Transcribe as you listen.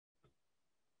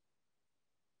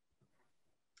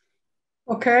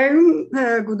Okay,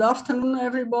 good afternoon,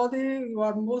 everybody. You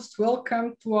are most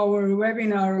welcome to our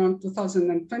webinar on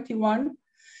 2021.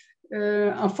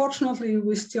 Unfortunately,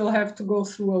 we still have to go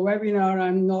through a webinar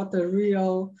and not a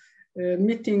real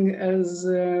meeting as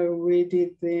we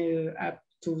did up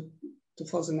to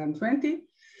 2020,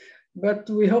 but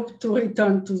we hope to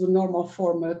return to the normal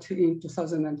format in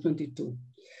 2022.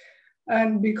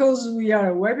 And because we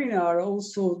are a webinar,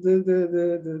 also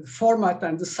the format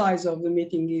and the size of the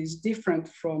meeting is different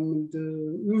from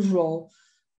the usual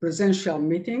presential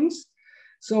meetings.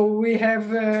 So we have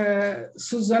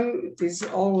Susan is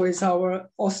always our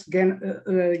host,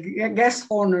 guest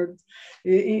honored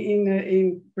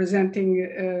in presenting,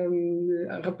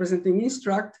 representing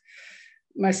Instruct,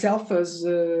 myself as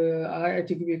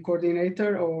ITQB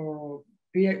coordinator or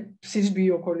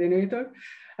PCISBIO coordinator.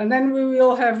 And then we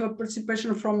will have a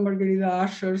participation from Margarida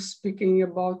Asher speaking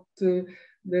about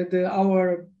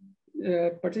our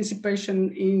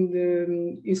participation in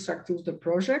the Instruct-ERIC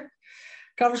project.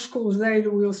 Carlos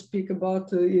Couseiro will speak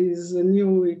about his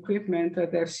new equipment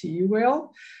at FCUL.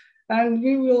 And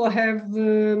we will have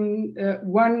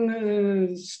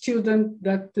one student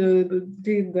that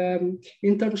did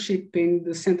internship in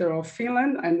the center of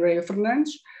Finland, Andrea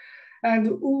Fernandes, and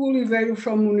Hugo Oliveira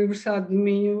from Universidade do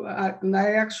Minho. And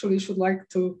I actually should like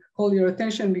to call your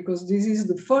attention because this is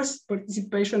the first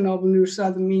participation of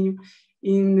Universidade do Minho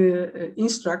in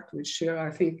Instruct, which I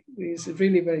think is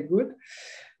really very good.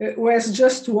 Who has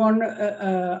just one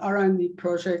R&D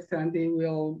project, and they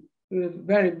will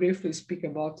very briefly speak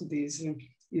about this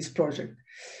project.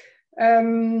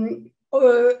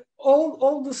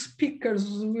 All the speakers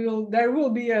there will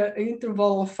be an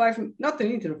interval of not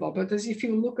an interval, but as if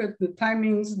you look at the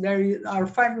timings, there are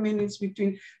 5 minutes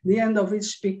between the end of each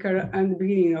speaker and the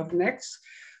beginning of next,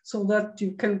 so that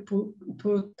you can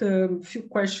put a few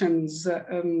questions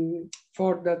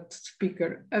for that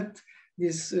speaker at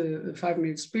this 5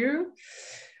 minutes period.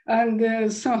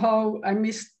 And somehow I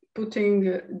missed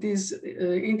putting this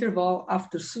interval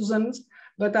after Susan's,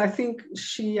 but I think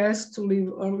she has to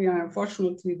leave earlier,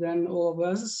 unfortunately, than all of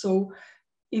us. So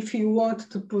if you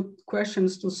want to put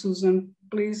questions to Susan,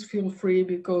 please feel free,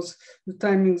 because the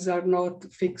timings are not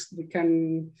fixed. We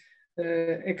can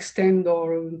extend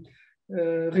or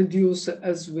reduce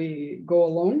as we go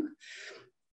along.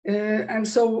 And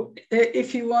so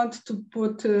if you want to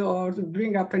put or to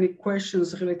bring up any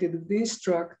questions related to the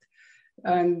Instruct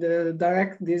and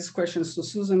direct these questions to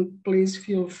Susan, please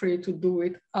feel free to do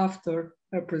it after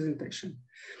her presentation.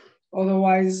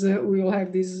 Otherwise, we will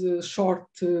have this short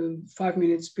 5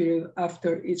 minutes period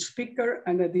after each speaker.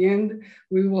 And at the end,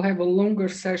 we will have a longer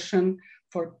session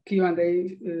for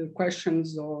Q&A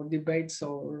questions or debates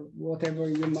or whatever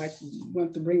you might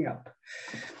want to bring up.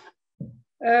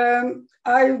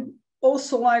 I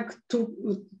also like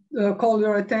to call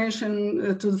your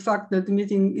attention to the fact that the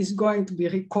meeting is going to be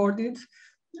recorded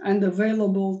and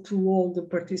available to all the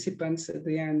participants at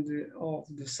the end of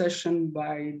the session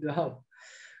by the hub.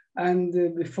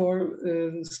 And before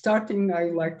starting,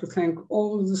 I'd like to thank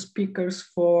all the speakers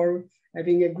for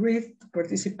having agreed to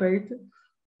participate,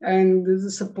 and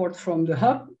the support from the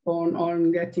hub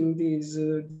on getting these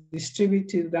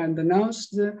distributed and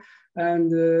announced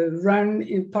and run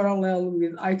in parallel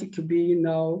with ITQB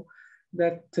now,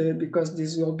 that because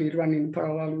this will be run in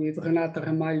parallel with Renata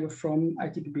Ramalho from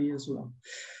ITQB as well.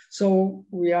 So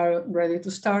we are ready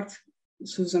to start.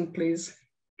 Susan, please.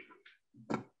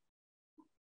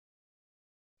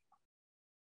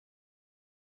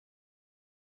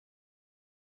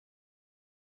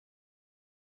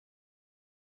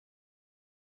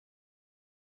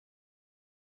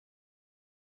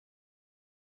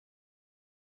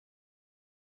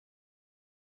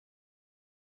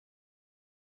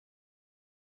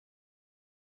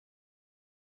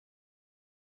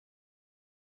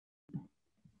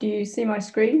 Do you see my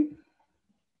screen?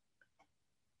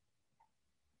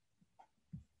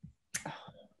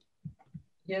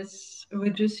 Yes, we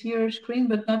just see your screen,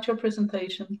 but not your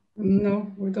presentation.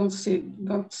 No, we don't see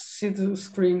the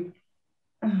screen.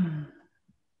 Do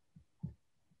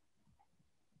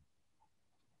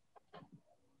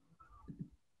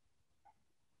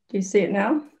you see it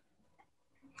now?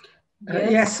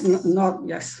 Yes,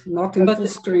 not in full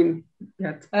screen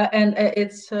yet. And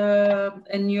it's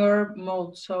in your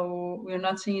mode, so we're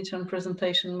not seeing it in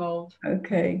presentation mode.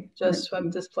 Okay. Just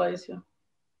what displays you.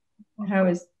 How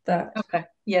is that? Okay.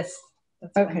 Yes.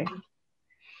 That's okay. Fine.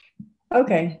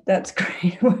 Okay, that's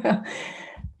great.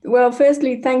 Well,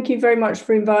 firstly, thank you very much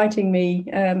for inviting me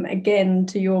again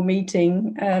to your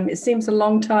meeting. It seems a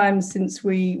long time since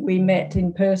we met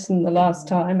in person the last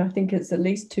time. I think it's at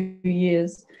least 2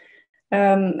 years.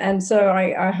 And so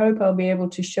I hope I'll be able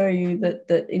to show you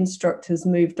that Instruct has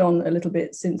moved on a little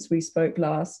bit since we spoke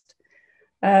last.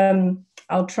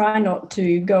 I'll try not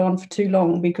to go on for too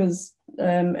long because,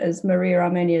 as Maria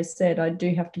Armenia said, I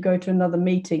do have to go to another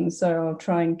meeting, so I'll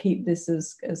try and keep this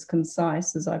as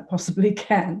concise as I possibly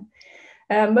can.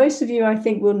 Most of you, I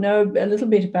think, will know a little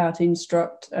bit about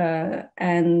Instruct,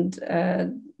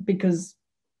 because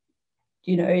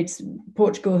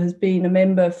Portugal has been a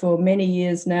member for many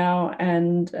years now,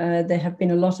 and there have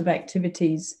been a lot of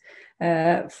activities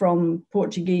from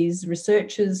Portuguese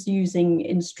researchers using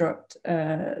Instruct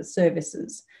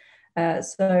services.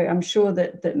 So I'm sure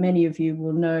that many of you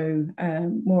will know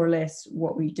more or less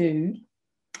what we do.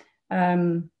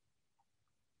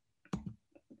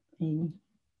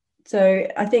 So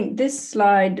I think this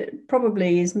slide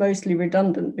probably is mostly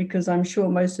redundant because I'm sure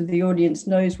most of the audience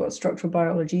knows what structural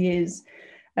biology is.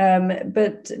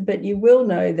 But you will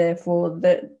know, therefore,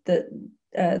 that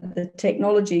the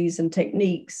technologies and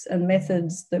techniques and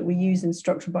methods that we use in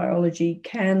structural biology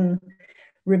can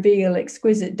reveal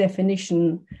exquisite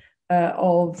definition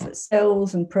of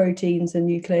cells and proteins and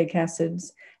nucleic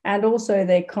acids, and also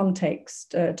their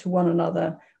context to one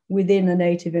another within a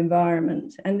native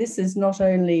environment. And this is not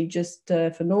only just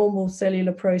for normal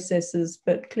cellular processes,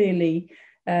 but clearly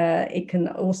it can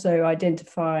also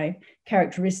identify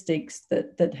characteristics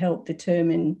that help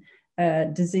determine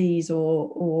disease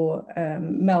or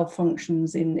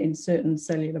malfunctions in certain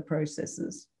cellular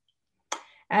processes.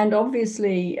 And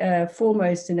obviously,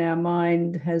 foremost in our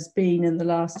mind has been, in the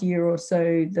last year or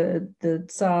so, the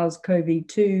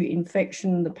SARS-CoV-2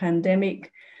 infection, the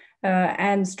pandemic,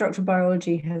 and structural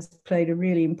biology has played a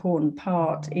really important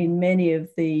part in many of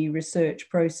the research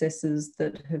processes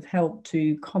that have helped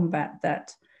to combat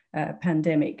that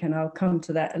pandemic. And I'll come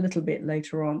to that a little bit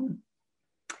later on.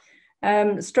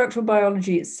 Structural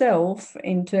biology itself,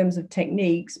 in terms of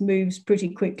techniques, moves pretty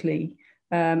quickly.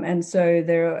 And so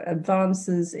there are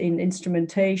advances in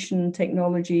instrumentation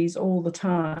technologies all the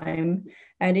time,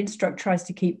 and Instruct tries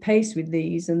to keep pace with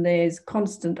these, and there's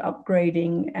constant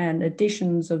upgrading and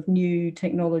additions of new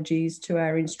technologies to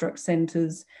our Instruct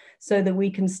centers so that we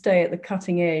can stay at the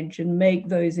cutting edge and make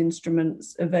those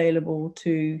instruments available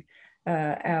to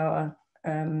our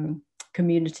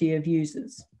community of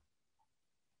users.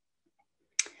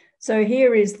 So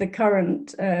here is the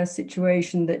current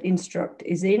situation that Instruct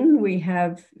is in. We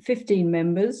have 15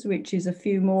 members, which is a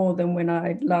few more than when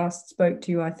I last spoke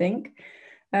to you, I think.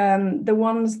 The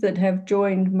ones that have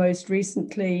joined most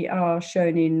recently are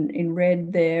shown in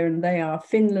red there, and they are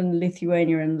Finland,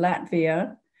 Lithuania, and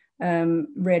Latvia,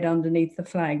 red underneath the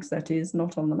flags, that is,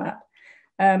 not on the map.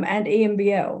 And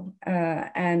EMBL.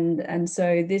 And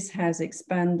so this has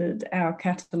expanded our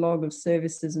catalogue of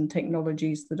services and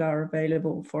technologies that are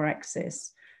available for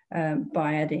access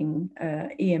by adding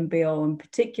EMBL in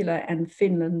particular, and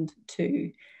Finland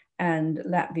too. And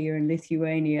Latvia and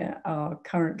Lithuania are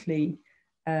currently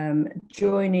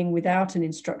joining without an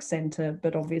Instruct Centre,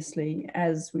 but obviously,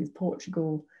 as with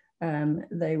Portugal,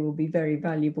 they will be very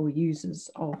valuable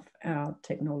users of our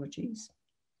technologies.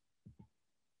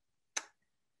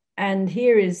 And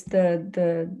here is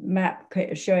the map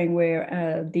showing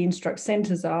where the Instruct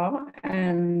centres are,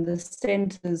 and the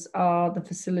centres are the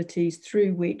facilities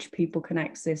through which people can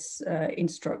access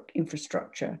Instruct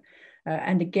infrastructure.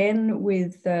 And again,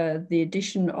 with the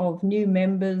addition of new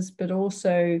members, but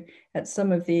also at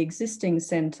some of the existing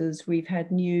centres, we've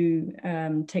had new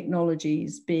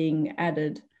technologies being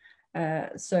added.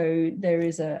 So there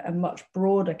is a much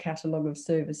broader catalogue of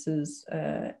services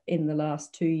in the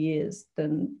last 2 years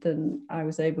than I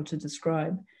was able to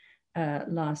describe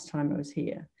last time I was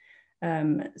here.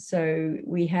 So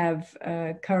we have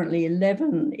currently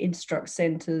 11 Instruct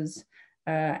centres,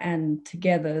 and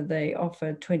together they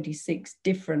offer 26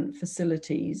 different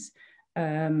facilities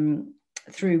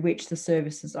through which the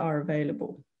services are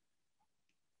available.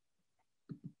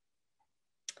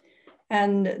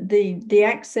 And the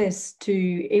access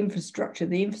to infrastructure,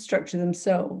 the infrastructure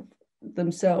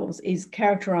themselves is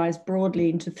characterized broadly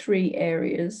into 3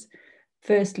 areas.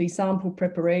 Firstly, sample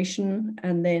preparation,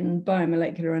 and then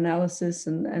biomolecular analysis,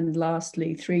 and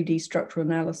lastly, 3D structural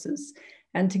analysis.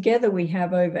 And together we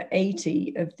have over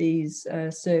 80 of these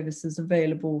services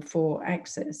available for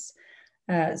access.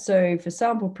 So for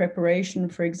sample preparation,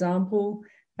 for example,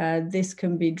 this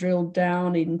can be drilled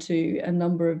down into a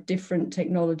number of different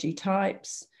technology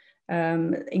types,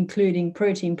 including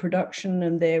protein production,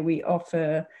 and there we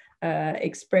offer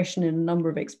expression in a number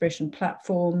of expression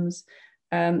platforms.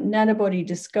 Nanobody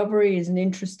discovery is an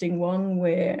interesting one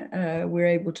where we're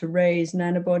able to raise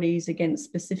nanobodies against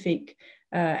specific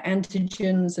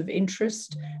antigens of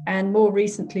interest, and more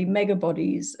recently,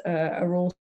 megabodies are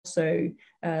also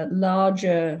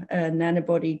larger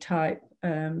nanobody type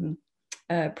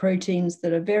proteins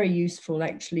that are very useful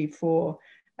actually for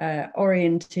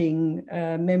orienting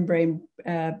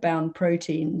membrane-bound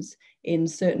proteins in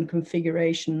certain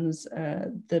configurations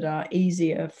that are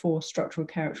easier for structural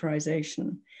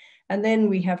characterization. And then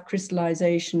we have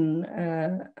crystallization,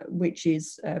 which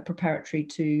is preparatory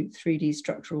to 3D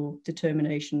structural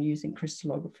determination using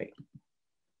crystallography.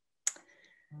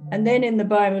 And then in the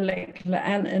biomolecular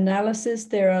analysis,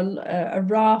 there are a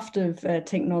raft of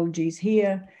technologies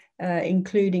here,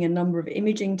 including a number of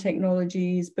imaging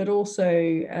technologies, but also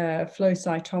flow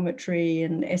cytometry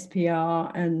and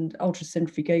SPR and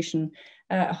ultracentrifugation,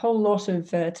 a whole lot of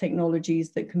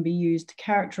technologies that can be used to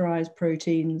characterize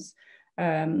proteins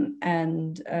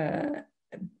and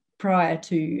prior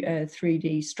to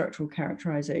 3D structural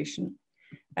characterization.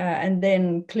 And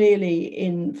then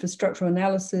clearly for structural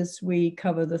analysis, we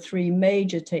cover the three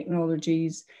major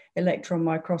technologies: electron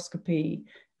microscopy,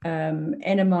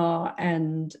 NMR,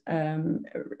 and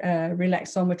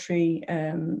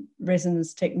relaxometry,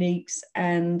 resonance techniques,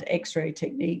 and X-ray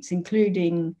techniques,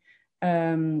 including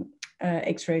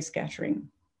X-ray scattering.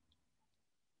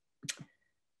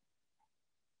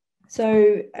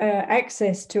 So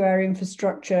access to our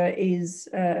infrastructure is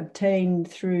obtained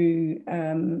through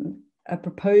a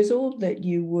proposal that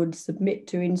you would submit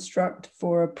to Instruct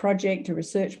for a project, a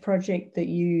research project that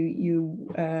you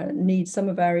need some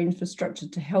of our infrastructure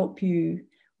to help you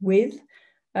with.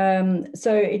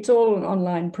 So it's all an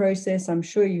online process. I'm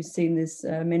sure you've seen this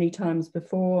many times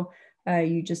before.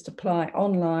 You just apply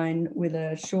online with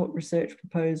a short research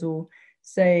proposal,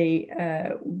 say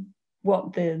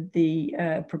what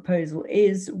the proposal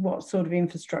is, what sort of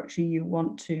infrastructure you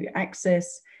want to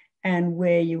access, and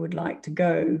where you would like to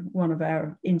go, one of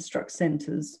our Instruct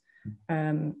centers,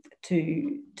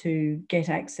 to get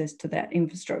access to that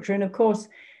infrastructure. And of course,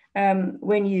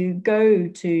 when you go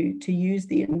to use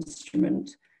the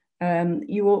instrument,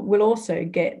 you will also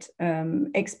get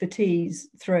expertise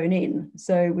thrown in.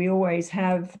 So we always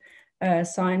have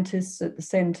scientists at the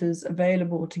centers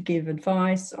available to give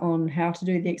advice on how to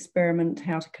do the experiment,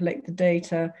 how to collect the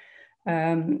data,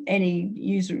 any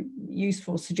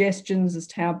useful suggestions as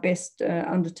to how best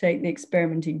undertake the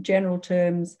experiment in general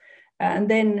terms, and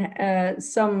then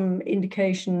some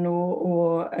indication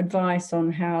or advice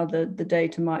on how the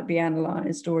data might be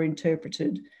analyzed or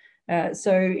interpreted.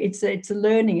 So it's a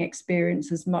learning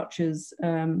experience as much as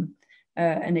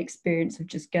an experience of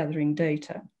just gathering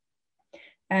data.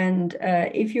 And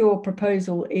if your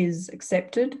proposal is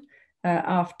accepted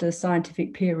after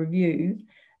scientific peer review,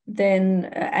 then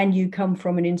and you come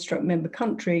from an Instruct member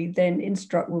country, then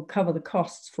Instruct will cover the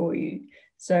costs for you.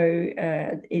 So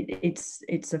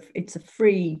it's a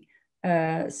free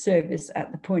service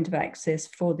at the point of access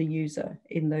for the user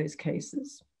in those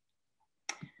cases.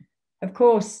 Of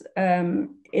course,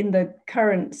 in the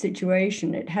current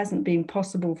situation, it hasn't been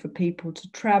possible for people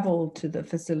to travel to the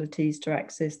facilities to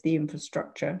access the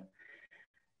infrastructure.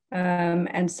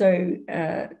 And so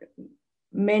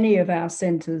many of our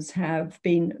centers have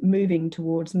been moving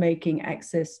towards making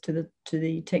access to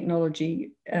the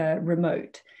technology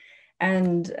remote.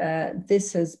 And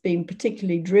this has been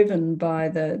particularly driven by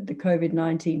the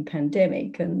COVID-19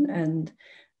 pandemic and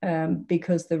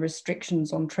because the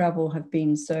restrictions on travel have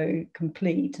been so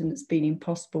complete and it's been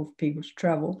impossible for people to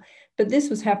travel. But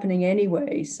this was happening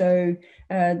anyway. So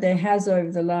there has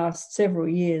over the last several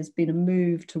years been a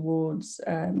move towards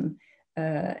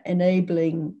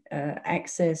enabling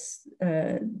access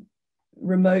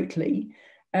remotely.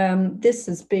 This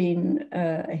has been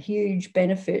a huge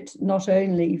benefit, not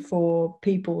only for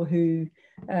people who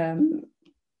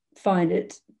find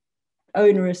it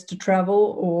onerous to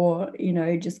travel or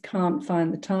just can't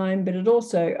find the time, but it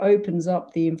also opens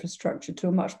up the infrastructure to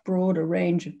a much broader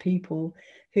range of people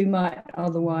who might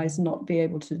otherwise not be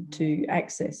able to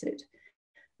access it.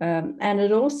 And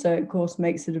it also, of course,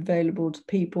 makes it available to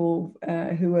people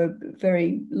who are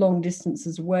very long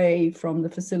distances away from the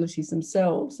facilities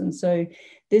themselves. And so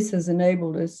this has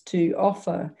enabled us to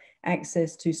offer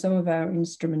access to some of our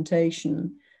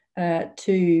instrumentation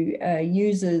to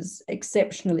users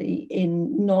exceptionally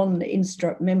in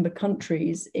non-Instruct member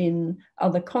countries in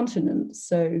other continents.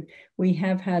 So we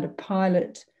have had a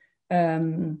pilot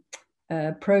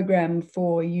program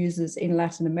for users in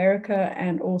Latin America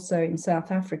and also in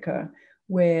South Africa,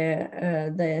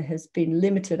 where there has been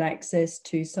limited access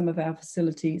to some of our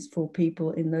facilities for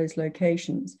people in those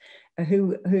locations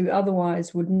who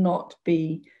otherwise would not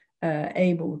be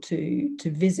able to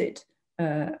visit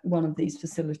one of these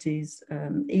facilities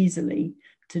easily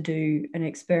to do an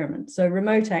experiment. So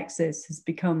remote access has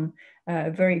become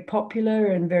very popular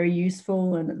and very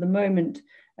useful. And at the moment,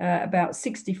 about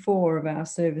 64 of our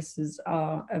services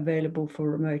are available for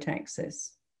remote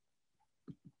access.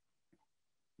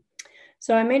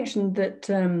 So I mentioned that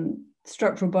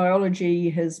structural biology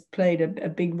has played a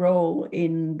big role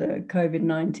in the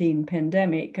COVID-19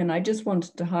 pandemic, and I just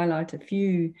wanted to highlight a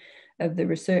few of the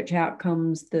research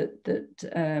outcomes that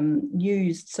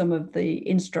used some of the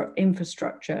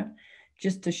infrastructure,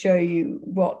 just to show you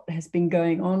what has been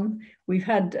going on. We've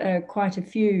had quite a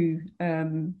few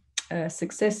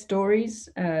success stories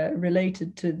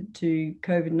related to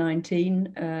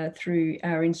COVID-19 through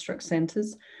our Instruct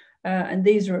centers, and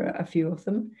these are a few of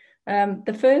them.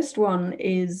 The first one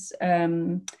is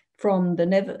from the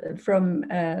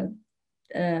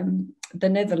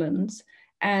Netherlands,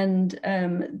 and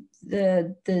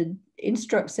the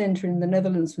Instruct Center in the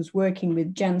Netherlands was working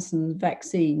with Janssen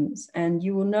vaccines, and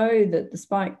you will know that the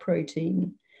spike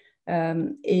protein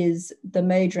is the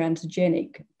major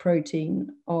antigenic protein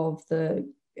of the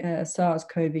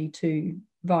SARS-CoV-2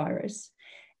 virus,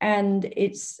 and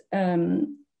it's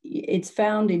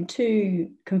found in two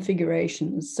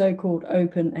configurations, so-called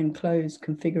open and closed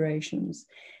configurations.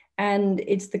 And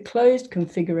it's the closed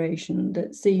configuration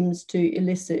that seems to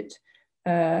elicit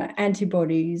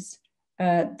antibodies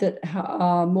that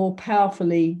are more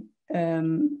powerfully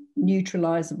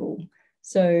neutralizable.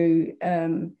 So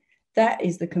that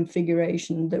is the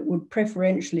configuration that would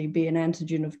preferentially be an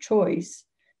antigen of choice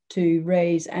to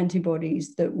raise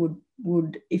antibodies that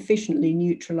would efficiently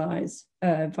neutralize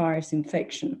virus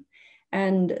infection.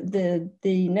 And the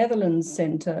Netherlands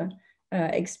Center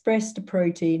expressed a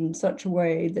protein in such a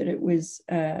way that it was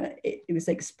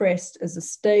expressed as a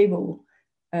stable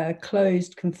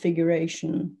closed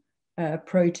configuration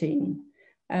protein.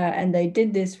 And they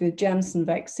did this with Janssen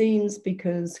vaccines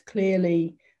because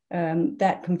clearly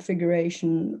that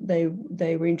configuration they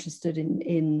were interested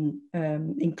in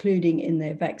including in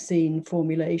their vaccine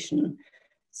formulation,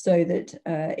 so that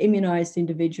immunized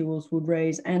individuals would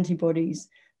raise antibodies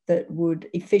that would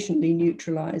efficiently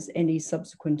neutralize any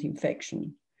subsequent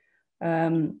infection.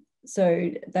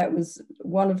 So that was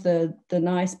one of the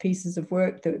nice pieces of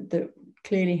work that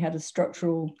clearly had a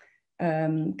structural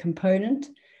component.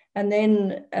 And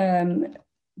then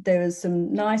there was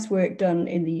some nice work done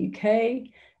in the UK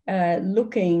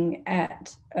looking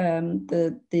at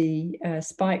the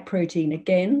spike protein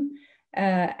again,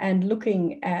 and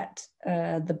looking at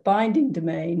the binding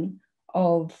domains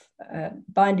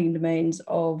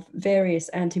of various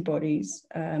antibodies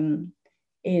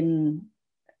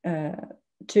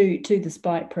to the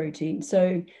spike protein.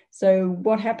 So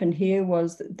what happened here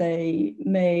was that they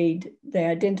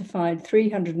identified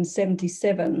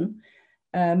 377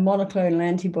 monoclonal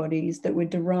antibodies that were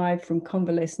derived from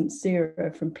convalescent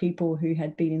sera from people who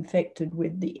had been infected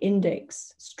with the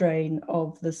index strain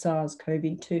of the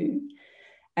SARS-CoV-2.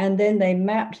 And then they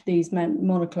mapped these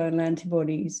monoclonal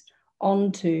antibodies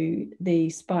onto the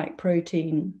spike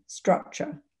protein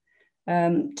structure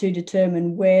to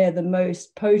determine where the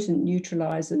most potent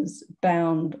neutralizers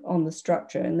bound on the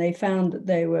structure. And they found that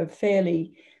they were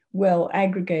fairly well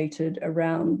aggregated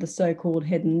around the so-called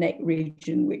head and neck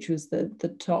region, which was the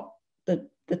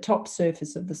top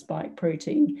surface of the spike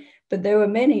protein. But there were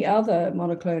many other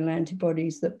monoclonal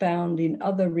antibodies that bound in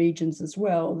other regions as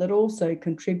well that also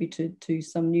contributed to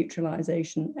some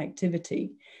neutralization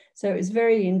activity. So it's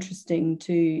very interesting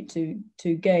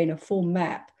to gain a full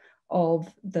map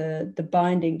of the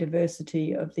binding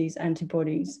diversity of these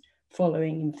antibodies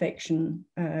following infection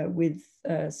with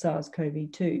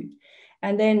SARS-CoV-2.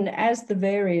 And then as the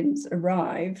variants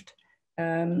arrived,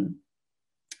 then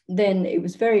it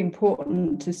was very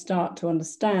important to start to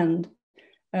understand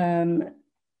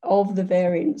of the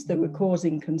variants that were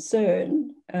causing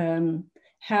concern,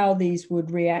 how these would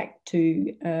react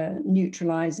to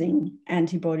neutralizing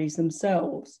antibodies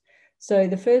themselves. So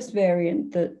the first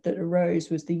variant that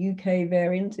arose was the UK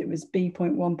variant. It was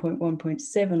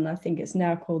B.1.1.7. I think it's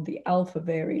now called the alpha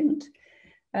variant.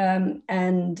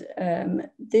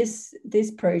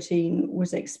 This protein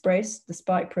was expressed, the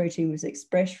spike protein was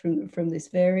expressed from this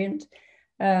variant.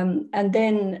 And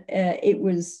then it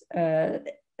was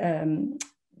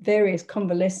various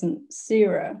convalescent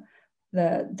sera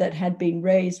that had been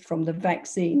raised from the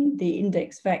vaccine, the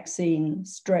index vaccine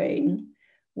strain,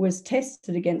 was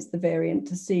tested against the variant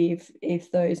to see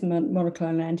if those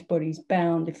monoclonal antibodies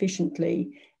bound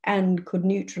efficiently and could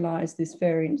neutralize this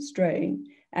variant strain.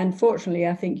 And fortunately,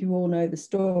 I think you all know the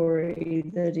story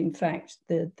that in fact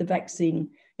the vaccine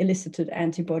elicited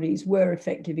antibodies were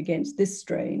effective against this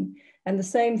strain. And the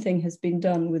same thing has been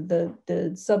done with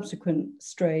the subsequent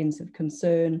strains of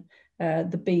concern,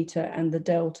 the Beta and the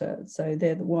Delta. So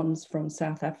they're the ones from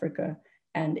South Africa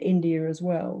and India as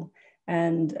well.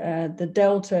 And the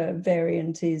Delta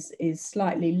variant is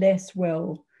slightly less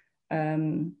well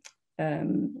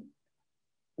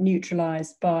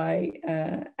neutralized by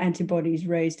antibodies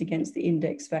raised against the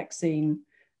index vaccine,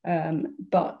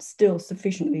 but still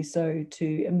sufficiently so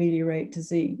to ameliorate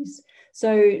disease.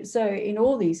 So in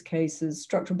all these cases,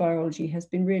 structural biology has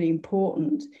been really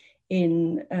important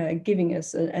in giving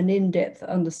us an in-depth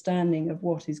understanding of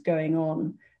what is going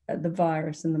on at the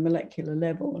virus and the molecular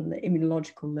level and the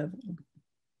immunological level.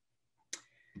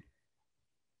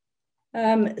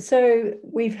 So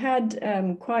we've had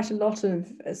quite a lot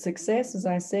of success, as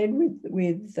I said,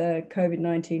 with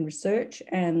COVID-19 research.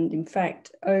 And in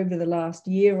fact, over the last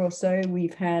year or so,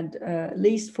 we've had at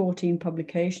least 14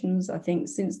 publications. I think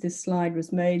since this slide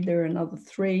was made, there are another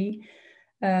 3.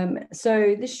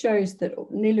 So this shows that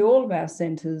nearly all of our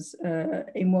centres,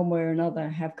 in one way or another,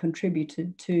 have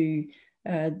contributed to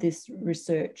this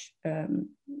research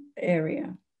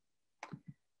area.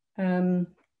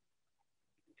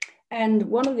 And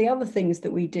one of the other things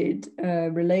that we did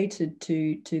related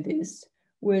to this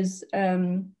was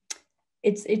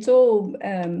it's all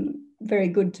very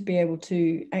good to be able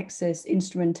to access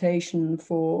instrumentation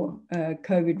for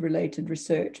COVID-related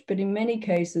research, but in many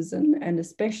cases, and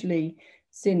especially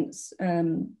since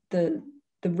the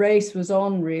race was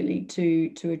on really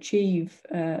to achieve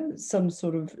some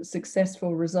sort of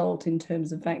successful result in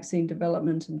terms of vaccine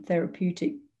development and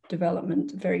therapeutic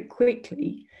development very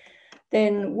quickly,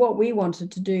 then what we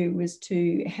wanted to do was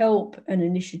to help an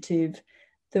initiative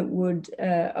that would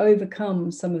overcome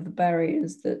some of the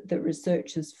barriers that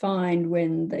researchers find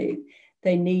when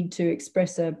they need to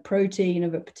express a protein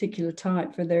of a particular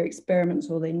type for their experiments,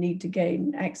 or they need to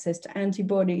gain access to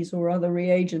antibodies or other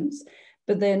reagents,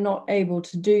 but they're not able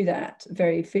to do that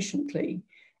very efficiently.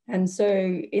 And so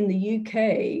in the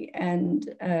UK, and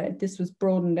this was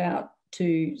broadened out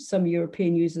to some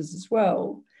European users as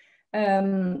well,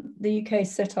 the UK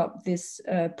set up this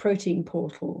protein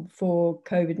portal for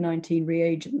COVID-19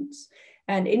 reagents,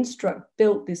 and Instruct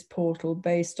built this portal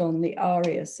based on the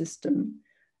ARIA system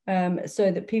so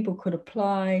that people could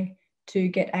apply to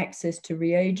get access to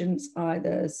reagents,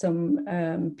 either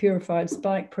some purified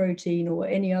spike protein or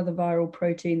any other viral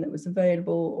protein that was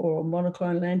available, or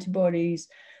monoclonal antibodies.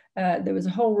 There was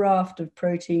a whole raft of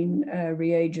protein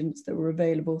reagents that were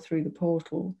available through the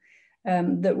portal.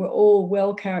 That were all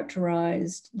well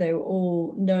characterized. They were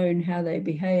all known how they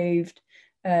behaved.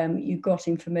 You got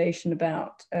information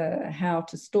about how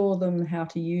to store them, how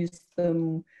to use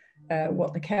them,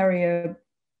 what the carrier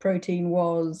protein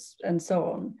was, and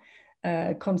so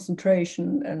on,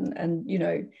 concentration, and you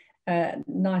know,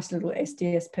 nice little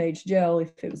SDS page gel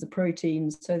if it was a protein,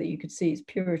 so that you could see its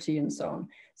purity and so on.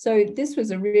 So this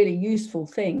was a really useful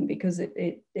thing because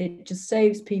it just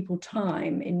saves people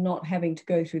time in not having to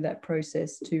go through that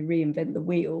process to reinvent the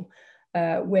wheel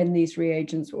when these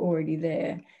reagents were already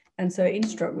there. And so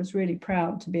Instruct was really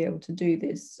proud to be able to do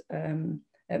this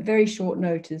at very short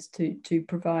notice to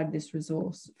provide this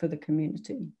resource for the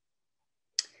community.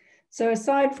 So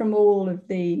aside from all of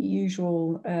the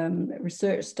usual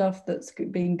research stuff that's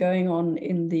been going on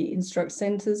in the Instruct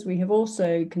centres, we have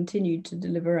also continued to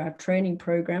deliver our training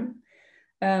program.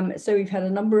 So we've had a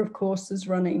number of courses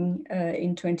running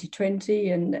in 2020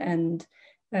 and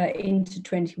into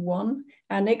 21.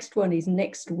 Our next one is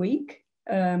next week,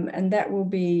 and that will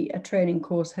be a training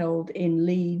course held in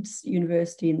Leeds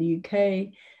University in the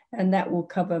UK, and that will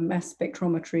cover mass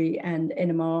spectrometry and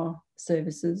NMR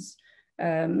services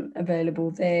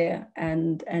available there,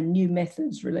 and new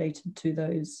methods related to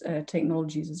those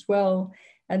technologies as well.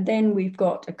 And then we've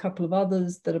got a couple of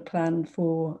others that are planned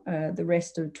for the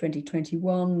rest of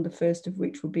 2021, the first of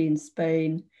which will be in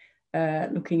Spain,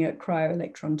 looking at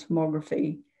cryo-electron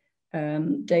tomography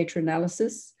data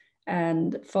analysis,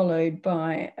 and followed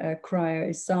by a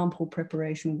cryo sample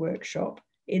preparation workshop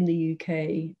in the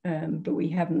UK, but we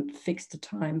haven't fixed a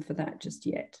time for that just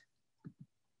yet.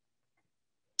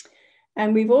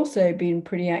 And we've also been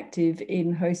pretty active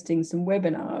in hosting some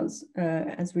webinars.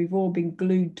 As we've all been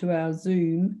glued to our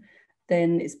Zoom,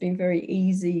 then it's been very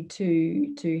easy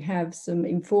to have some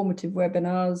informative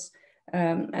webinars.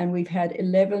 And we've had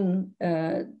 11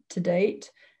 to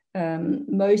date.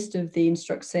 Most of the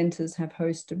Instruct centres have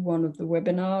hosted one of the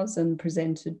webinars and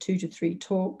presented 2 to 3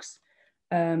 talks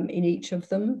in each of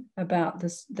them about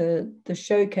the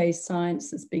showcase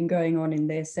science that's been going on in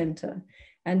their centre.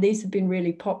 And these have been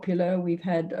really popular. We've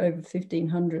had over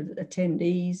 1,500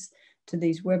 attendees to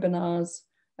these webinars.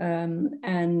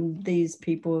 And these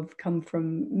people have come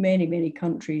from many, many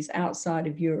countries outside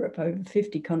of Europe. Over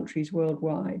 50 countries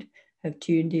worldwide have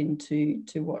tuned in to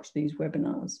watch these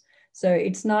webinars. So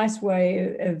it's a nice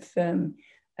way of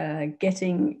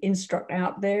getting Instruct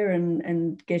out there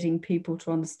and getting people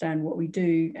to understand what we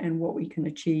do and what we can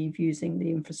achieve using the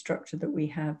infrastructure that we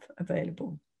have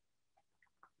available.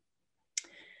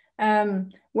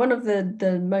 One of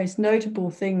the most notable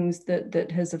things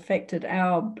that has affected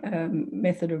our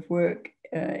method of work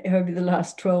over the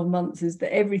last 12 months is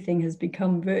that everything has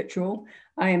become virtual.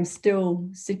 I am still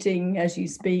sitting as you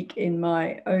speak in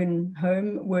my own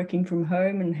home, working from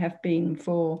home, and have been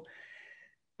for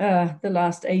the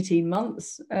last 18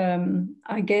 months.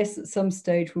 I guess at some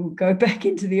stage we'll go back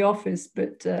into the office,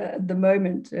 but at the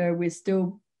moment we're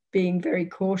still being very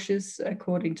cautious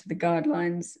according to the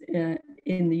guidelines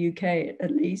in the UK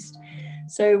at least.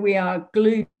 So we are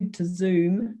glued to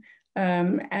Zoom,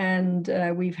 and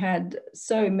we've had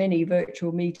so many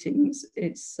virtual meetings.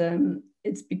 It's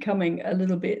becoming a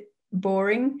little bit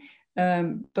boring,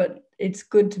 but it's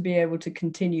good to be able to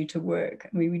continue to work.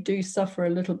 I mean, we do suffer a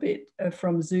little bit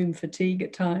from Zoom fatigue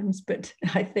at times, but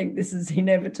I think this is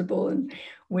inevitable and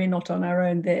we're not on our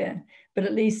own there. But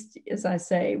at least, as I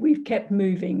say, we've kept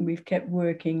moving, we've kept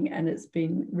working, and it's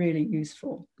been really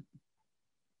useful.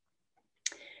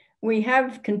 We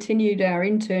have continued our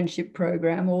internship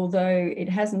program, although it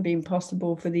hasn't been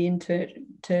possible for the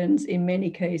interns in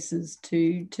many cases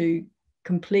to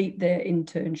complete their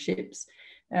internships.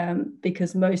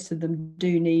 Because most of them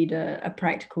do need a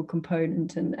practical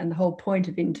component, and the whole point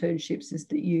of internships is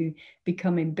that you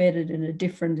become embedded in a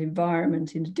different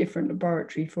environment, in a different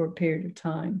laboratory for a period of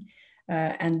time,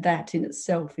 and that in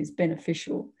itself is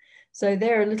beneficial. So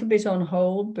they're a little bit on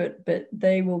hold, but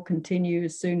they will continue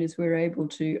as soon as we're able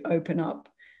to open up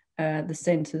the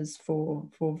centres for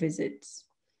visits.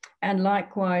 And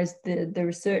likewise, the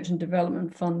research and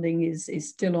development funding is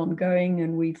still ongoing,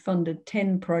 and we've funded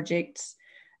 10 projects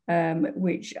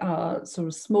which are sort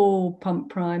of small pump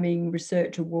priming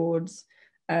research awards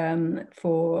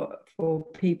for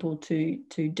people to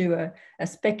do a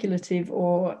speculative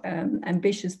or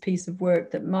ambitious piece of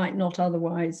work that might not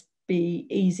otherwise be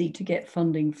easy to get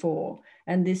funding for.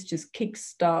 And this just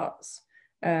kickstarts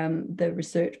the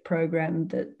research program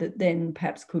that then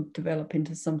perhaps could develop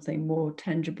into something more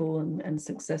tangible and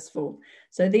successful.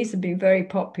 So these have been very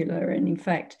popular. And in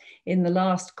fact, in the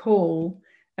last call,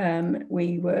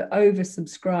 we were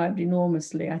oversubscribed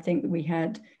enormously. I think we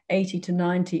had 80 to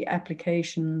 90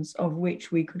 applications, of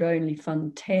which we could only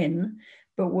fund 10.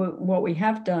 But what we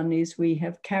have done is we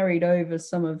have carried over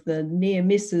some of the near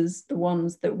misses, the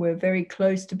ones that were very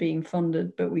close to being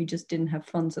funded, but we just didn't have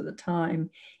funds at the time,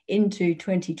 into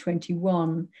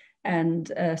 2021.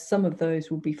 And some of those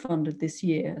will be funded this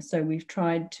year. So we've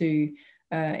tried to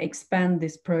expand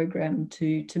this program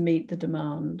to meet the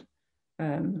demand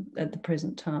at the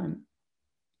present time.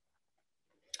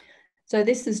 So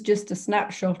this is just a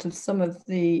snapshot of some of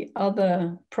the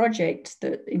other projects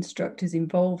that Instruct is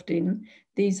involved in.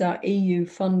 These are EU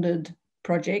funded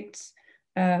projects.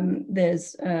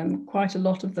 There's quite a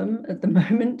lot of them at the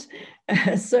moment.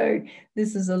 So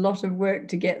this is a lot of work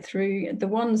to get through. The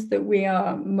ones that we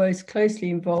are most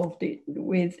closely involved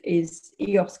with is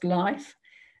EOSC Life,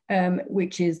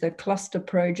 which is the cluster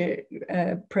project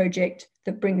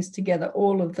that brings together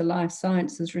all of the life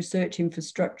sciences research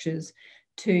infrastructures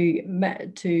to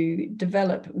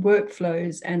develop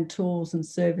workflows and tools and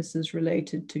services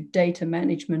related to data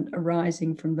management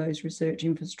arising from those research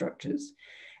infrastructures.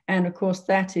 And of course,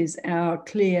 that is our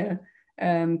clear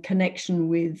connection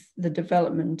with the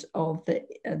development of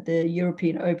the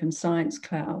European Open Science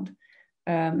Cloud.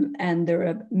 And there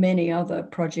are many other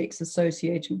projects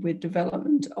associated with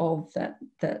development of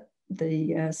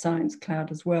the Science Cloud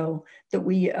as well, that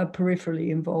we are peripherally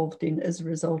involved in as a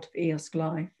result of EOSC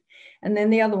Life. And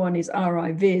then the other one is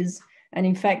RIVIS. And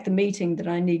in fact, the meeting that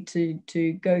I need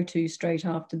to go to straight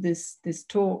after this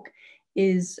talk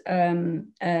is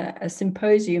a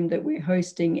symposium that we're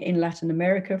hosting in Latin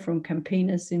America from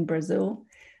Campinas in Brazil.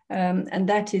 And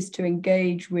that is to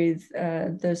engage with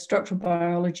the structural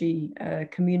biology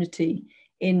community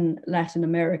in Latin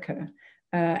America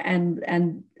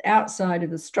and outside of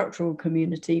the structural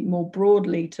community, more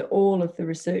broadly to all of the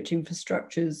research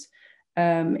infrastructures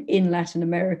in Latin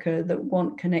America that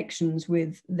want connections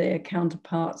with their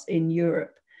counterparts in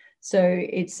Europe. So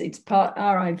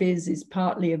RIVIS is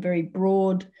partly a very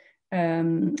broad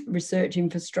research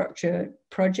infrastructure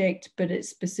project, but it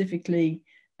specifically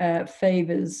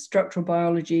favors structural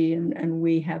biology, and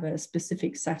we have a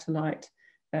specific satellite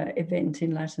event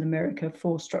in Latin America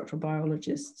for structural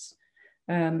biologists.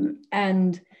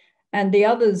 And And the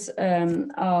others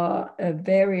are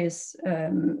various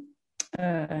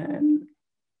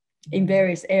in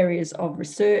various areas of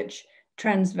research.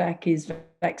 Transvac is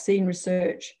vaccine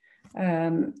research,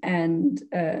 and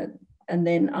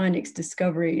then INEX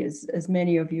Discovery, as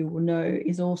many of you will know,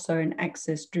 is also an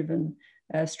access-driven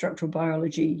structural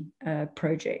biology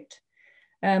project.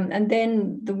 And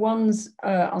then the ones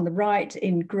on the right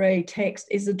in grey text,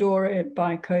 Isadora,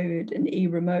 BioCode, and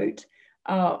eRemote,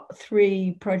 are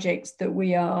 3 projects that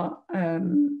we are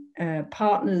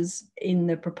partners in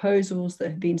the proposals that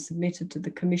have been submitted to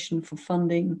the Commission for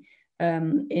funding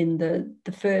in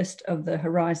the first of the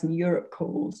Horizon Europe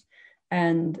calls.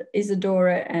 And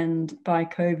Isadora and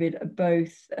BioCovid are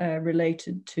both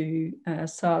related to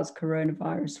SARS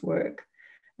coronavirus work.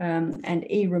 And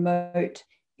eRemote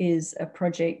is a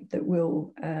project that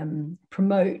will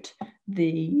promote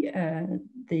the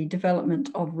development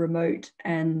of remote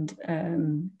and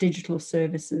digital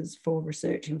services for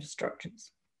research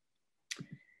infrastructures.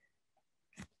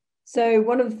 So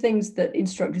one of the things that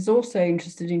Instruct is also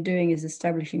interested in doing is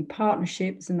establishing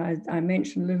partnerships. And I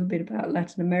mentioned a little bit about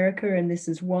Latin America, and this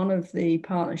is one of the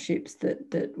partnerships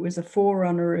that was a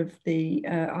forerunner of the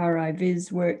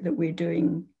RIVIS work that we're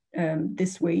doing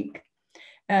this week.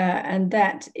 And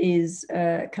that is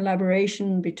a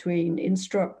collaboration between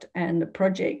Instruct and a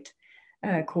project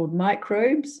called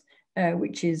Microbes,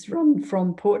 which is run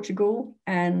from Portugal,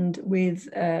 and with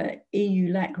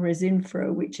EU-LAC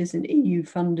Resinfra, which is an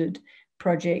EU-funded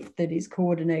project that is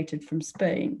coordinated from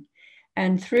Spain.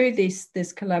 And through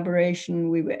this collaboration,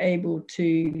 we were able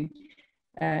to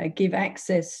give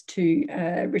access to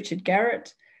Richard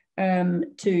Garrett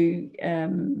to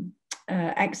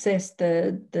access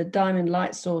the Diamond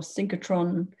Light Source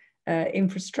synchrotron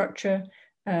infrastructure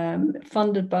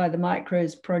funded by the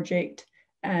Microbes project.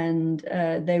 And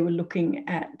they were looking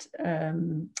at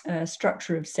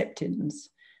structure of septins.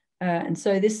 And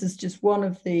so this is just one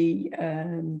of the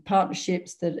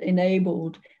partnerships that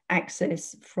enabled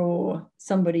access for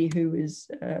somebody who is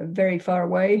very far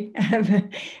away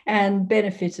and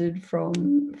benefited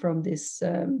from this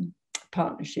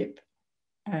partnership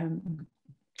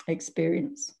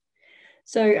experience.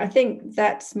 So I think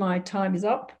that's my time is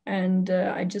up, and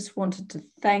I just wanted to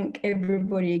thank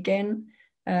everybody again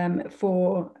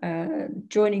for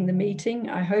joining the meeting.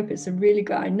 I hope it's a really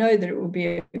good, I know that it will be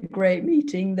a great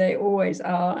meeting. They always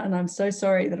are, and I'm so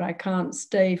sorry that I can't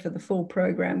stay for the full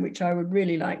program, which I would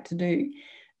really like to do.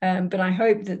 But I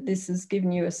hope that this has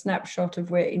given you a snapshot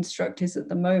of where Instruct is at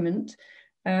the moment.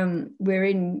 We're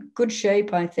in good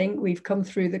shape, I think. We've come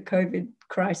through the COVID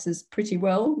crisis pretty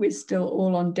well. We're still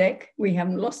all on deck. We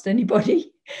haven't lost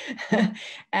anybody.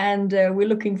 And we're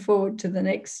looking forward to the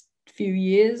next few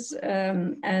years,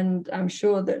 and I'm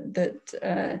sure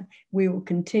that we will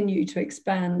continue to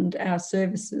expand our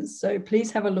services. So please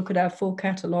have a look at our full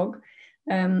catalogue.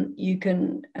 You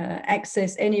can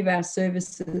access any of our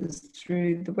services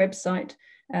through the website,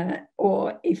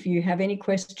 or if you have any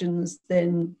questions,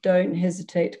 then don't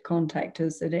hesitate to contact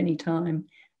us at any time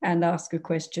and ask a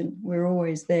question. We're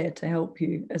always there to help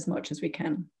you as much as we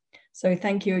can. So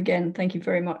thank you again. Thank you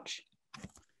very much.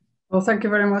 Well, thank you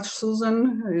very much,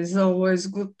 Susan. It's always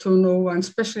good to know, and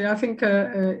especially I think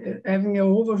having an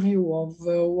overview of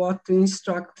what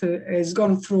Instruct has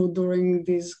gone through during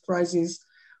this crisis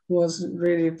was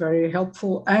really very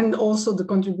helpful, and also the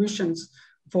contributions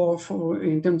for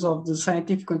in terms of the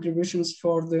scientific contributions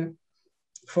for the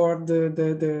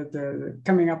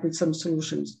coming up with some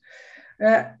solutions.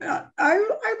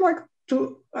 I'd like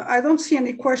to. I don't see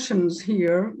any questions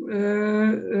here,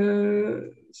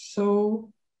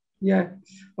 so. Yeah,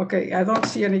 okay, I don't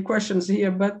see any questions here,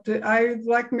 but I'd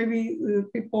like maybe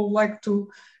people like to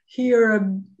hear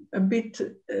a bit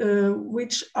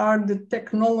which are the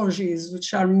technologies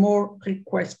which are more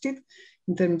requested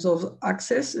in terms of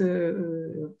access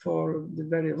for the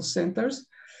various centers.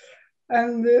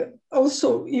 And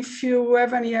also, if you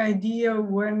have any idea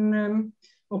when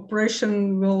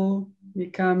operation will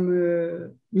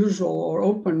become usual or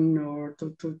open or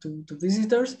to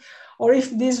visitors, or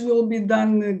if this will be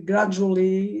done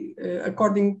gradually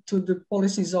according to the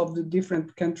policies of the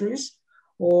different countries,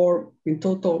 or in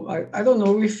total. I don't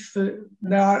know if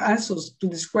there are answers to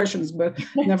these questions, but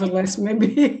nevertheless,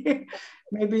 maybe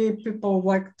people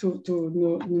like to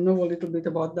know a little bit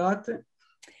about that.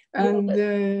 And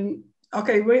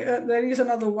okay, there is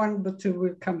another one, but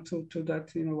we'll come to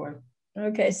that in a while.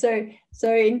 Okay,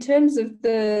 so in terms of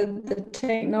the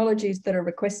technologies that are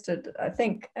requested, I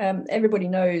think everybody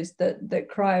knows that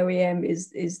cryo-EM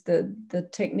is the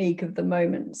technique of the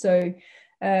moment. So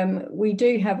we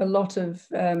do have a lot of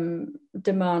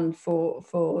demand for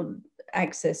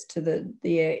access to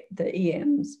the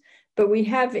EMs. But we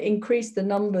have increased the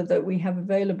number that we have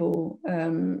available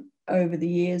over the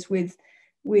years with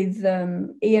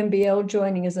EMBL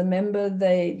joining as a member.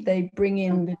 They bring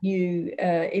in the new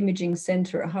imaging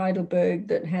center at Heidelberg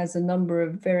that has a number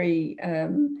of very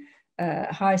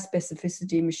high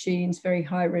specificity machines, very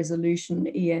high resolution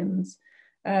EMs.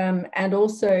 And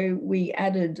also we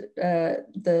added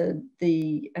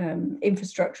the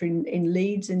infrastructure in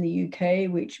Leeds in the UK,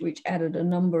 which added a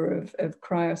number of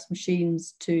Cryos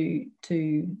machines to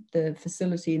the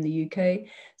facility in the UK.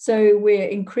 So we're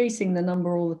increasing the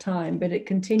number all the time, but it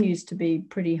continues to be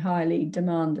pretty highly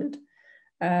demanded.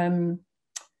 I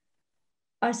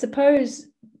suppose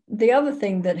the other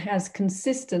thing that has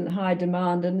consistent high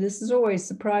demand, and this has always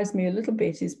surprised me a little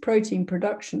bit, is protein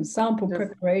production, sample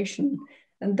preparation.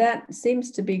 And that seems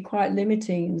to be quite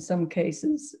limiting in some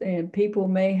cases. People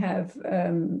may have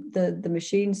the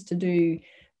machines to do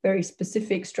very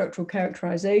specific structural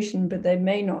characterization, but they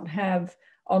may not have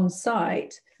on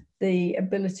site the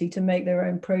ability to make their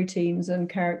own proteins and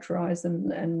characterize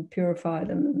them and purify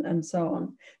them and so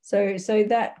on. So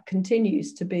that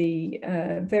continues to be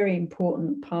a very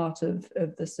important part of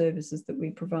the services that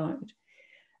we provide.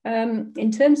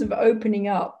 In terms of opening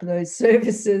up those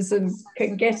services and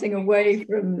getting away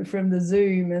from the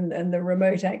Zoom and the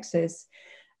remote access,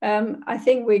 I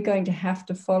think we're going to have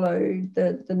to follow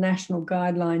the national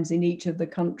guidelines in each of the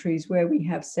countries where we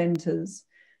have centers.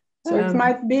 So it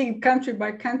might be country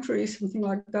by country, something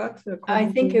like that. I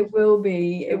think it will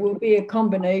be. It will be a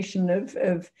combination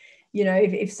of you know,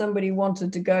 if somebody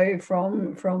wanted to go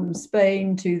from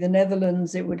Spain to the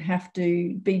Netherlands, it would have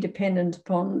to be dependent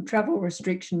upon travel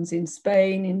restrictions in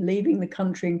Spain, in leaving the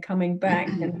country and coming back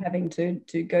and having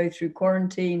to go through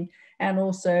quarantine, and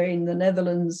also in the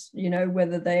Netherlands, you know,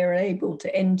 whether they are able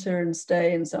to enter and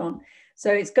stay and so on.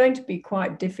 So it's going to be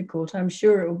quite difficult. I'm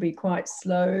sure it will be quite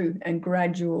slow and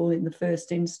gradual in the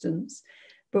first instance,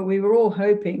 but we were all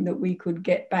hoping that we could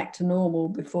get back to normal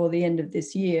before the end of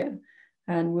this year.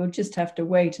 And we'll just have to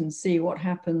wait and see what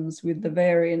happens with the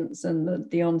variants and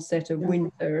the onset of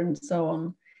winter and so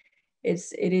on.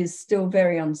 It is still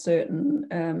very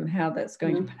uncertain how that's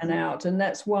going to pan out. And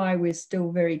that's why we're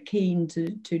still very keen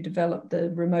to develop the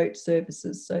remote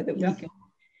services so that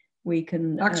we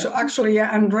can actually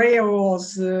Andrea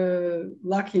was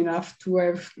lucky enough to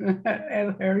have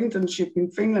her internship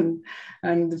in Finland,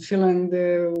 and Finland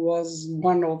was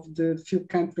one of the few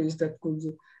countries that could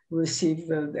receive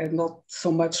and not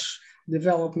so much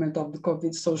development of the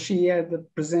COVID. So she had a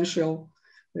presential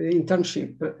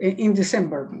internship in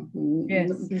December,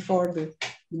 before the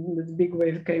big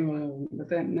wave came, but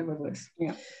then nevertheless.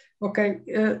 Okay,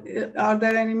 are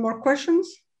there any more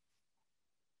questions?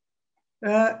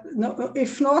 No,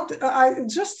 if not, I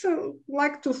just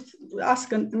like to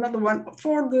ask another one.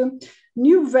 For the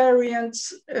new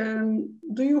variants,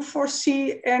 do you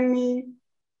foresee any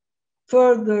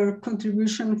further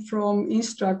contribution from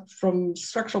Instruct, from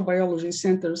structural biology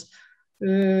centers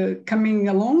coming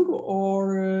along,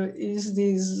 or is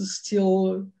this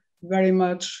still very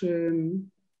much being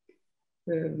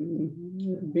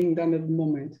done at the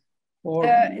moment? Or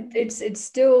it's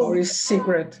still, or is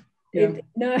secret?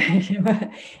 No,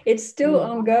 it's still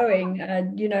ongoing.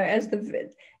 You know, as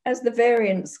the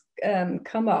variants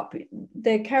come up,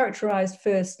 they're characterized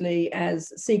firstly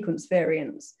as sequence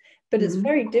variants. But it's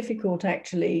very difficult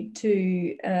actually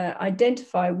to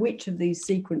identify which of these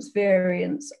sequence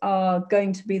variants are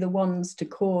going to be the ones to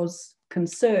cause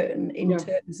concern in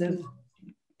terms of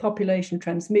population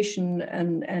transmission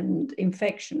and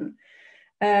infection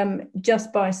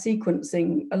just by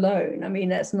sequencing alone. I mean,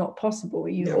 that's not possible.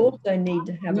 You also need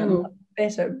to have a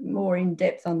better, more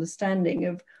in-depth understanding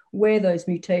of where those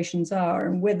mutations are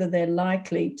and whether they're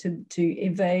likely to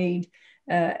evade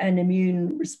an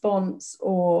immune response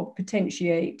or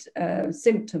potentiate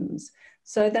symptoms.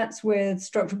 So that's where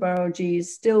structural biology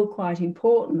is still quite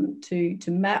important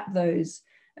to map those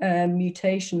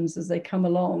mutations as they come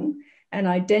along and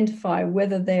identify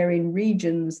whether they're in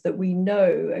regions that we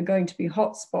know are going to be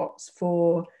hotspots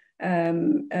for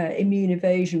immune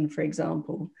evasion, for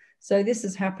example. So this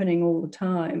is happening all the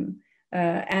time.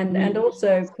 And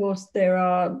also, of course, there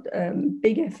are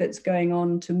big efforts going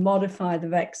on to modify the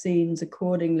vaccines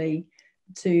accordingly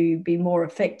to be more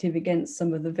effective against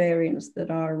some of the variants that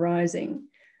are arising.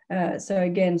 So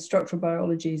again, structural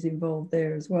biology is involved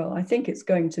there as well. I think it's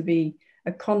going to be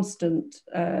a constant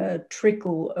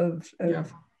trickle of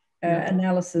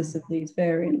analysis of these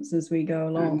variants as we go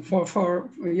along.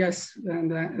 And yes,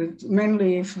 and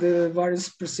mainly if the virus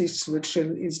persists, which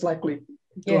is likely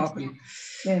happen.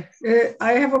 Yes.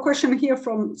 I have a question here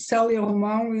from Sally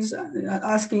Roman, who is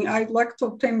asking, I'd like to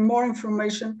obtain more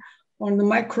information on the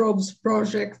microbes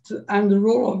project and the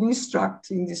role of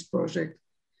Instruct in this project.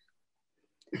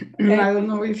 I don't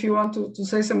know if you want to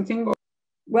say something. Or...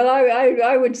 Well,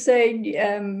 I would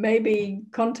say maybe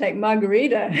contact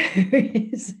Margarita, who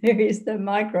is the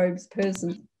microbes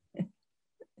person.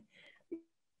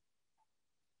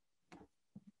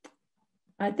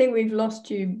 I think we've lost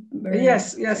you, Maria.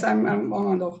 Yes, I'm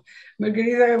on and off.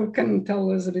 Margarita can tell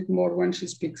us a bit more when she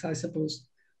speaks, I suppose,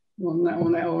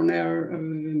 on her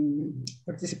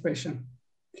participation.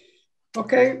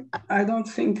 Okay, I don't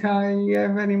think I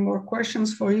have any more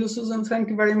questions for you, Susan. Thank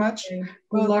you very much.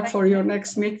 Good luck for your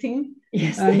next meeting.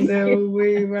 Yes, and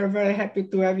we were very happy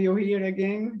to have you here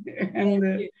again.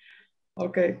 And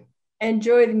okay.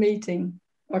 Enjoy the meeting.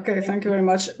 Okay, thank you very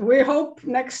much. We hope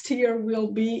next year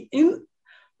will be in.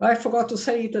 I forgot to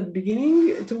say it at the beginning.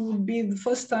 It will be the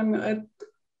first time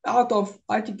out of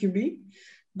ITQB,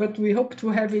 but we hope to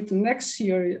have it next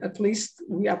year. At least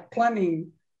we are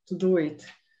planning to do it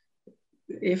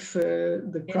if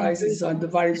the crisis and the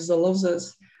virus allows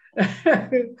us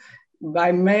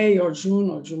by May or June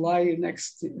or July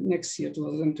next year,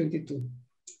 2022.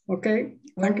 Okay,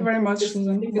 thank you very much,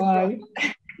 Susan. Bye.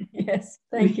 Yes,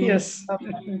 thank you. Yes.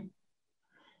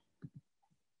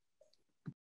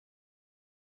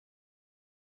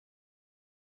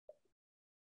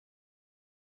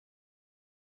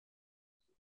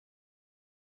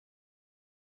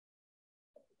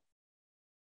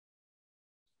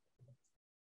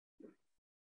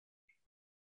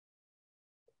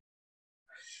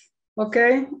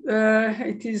 Okay,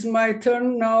 it is my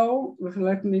turn now.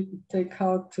 Let me take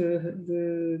out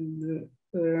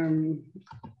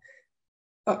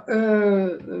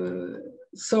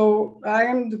so I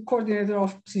am the coordinator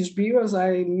of PCISBIO, as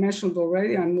I mentioned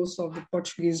already, and most of the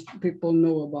Portuguese people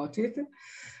know about it.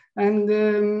 And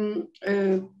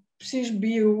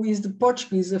PCISBIO is the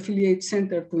Portuguese affiliate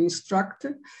center to Instruct.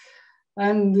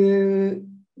 And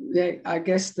I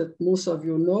guess that most of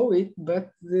you know it,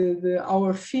 but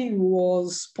our fee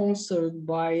was sponsored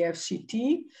by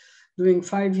FCT during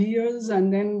 5 years,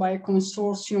 and then by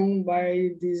consortium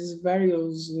by these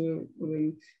various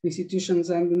institutions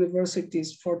and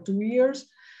universities for 2 years.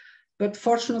 But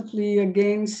fortunately,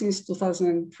 again, since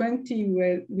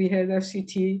 2020, we had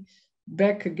FCT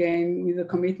back again with a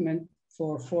commitment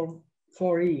for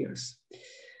 4 years.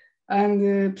 And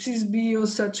PCISBIO,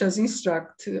 such as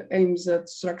Instruct, aims at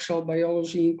structural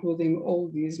biology, including all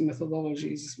these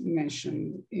methodologies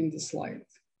mentioned in the slide.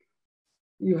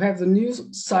 You have the new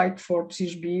site for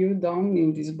PCISBIO down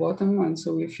in this bottom. And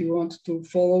so if you want to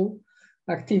follow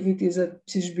activities at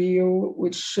PCISBIO,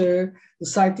 which the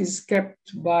site is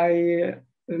kept by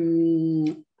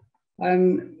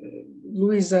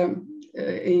Luisa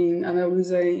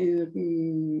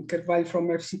Carvalho from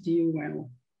FCT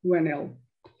UNL.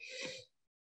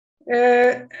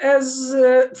 As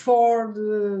for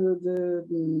the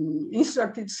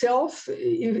Instruct itself,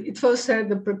 it first had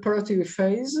the preparatory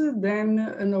phase, then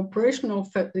an operational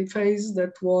phase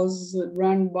that was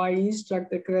run by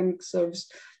Instruct Academic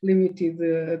Service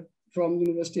Limited from the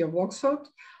University of Oxford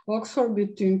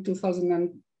between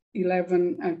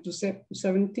 2011 and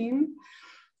 2017.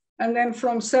 And then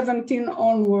from 17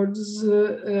 onwards,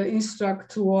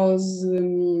 Instruct was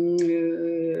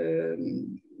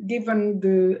given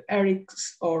the ERIC,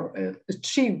 or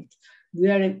achieved the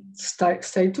ERIC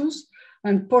status,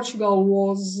 and Portugal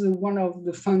was one of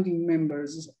the founding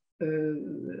members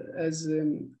as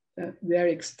the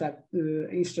ERIC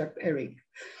Instruct-ERIC.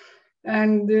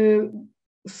 And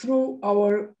through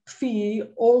our fee,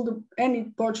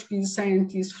 any Portuguese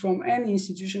scientist from any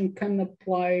institution can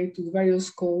apply to the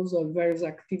various calls or various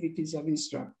activities of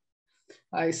Instruct.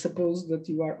 I suppose that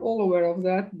you are all aware of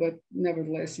that, but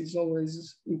nevertheless, it's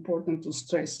always important to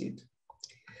stress it.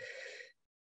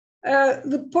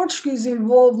 The Portuguese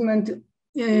involvement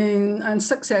and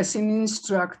success in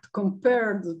Instruct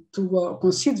compared to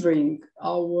considering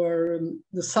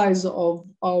the size of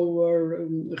our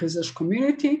research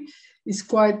community is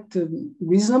quite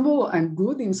reasonable and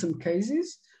good in some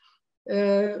cases.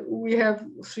 We have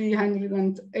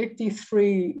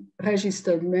 383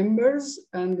 registered members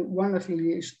and 1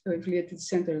 affiliated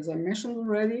center, as I mentioned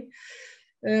already.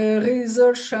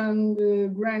 Research and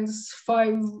grants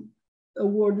 5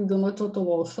 awarded on a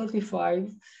total of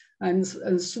 35. And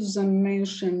as Susan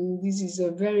mentioned, this is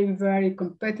a very, very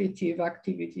competitive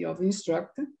activity of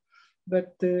Instruct.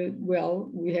 But well,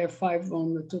 we have 5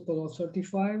 on the total of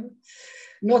 35,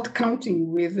 not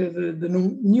counting with the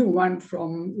new one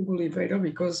from Oliveira,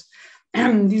 because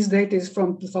This data is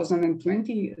from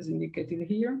 2020, as indicated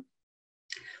here,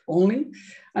 only.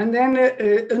 And then,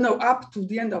 no, up to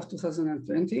the end of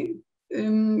 2020,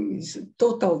 is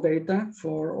total data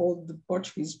for all the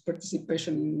Portuguese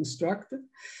participation in Instruct.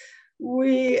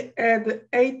 We had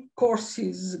 8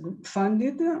 courses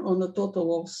funded on a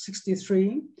total of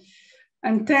 63,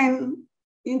 and 10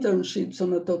 internships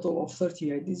on a total of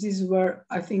 38. This is where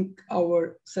I think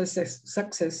our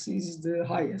success is the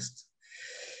highest.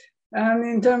 And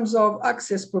in terms of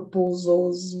access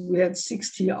proposals, we had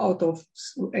 60 out of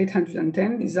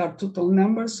 810. These are total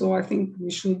numbers, so I think we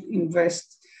should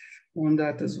invest on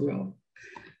that as well.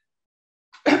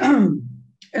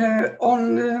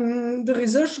 On the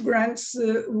research grants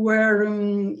were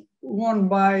won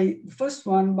by, the first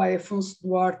one by Afonso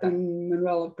Duarte and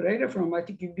Manuela Pereira from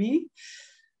ITQB,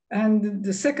 and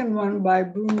the second one by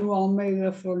Bruno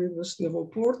Almeida for University of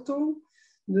Oporto.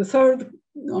 The third,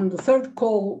 on the third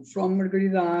call from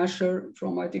Margarida Asher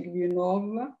from ITQB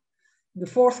Nova. The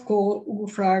fourth call, Hugo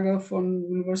Fraga from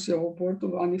University of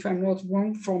Oporto, and if I'm not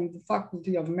wrong, from the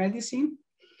Faculty of Medicine.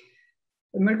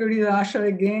 Margarida Asher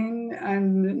again,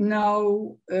 and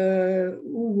now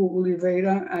Hugo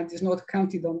Oliveira, and is not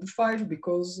counted on the 5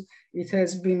 because it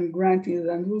has been granted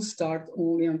and will start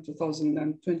only in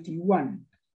 2021.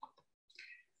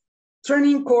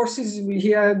 Training courses, we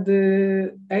had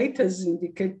 8 as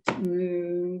indicated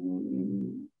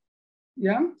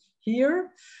here,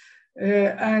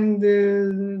 and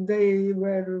they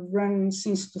were run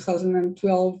since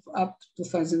 2012 up to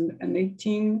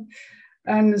 2018.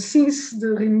 And since the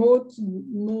remote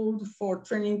mode for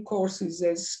training courses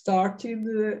has started,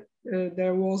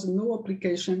 there was no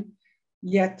application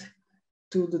yet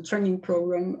to the training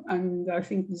program. And I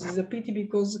think this is a pity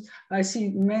because I see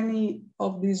many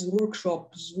of these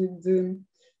workshops with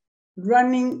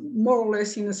running more or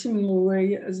less in a similar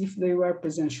way as if they were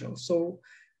presential. So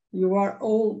you are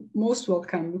all most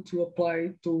welcome to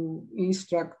apply to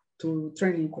Instruct to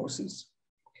training courses.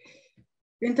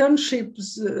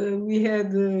 Internships, we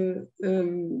had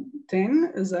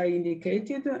 10, as I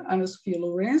indicated, Ana Sofia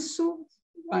Lourenço,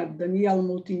 Daniel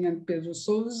Moutinho and Pedro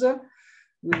Souza,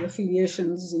 with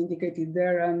affiliations indicated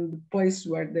there and the place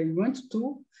where they went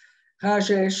to.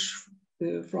 Rajesh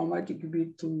from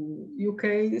ITQB to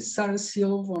UK, Sarah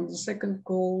Silva on the second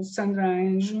call, Sandra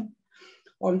Ange.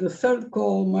 On the third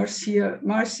call, Marcia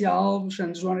Alves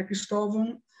and Joana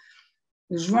Cristóvão.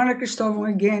 Joana Cristóvão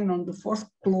again on the fourth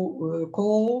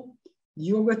call,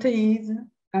 Diogo Ataíde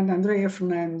and Andrea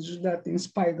Fernandes, that in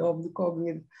spite of the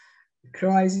COVID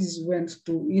crisis went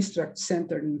to Instruct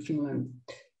Center in Finland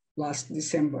last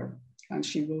December. And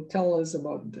she will tell us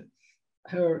about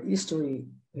her history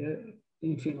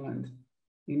in Finland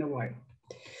in a while.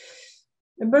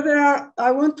 But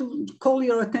I want to call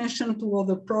your attention to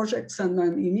other projects and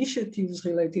initiatives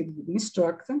related with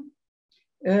Instruct,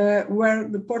 where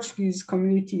the Portuguese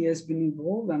community has been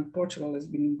involved and Portugal has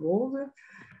been involved.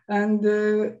 And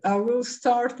I will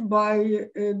start by,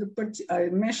 I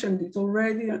mentioned it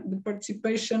already, the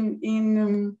participation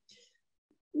in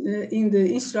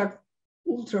the Instruct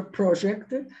Ultra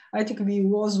project. ITQB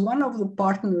was one of the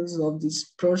partners of this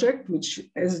project, which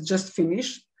has just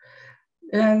finished,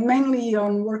 and mainly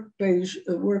on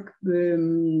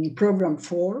program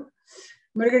 4.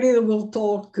 Margarida will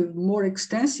talk more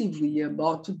extensively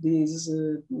about this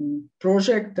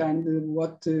project and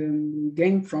what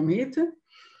gained from it.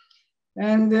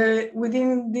 And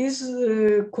within this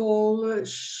call,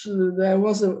 there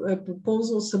was a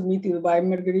proposal submitted by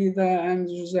Margarida and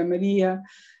José Maria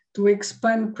to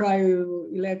expand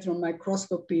cryo-electron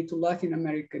microscopy to Latin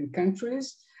American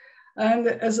countries. And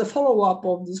as a follow-up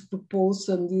of this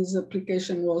proposal, this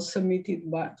application was submitted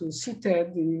to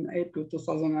CITED in April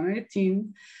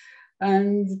 2018.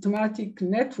 And the thematic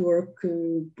network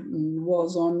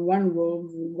was on One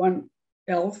World, One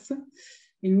Health,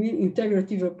 in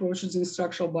integrative approaches in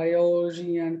structural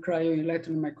biology and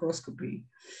cryo-electron microscopy.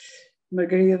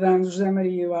 Margarida and José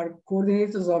Maria are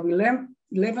coordinators of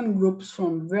 11 groups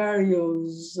from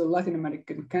various Latin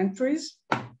American countries.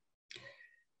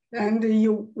 And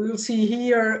you will see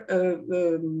here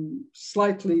a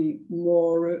slightly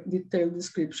more detailed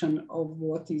description of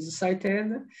what is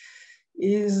CITED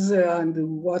and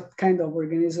what kind of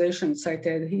organization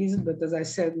CITED is. But as I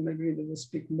said, Margarida will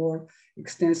speak more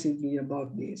extensively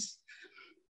about this.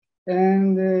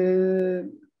 And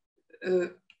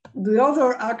the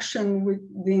other action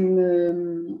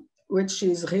within, which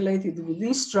is related with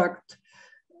Instruct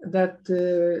that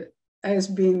has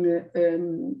been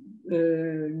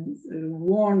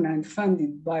won and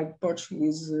funded by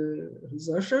Portuguese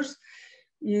researchers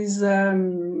is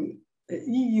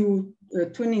EU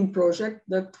twinning project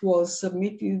that was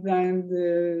submitted and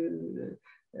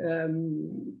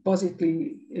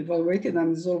positively evaluated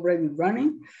and is already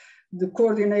running. The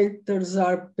coordinators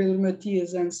are Pedro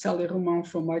Matias and Célia Roman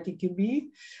from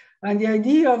ITQB. And the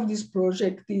idea of this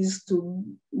project is to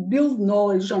build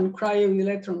knowledge on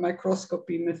cryo-electron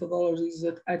microscopy methodologies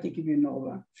at ITQB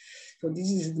Nova. So this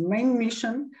is the main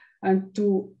mission. And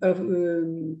to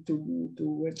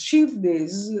achieve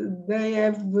this, they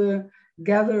have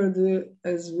gathered,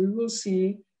 as we will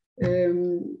see,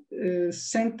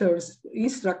 centers,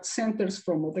 Instruct centers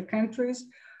from other countries.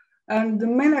 And the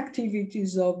main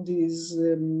activities of this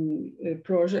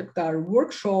project are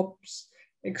workshops,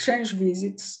 exchange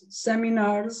visits,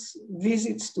 seminars,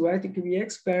 visits to ITQB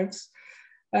experts,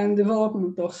 and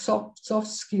development of soft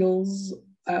skills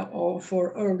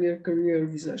for earlier career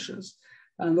researchers,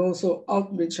 and also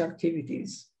outreach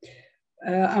activities.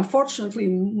 Unfortunately,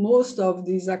 most of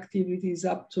these activities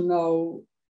up to now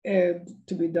had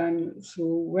to be done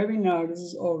through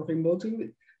webinars or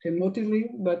remotely,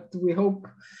 but we hope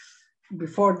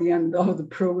before the end of the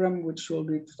program, which will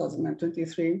be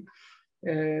 2023,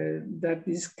 that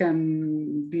this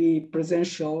can be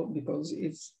presential because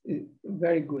it's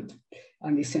very good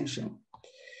and essential.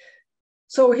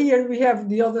 So here we have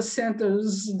the other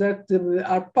centers that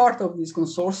are part of this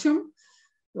consortium,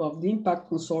 of the Impact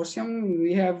Consortium.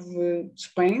 We have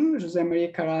Spain, José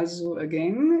María Carazo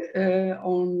again,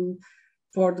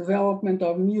 for development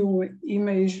of new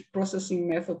image processing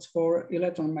methods for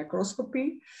electron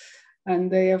microscopy.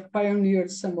 And they have pioneered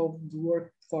some of the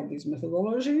work for this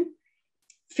methodology.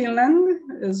 Finland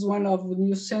is one of the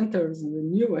new centers, the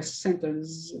newest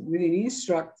centers within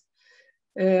Instruct,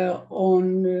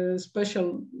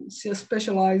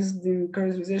 specialized in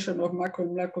characterization of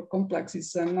macromolecular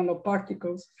complexes and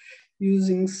nanoparticles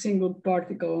using single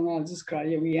particle analysis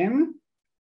cryo-EM.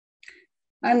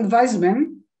 And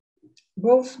Weizmann,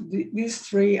 both these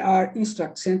three are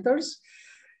Instruct centers,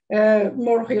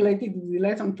 more related to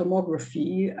electron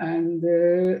tomography, and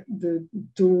the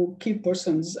two key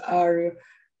persons are,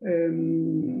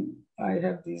 I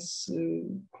have this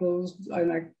closed,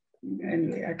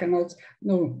 anyway, I cannot,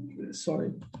 no,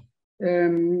 sorry.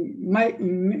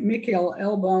 Michael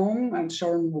Elbaum and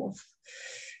Sharon Wolf.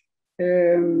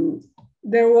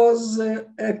 There was a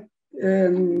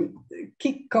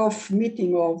kick-off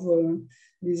meeting of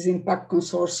this Impact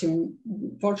Consortium.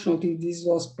 Fortunately, this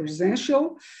was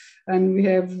presential, and we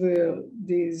have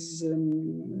these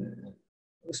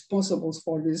responsibles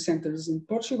for these centers in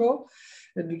Portugal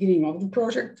at the beginning of the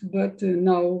project, but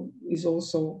now is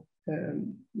also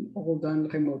all done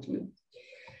remotely.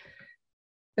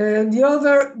 The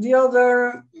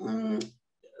other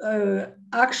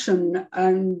action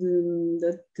and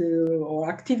or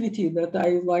activity that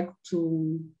I would like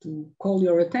to call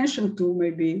your attention to,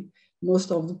 maybe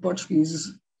most of the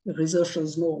Portuguese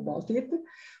researchers know about it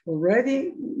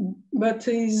already, but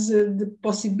is the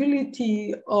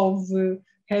possibility of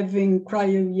having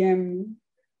cryo-EM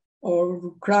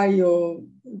or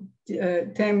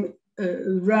cryo-TEM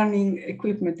running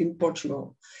equipment in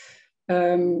Portugal.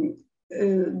 To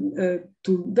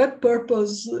that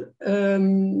purpose,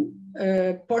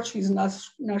 Portuguese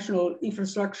national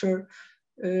infrastructure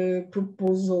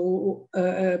proposal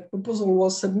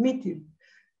was submitted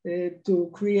to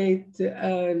create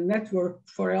a network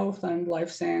for health and life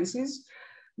sciences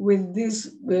with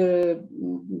these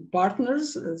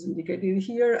partners, as indicated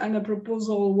here, and a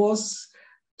proposal was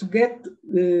to get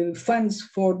funds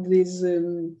for this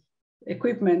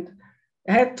equipment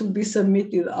had to be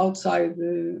submitted outside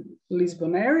the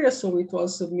Lisbon area, so it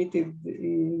was submitted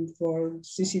for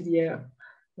CCDA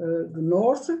the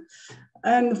North,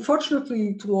 and fortunately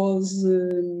it was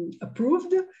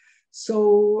approved.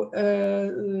 So a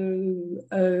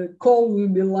call will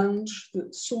be launched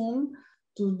soon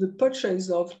to the purchase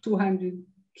of 200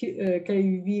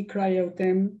 keV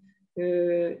cryo-TEM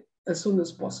as soon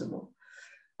as possible.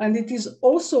 And it is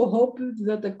also hoped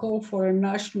that a call for a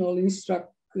national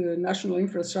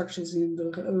infrastructures in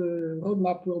the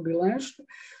roadmap will be launched,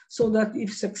 so that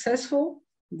if successful,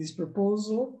 this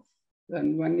proposal,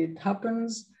 and when it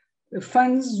happens, the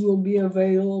funds will be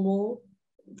available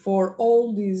for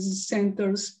all these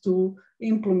centers to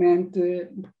implement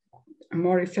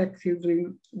more effectively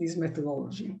this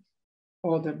methodology,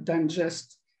 other than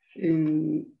just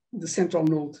in the central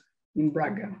node in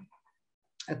Braga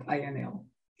at INL.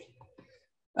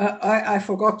 I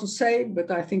forgot to say, but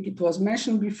I think it was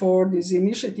mentioned before, this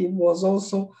initiative was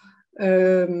also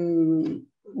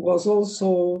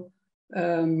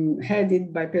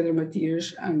headed by Pedro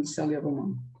Matias and Célia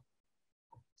Roman.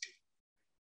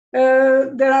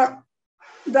 There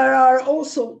are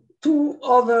also two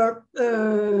other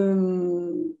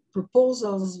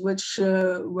proposals which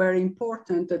were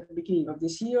important at the beginning of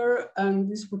this year, and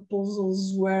these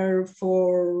proposals were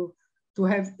to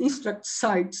have Instruct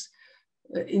sites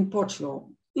in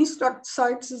Portugal. Instruct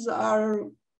sites are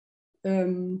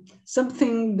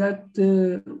something that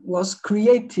was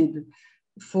created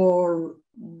for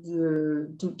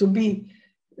to be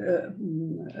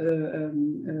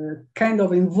kind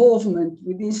of involvement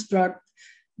with Instruct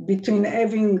between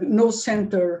having no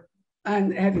center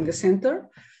and having a center.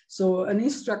 So an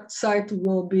Instruct site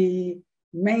will be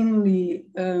mainly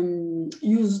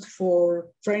used for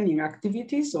training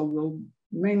activities, or will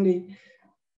mainly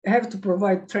have to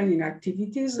provide training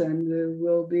activities, and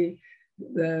will be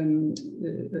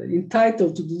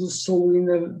entitled to do so in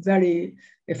a very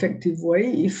effective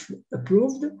way if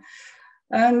approved.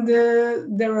 And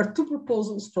there are two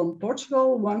proposals from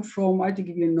Portugal, one from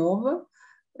ITQB Nova,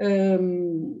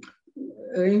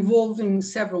 involving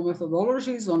several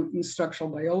methodologies on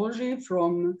instructional biology,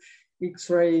 from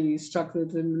X-ray structure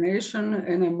determination,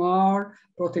 NMR,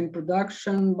 protein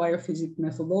production, biophysics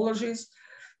methodologies.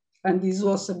 And this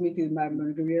was submitted by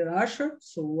Margarita Asher,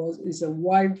 so is a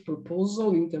wide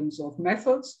proposal in terms of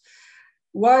methods,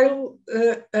 while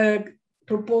a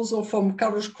proposal from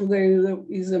Carlos Cordeiro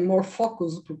is a more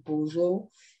focused proposal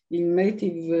in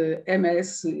native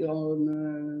MS on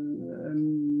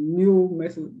new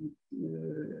method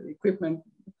equipment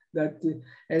that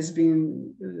has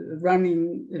been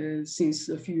running since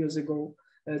a few years ago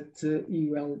at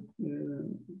UL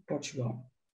Portugal,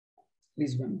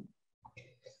 Lisbon.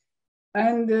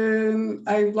 And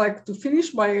I would like to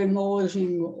finish by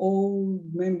acknowledging all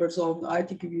members of the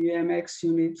ITQB-MX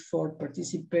unit for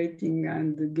participating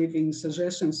and giving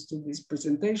suggestions to this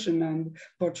presentation and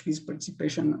Portuguese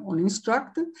participation on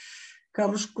Instruct.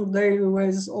 Carlos Cordeiro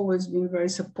has always been very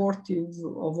supportive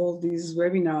of all these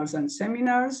webinars and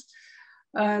seminars,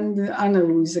 and Ana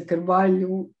Luisa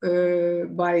Carvalho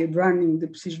by running the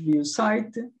PCISBIO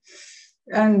site,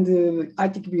 and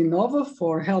ITQB Nova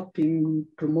for helping,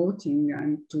 promoting,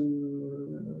 and to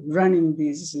running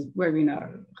this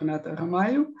webinar, Renata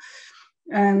Ramalho,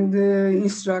 and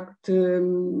Instruct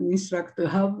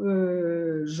Hub,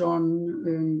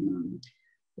 John,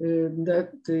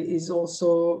 that is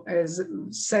also has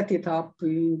set it up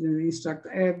in the Instruct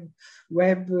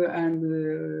web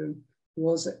and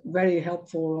was very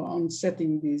helpful on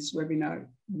setting this webinar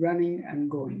running and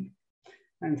going.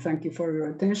 And thank you for your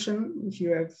attention. If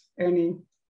you have any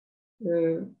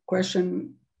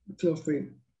question, feel free.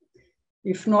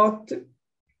 If not,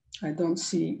 I don't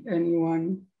see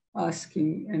anyone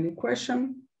asking any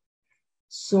question.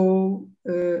 So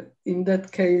in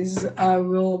that case, I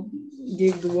will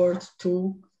give the word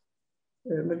to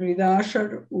Margarita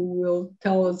Asher, who will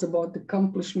tell us about the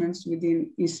accomplishments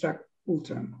within Instruct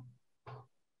Ultra.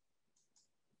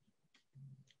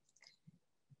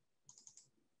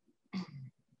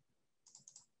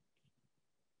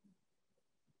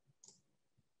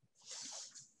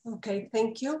 Okay,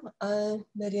 thank you,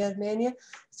 Maria Armenia.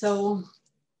 So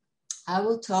I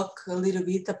will talk a little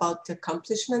bit about the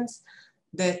accomplishments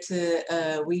that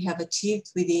we have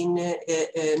achieved within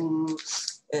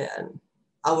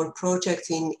our project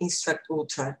in Instruct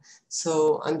Ultra.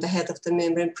 So I'm the head of the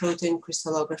membrane protein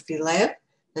crystallography lab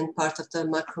and part of the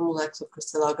macromolecular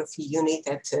crystallography unit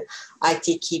at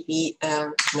ITQB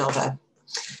Nova.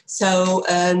 So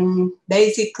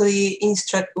basically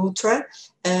Instruct Ultra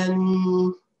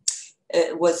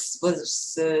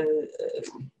was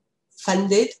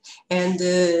funded, and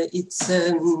its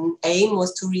aim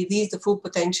was to release the full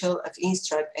potential of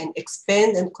Instruct and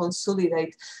expand and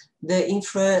consolidate the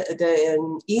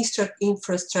Instruct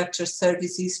infrastructure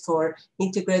services for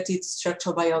integrated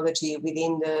structural biology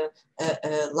within the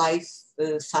life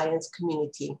science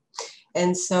community.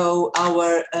 And so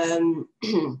our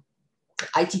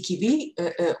ITQB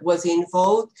was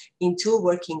involved in two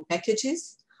working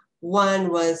packages. One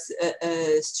was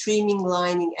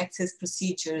streamlining access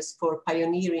procedures for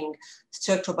pioneering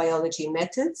structural biology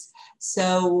methods.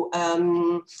 So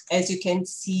as you can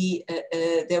see,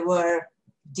 there were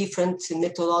different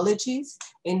methodologies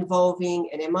involving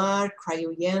NMR,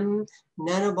 cryo-EM,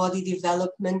 nanobody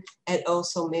development, and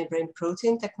also membrane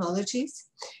protein technologies.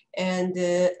 And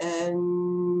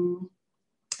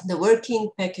the working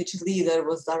package leader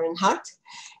was Darren Hart,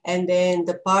 and then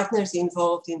the partners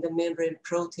involved in the membrane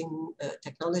protein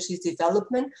technologies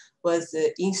development was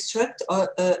Instruct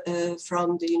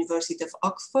from the University of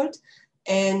Oxford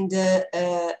and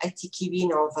ITQB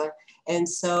Nova. And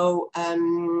so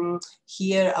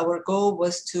here our goal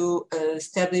was to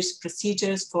establish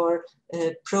procedures for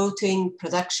protein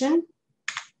production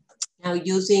Now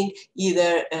using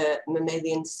either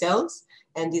mammalian cells,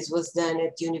 and this was done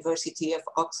at the University of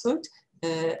Oxford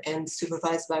and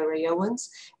supervised by Ray Owens,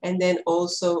 and then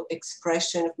also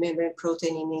expression of membrane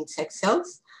protein in insect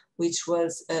cells, which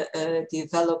was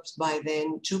developed by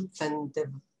then Joop van de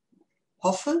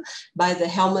Hoffel by the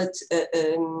Helmut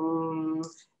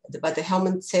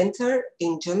Center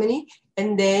in Germany.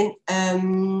 And then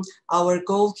our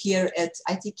goal here at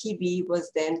ITKB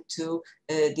was then to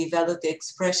develop the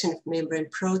expression of membrane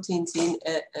proteins in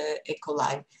E.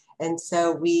 coli. And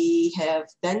so we have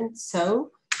done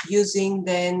so using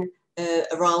then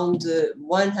around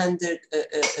 100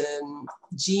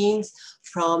 genes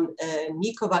from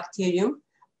Mycobacterium,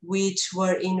 which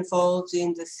were involved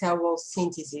in the cell wall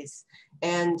synthesis.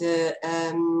 And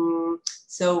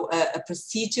so a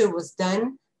procedure was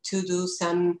done to do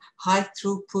some high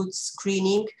throughput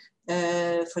screening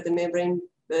for the membrane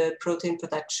protein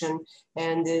production.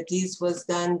 And this was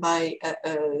done by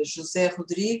José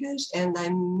Rodrigues, and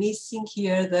I'm missing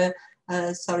here the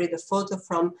photo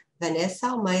from Vanessa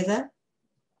Almeida.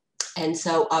 And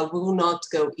so I will not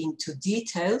go into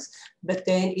details, but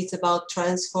then it's about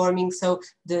transforming. So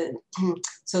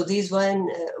these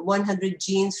 100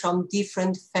 genes from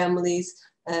different families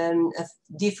of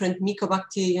different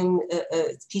Mycobacterium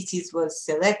species was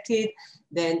selected.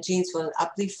 Then genes were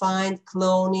amplified,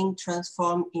 cloning,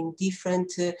 transformed in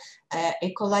different E.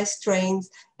 coli strains.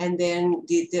 And then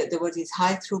there was this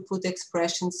high throughput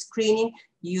expression screening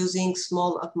using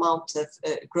small amount of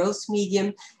growth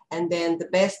medium. And then the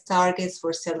best targets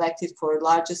were selected for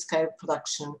larger scale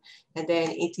production. And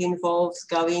then it involves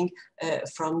going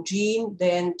from gene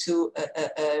then to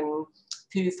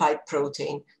purified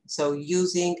protein. So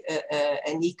using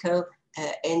a nickel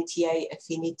NTA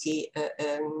affinity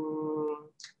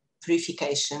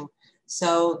purification.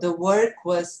 So the work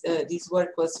was, this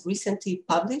work was recently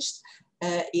published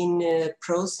in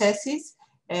Processes,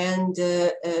 and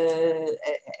the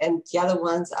other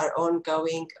ones are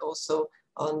ongoing also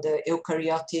on the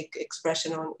eukaryotic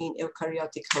expression in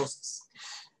eukaryotic hosts.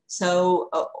 So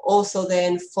also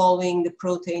then following the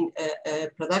protein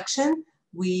production,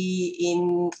 we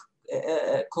in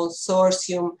a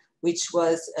consortium which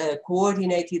was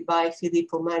coordinated by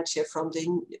Filippo Mancia from the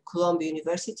Columbia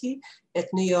University at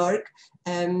New York.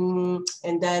 And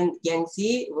then Yang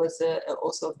Zi was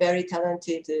also a very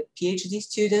talented PhD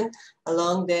student,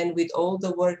 along then with all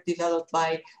the work developed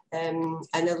by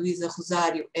Ana Luisa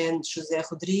Rosario and José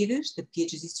Rodrigues, the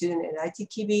PhD student at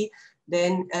ITKB.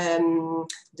 Then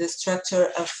the structure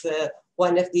of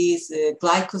one of these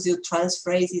glycosyl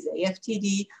transferases,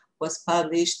 AFTD, was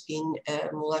published in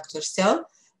Molecular Cell.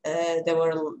 There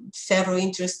were several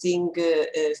interesting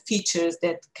features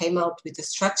that came out with the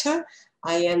structure.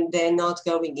 I am then not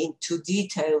going into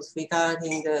details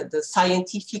regarding the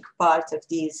scientific part of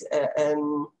this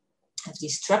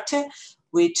structure,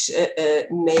 which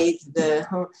made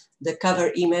the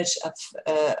cover image of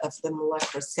the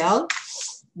molecular cell.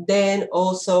 Then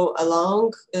also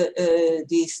along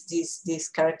this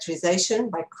characterization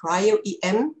by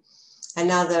cryo-EM,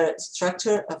 another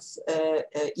structure of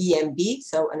EMB,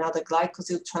 so another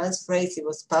glycosyl transferase, it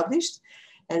was published.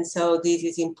 And so this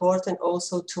is important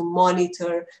also to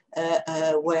monitor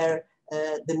where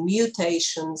the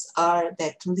mutations are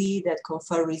that lead, that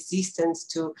confer resistance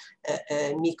to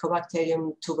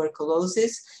Mycobacterium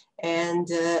tuberculosis. And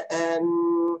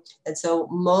so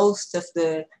most of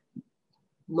the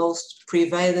most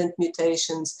prevalent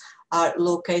mutations are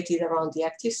located around the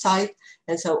active site.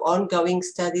 And so ongoing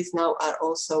studies now are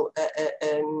also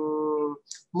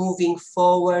moving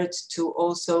forward to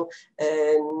also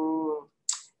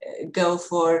go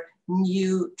for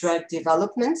new drug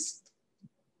developments.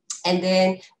 And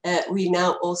then we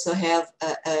now also have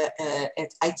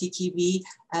at ITKB,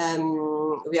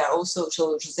 we are also,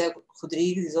 so José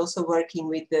Rodrigues is also working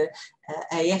with the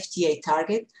AFTA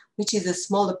target, which is a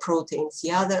smaller proteins. The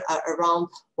other are around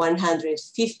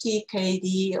 150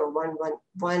 KD or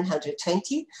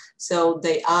 120. So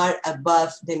they are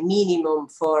above the minimum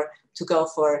to go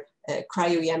for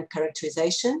cryo-EM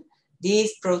characterization.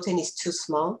 This protein is too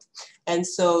small. And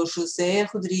so José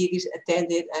Rodrigues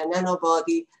attended a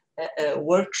nanobody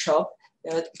workshop,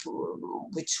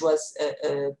 which was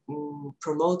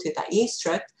promoted by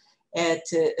Instruct at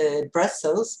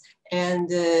Brussels. And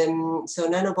so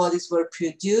nanobodies were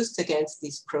produced against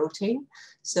this protein.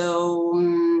 So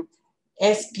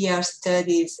SPR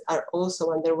studies are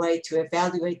also underway to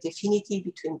evaluate the affinity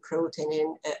between protein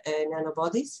and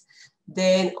nanobodies.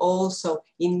 Then also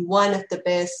in one of the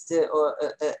best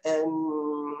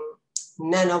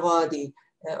nanobody,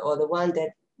 or the one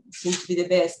that seems to be the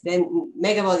best, then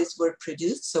megabodies were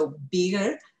produced, so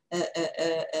bigger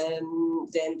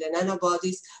the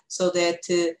nanobodies, so that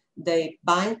they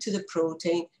bind to the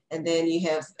protein, and then you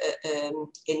have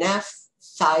enough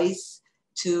size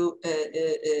to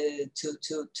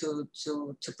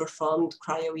perform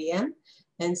cryo-EM.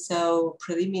 And so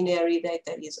preliminary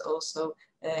data is also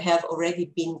have already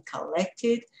been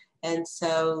collected. And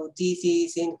so this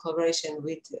is in collaboration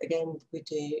with, again, with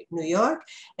New York.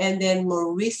 And then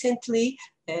more recently,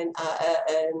 and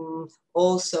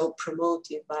also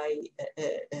promoted by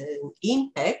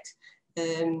Impact,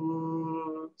 then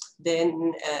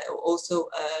also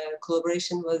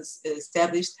collaboration was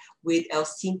established with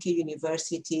Helsinki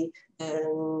University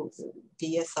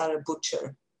via Sarah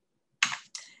Butcher.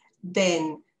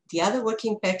 Then the other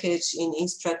working package in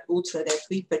Instruct-Ultra that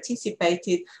we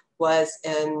participated was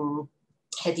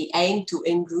had the aim to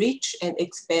enrich and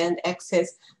expand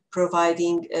access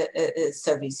providing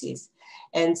services.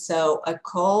 And so a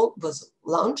call was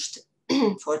launched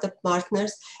for the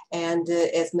partners, and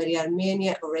as Maria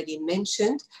Armenia already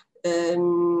mentioned,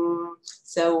 so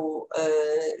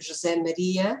Jose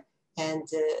Maria and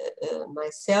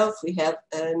myself, we have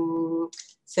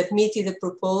submitted a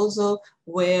proposal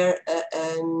where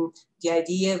the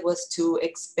idea was to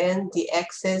expand the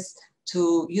access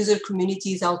to user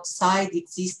communities outside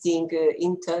existing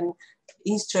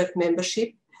Instruct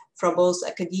membership from both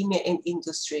academia and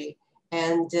industry.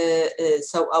 And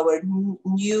so our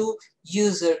new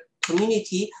user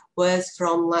community was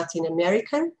from Latin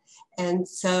American. And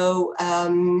so,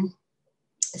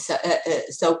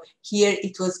 so here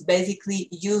it was basically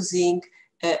using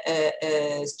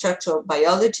structural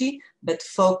biology, but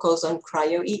focus on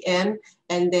cryo-EM,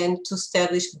 and then to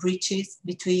establish bridges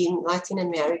between Latin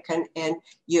American and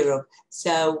Europe.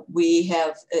 So we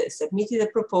have submitted a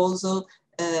proposal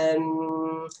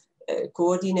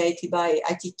coordinated by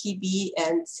ITKB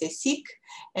and CSIC,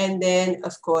 and then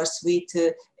of course with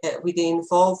the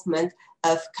involvement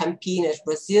of Campinas,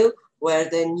 Brazil, where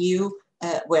the new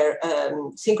where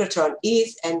synchrotron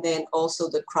is, and then also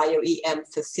the cryo-EM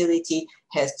facility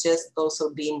has just also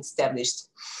been established.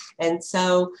 And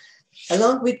so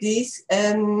along with this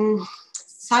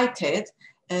cited,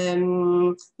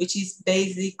 which is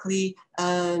basically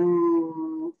a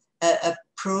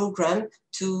program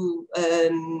to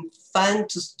fund,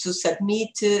 to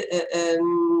submit, to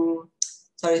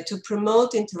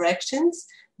promote interactions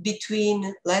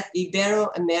between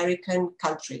Ibero-American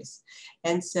countries.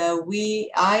 And so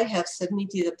I have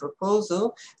submitted a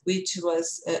proposal which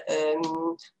was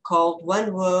called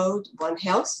One World, One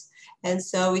Health. And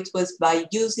so it was by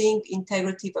using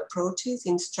integrative approaches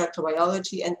in structural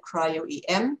biology and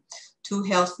cryo-EM to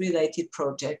health-related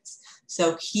projects.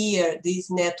 So here,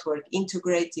 this network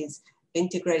integrates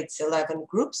 11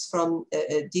 groups from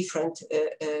different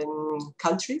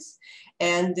countries.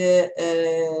 And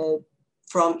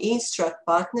from Instruct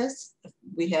partners,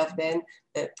 we have then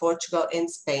Portugal and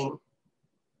Spain.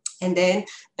 And then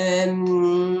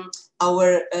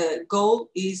our goal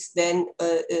is then,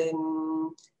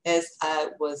 as I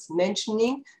was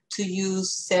mentioning, to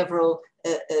use several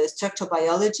structural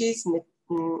biologies,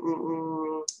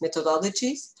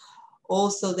 methodologies,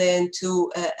 also then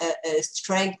to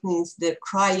strengthen the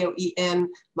cryo-EM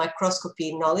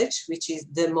microscopy knowledge, which is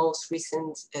the most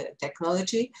recent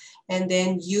technology, and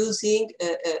then using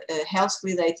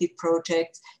health-related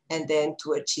projects, and then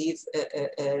to achieve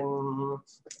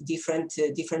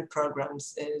different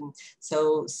programs.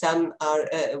 So some are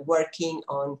working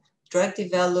on drug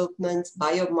development,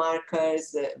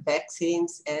 biomarkers,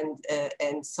 vaccines,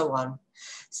 and so on.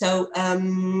 So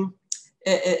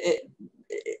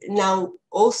now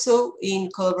also in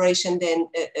collaboration then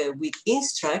with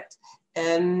Instruct,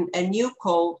 a new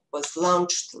call was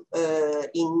launched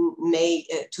in May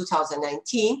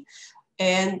 2019,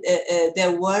 and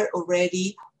there were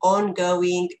already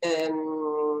ongoing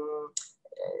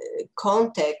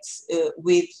contacts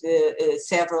with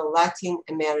several Latin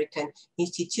American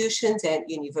institutions and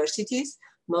universities,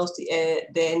 mostly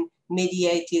then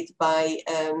mediated by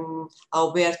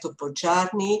Alberto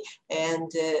Poggiarni,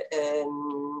 and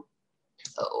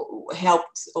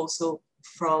helped also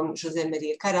from Jose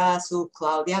Maria Carazo,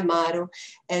 Claudia Amaro.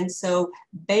 And so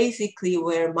basically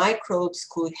where microbes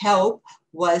could help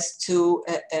was to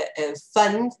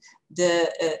fund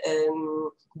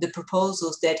the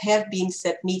proposals that have been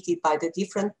submitted by the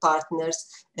different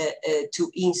partners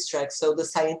to Instruct. So the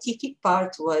scientific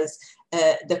part was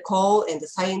the call, and the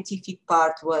scientific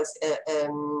part was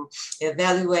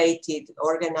evaluated,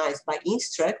 organized by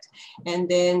Instruct, and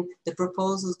then the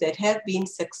proposals that have been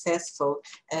successful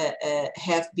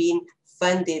have been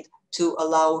funded to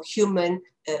allow human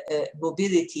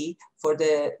mobility for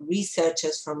the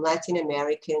researchers from Latin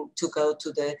America to go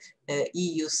to the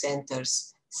EU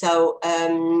centers. So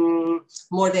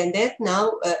more than that,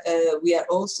 now we are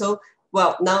also,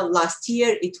 well, now last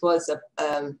year it was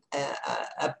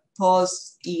a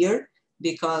pause year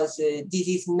because this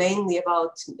is mainly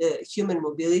about human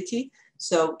mobility.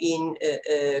 So in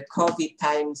COVID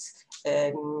times,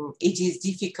 it is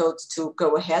difficult to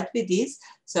go ahead with this.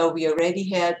 So we already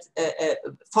had,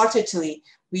 fortunately,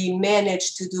 we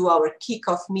managed to do our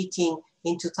kickoff meeting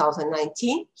in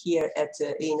 2019 here at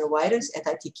Innovators at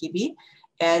ITKB,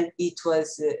 and it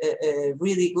was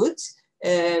really good.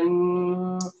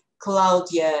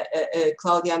 Claudia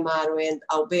Amaro and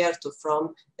Alberto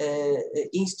from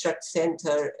Instruct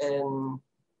Center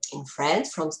in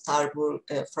France, from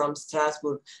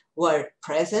Strasbourg, were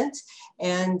present.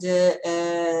 And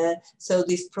so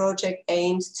this project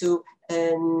aims to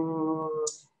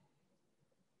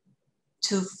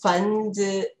fund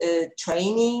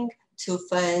training, to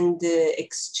fund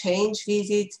exchange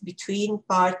visits between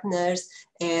partners,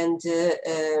 and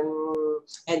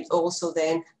also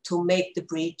then to make the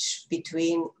bridge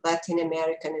between Latin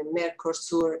American and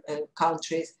Mercosur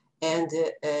countries and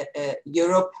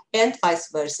Europe, and vice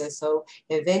versa. So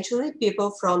eventually people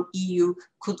from EU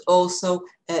could also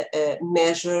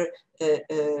measure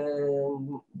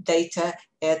data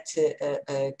at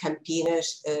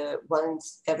Campinas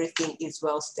once everything is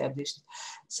well established.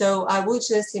 So I would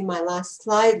just, in my last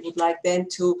slide, would like then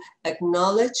to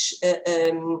acknowledge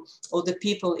all the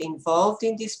people involved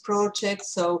in this project.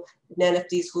 So none of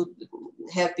this would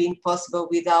have been possible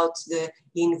without the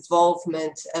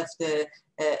involvement of the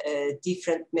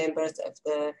different members of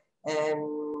the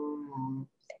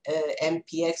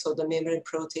MPX, or the membrane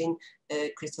protein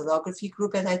crystallography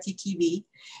group at ITKB.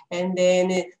 And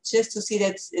then just to see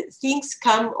that things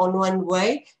come on one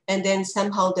way and then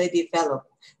somehow they develop.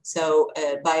 So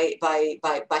by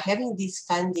having this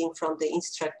funding from the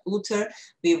Instruct-UTER,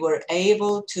 we were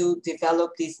able to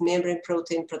develop this membrane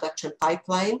protein production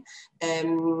pipeline,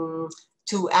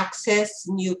 to access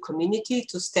new community,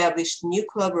 to establish new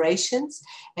collaborations,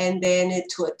 and then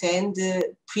to attend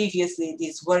previously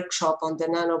this workshop on the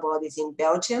nanobodies in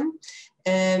Belgium.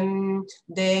 Then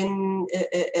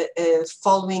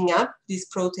following up this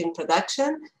protein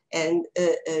production, and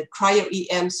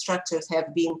cryo-EM structures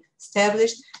have been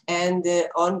established, and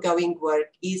ongoing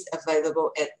work is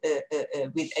available at,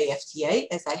 with AFTA,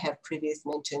 as I have previously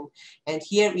mentioned. And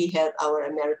here we have our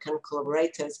American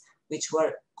collaborators, which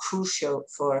were crucial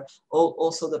for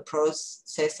also the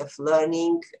process of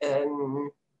learning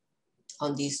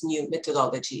on this new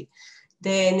methodology.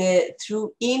 Then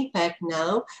through Impact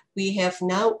now, we have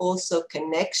now also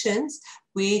connections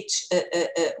which,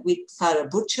 with Sarah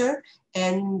Butcher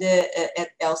and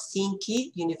at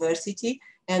Helsinki University.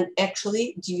 And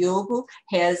actually Diogo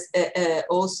has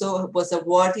also was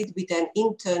awarded with an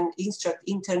Instruct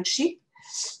internship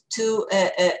to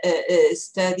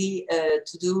study,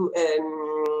 to do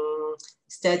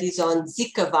studies on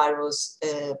Zika virus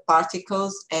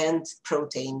particles and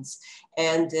proteins.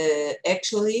 And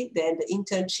actually then the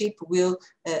internship will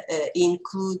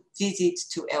include visits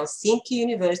to Helsinki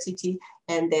University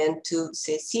and then to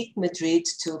CSIC Madrid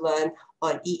to learn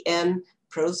on EM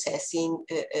processing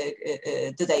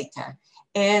the data.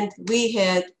 And we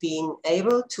had been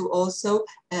able to also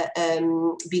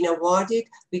been awarded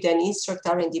with an Instruct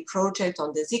R&D project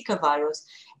on the Zika virus.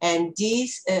 And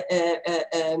this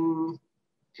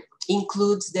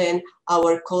includes then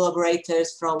our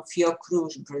collaborators from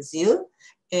Fiocruz, Brazil.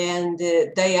 And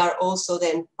they are also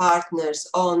then partners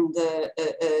on the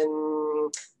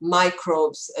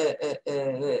microbes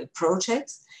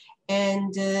projects.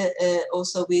 And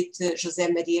also with José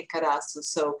Maria Carasso.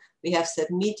 So we have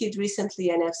submitted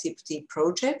recently an FCPT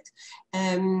project.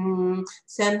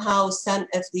 Somehow some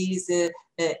of these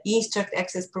Instruct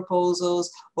access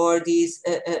proposals or these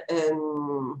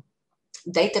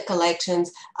data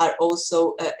collections are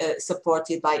also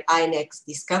supported by INEX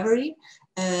Discovery.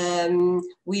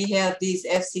 We have this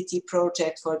FCT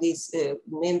project for this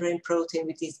membrane protein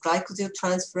with these glycosyl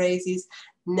transferases.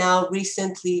 Now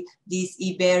recently this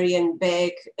Iberian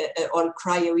bag on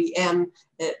cryo-EM,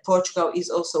 Portugal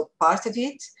is also part of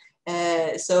it.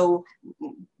 So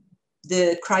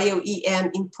the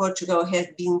cryo-EM in Portugal has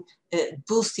been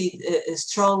boosted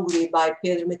strongly by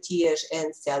Pedro Matias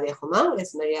and Célia Romão,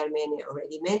 as Maria Armenia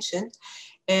already mentioned.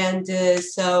 And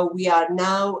so we are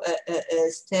now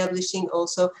establishing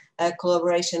also a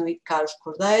collaboration with Carlos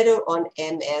Cordeiro on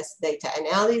MS data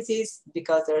analysis,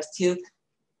 because there are still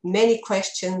many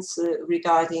questions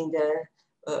regarding the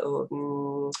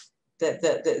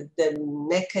the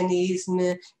mechanism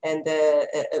and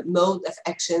the mode of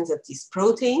actions of these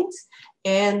proteins.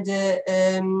 And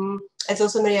as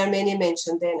also Maria Armenia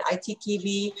mentioned, then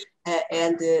ITKB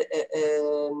and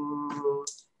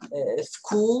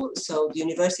school, so the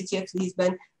University of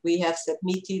Lisbon, we have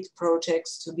submitted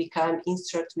projects to become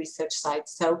Instruct research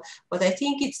sites. So what I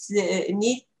think it's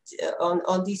neat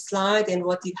on this slide and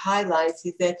what it highlights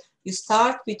is that you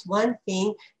start with one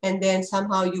thing and then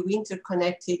somehow you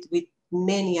interconnect it with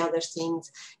many other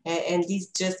things, and this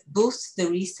just boosts the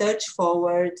research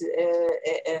forward,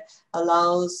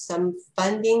 allows some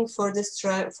funding for the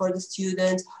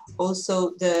students,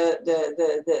 also the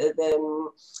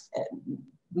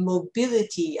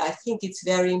mobility. I think it's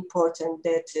very important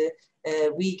that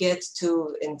we get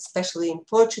to, and especially in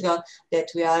Portugal, that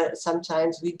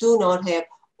sometimes we do not have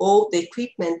all the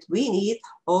equipment we need,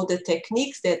 all the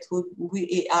techniques that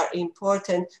are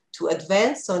important to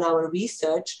advance on our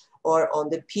research or on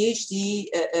the PhD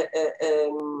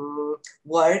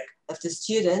work of the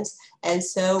students. And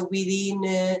so within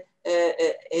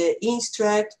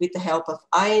Instruct, with the help of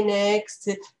INEX,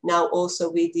 now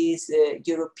also with this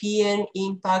European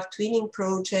Impact Twinning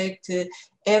Project,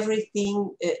 everything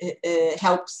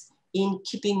helps in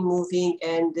keeping moving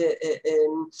and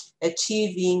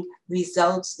achieving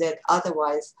results that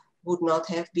otherwise would not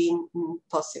have been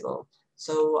possible.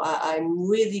 So I'm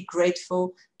really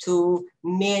grateful to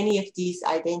many of these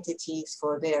identities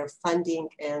for their funding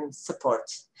and support.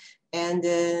 And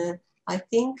I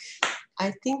think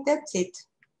that's it.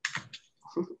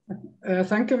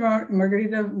 Thank you,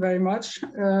 Margarita, very much.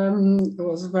 It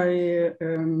was very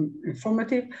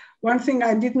informative. One thing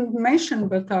I didn't mention,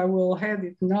 but I will add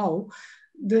it now,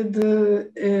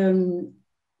 the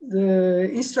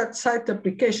Instruct site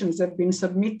applications have been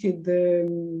submitted the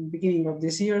beginning of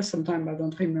this year, sometime, I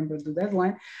don't remember the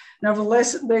deadline.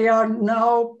 Nevertheless, they are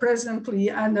now presently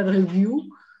under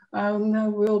review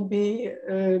and will be,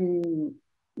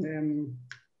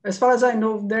 as far as I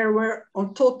know, there were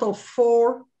on total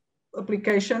 4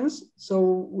 applications.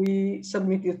 So we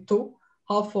submitted 2,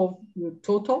 half of the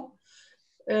total.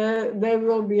 They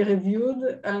will be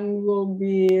reviewed and will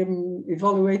be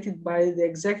evaluated by the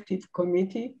executive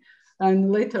committee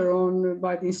and later on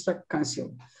by the Instruct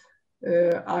Council.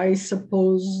 I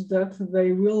suppose that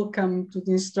they will come to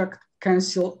the Instruct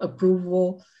Council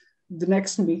approval the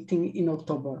next meeting in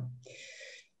October.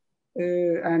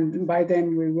 And by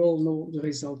then we will know the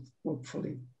result,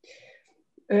 hopefully.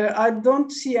 I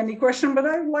don't see any question, but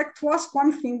I'd like to ask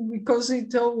one thing because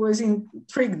it always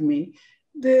intrigued me.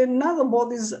 The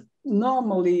nanobodies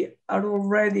normally are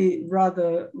already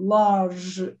rather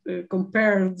large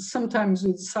compared sometimes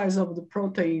with the size of the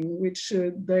protein which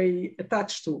they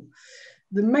attach to.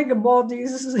 The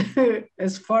megabodies,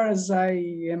 as far as I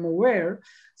am aware,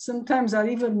 sometimes are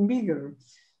even bigger.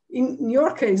 In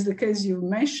your case, the case you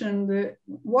mentioned,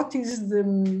 what is the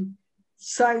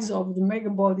size of the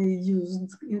megabody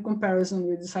used in comparison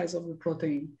with the size of the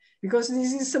protein? Because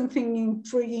this is something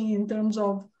intriguing in terms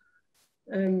of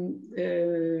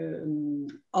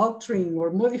altering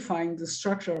or modifying the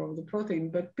structure of the protein,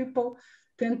 but people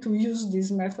tend to use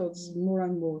these methods more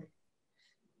and more.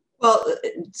 Well,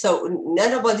 so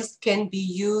nanobodies can be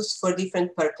used for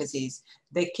different purposes.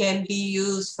 They can be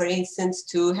used, for instance,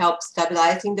 to help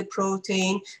stabilizing the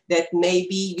protein. That may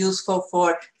be useful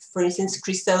for instance,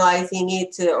 crystallizing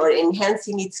it or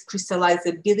enhancing its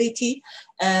crystallizability.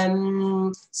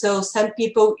 So some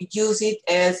people use it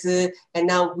as, and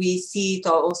now we see it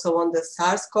also on the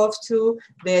SARS-CoV-2,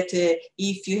 that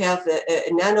if you have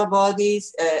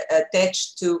nanobodies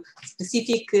attached to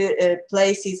specific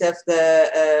places of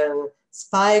the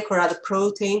spike or other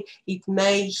protein, it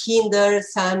may hinder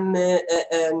some,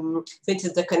 for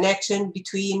instance, the connection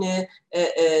between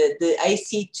the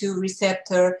AC2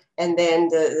 receptor and then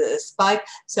the spike.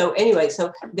 So anyway,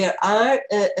 so there are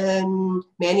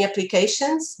many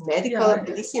applications,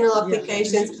 medicinal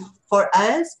applications. Yeah. For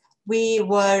us, we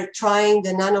were trying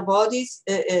the nanobodies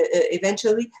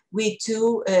eventually with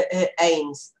 2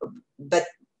 aims, but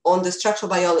on the structural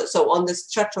biology, so on the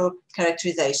structural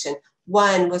characterization.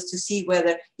 One was to see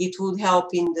whether it would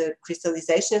help in the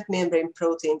crystallization of membrane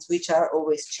proteins, which are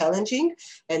always challenging,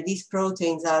 and these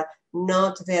proteins are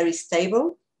not very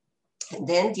stable. And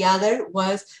then the other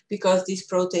was because this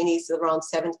protein is around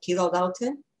 7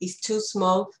 kilodalton, is too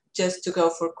small just to go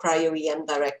for cryo-EM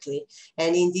directly.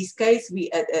 And in this case, we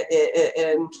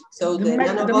so the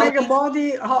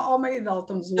megabody, how many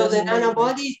daltons? So the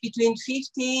nanobody is between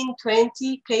 15,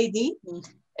 20 kD.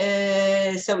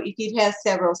 So if it has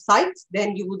several sites,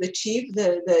 then you would achieve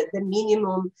the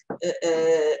minimum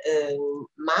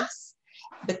mass.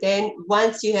 But then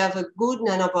once you have a good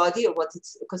nanobody, or what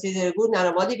it's considered a good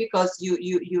nanobody, because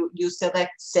you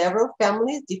select several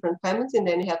families, different families, and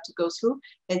then you have to go through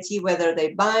and see whether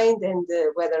they bind and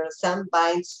whether some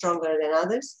bind stronger than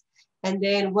others. And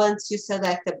then once you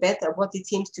select a beta, what it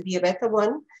seems to be a beta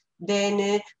one,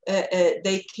 then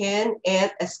they can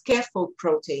add a scaffold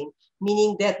protein,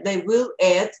 meaning that they will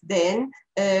add then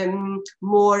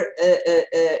more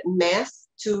mass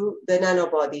to the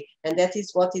nanobody, and that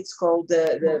is what it's called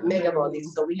the megabody.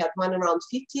 So we have one around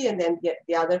 50 and then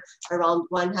the other around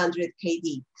 100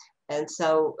 kD. And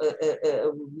so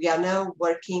we are now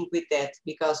working with that,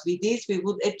 because with this we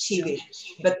would achieve it.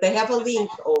 But they have a link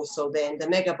also then, the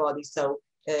megabody. So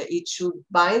it should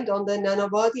bind on the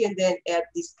nanobody and then add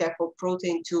this scaffold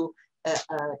protein to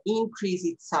increase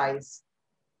its size.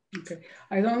 Okay,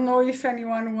 I don't know if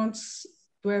anyone wants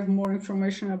to have more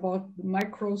information about the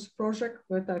Microbes project,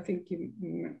 but I think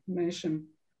you mentioned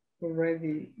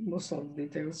already most of the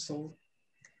details. So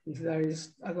if there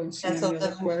is, I don't see any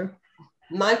other query.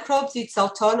 Microbes, it's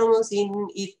autonomous in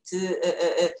it,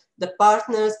 the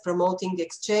partners promoting the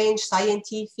exchange,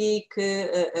 scientific,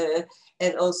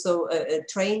 and also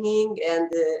training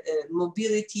and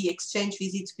mobility exchange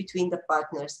visits between the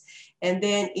partners. And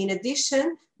then in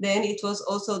addition, then it was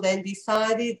also then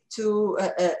decided to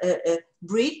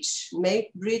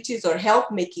make bridges or help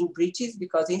making bridges,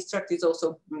 because Instruct is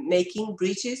also making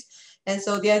bridges. And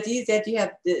so the idea is that you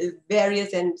have the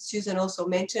various, and Susan also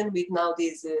mentioned with now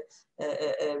these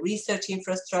research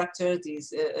infrastructure,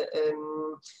 these,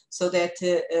 so that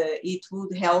it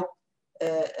would help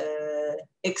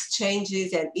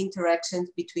exchanges and interactions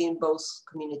between both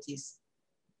communities.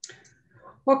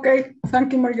 Okay,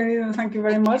 thank you, Margarita. Thank you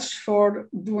very much for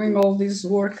doing all this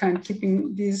work and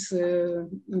keeping these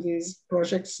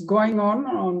projects going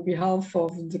on behalf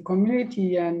of the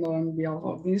community and on behalf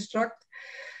of the Instruct.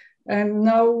 And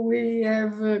now we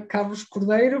have Carlos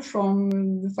Cordeiro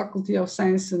from the Faculty of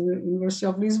Science in the University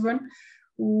of Lisbon,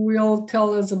 who will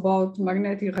tell us about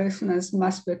magnetic resonance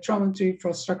mass spectrometry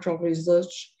for structural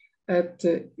research at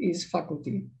his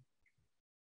faculty.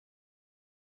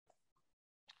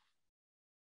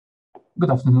 Good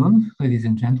afternoon, ladies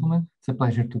and gentlemen. It's a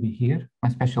pleasure to be here. My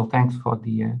special thanks for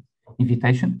the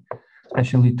invitation,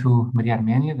 especially to Maria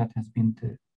Armenia, that has been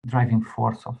the driving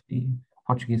force of the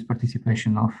Portuguese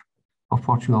participation of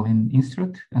Portugal in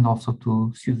Instruct, and also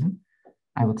to Susan,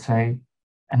 I would say,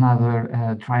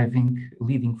 another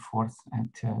leading force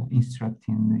at Instruct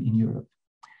in Europe.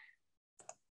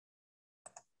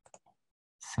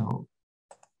 So,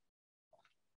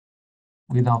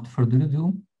 without further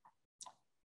ado,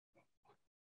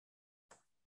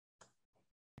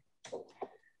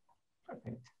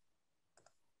 perfect.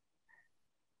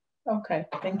 Okay,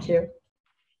 thank you.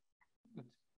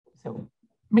 So,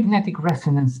 magnetic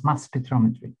resonance mass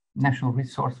spectrometry, national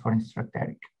resource for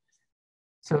Instruct-ERIC.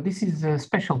 So this is a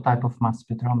special type of mass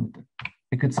spectrometer.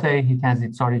 We could say it has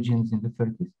its origins in the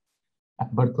 30s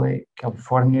at Berkeley,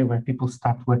 California, where people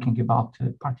start working about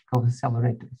particle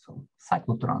accelerators, so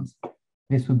cyclotrons.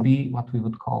 This would be what we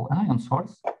would call an ion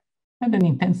source and an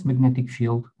intense magnetic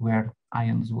field where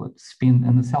ions would spin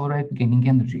and accelerate, gaining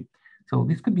energy. So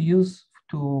this could be used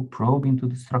to probe into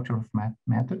the structure of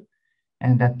matter.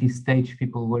 And at this stage,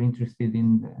 people were interested in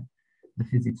the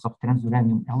physics of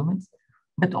transuranium elements.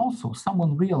 But also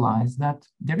someone realized that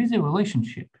there is a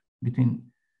relationship between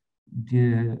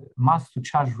the mass to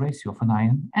charge ratio of an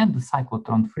ion and the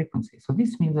cyclotron frequency. So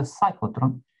this means a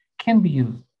cyclotron can be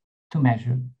used to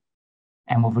measure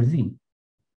m over z,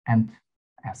 and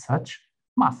as such,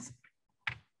 mass.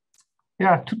 There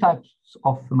are two types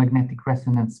of magnetic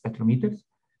resonance spectrometers.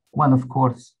 One, of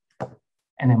course,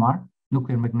 NMR,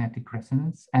 nuclear magnetic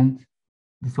resonance, and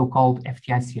the so-called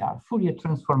FTICR, Fourier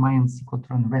transform ion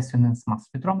cyclotron resonance mass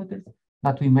spectrometers,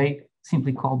 that we may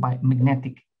simply call by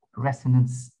magnetic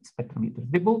resonance spectrometers.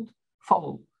 They both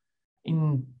follow,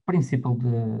 in principle,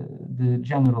 the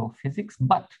general physics,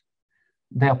 but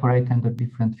they operate under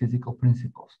different physical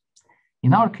principles.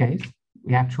 In our case,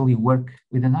 we actually work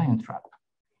with an ion trap.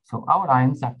 So our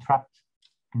ions are trapped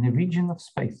in a region of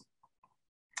space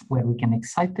where we can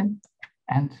excite them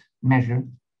and measure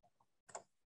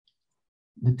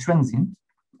the transient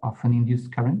of an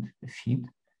induced current, a feed,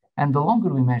 and the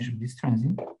longer we measure this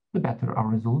transient, the better our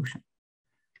resolution.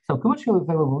 So commercially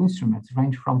available instruments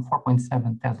range from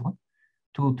 4.7 Tesla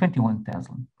to 21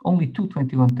 Tesla. Only two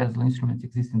 21 Tesla instruments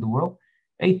exist in the world.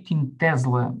 18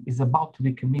 Tesla is about to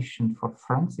be commissioned for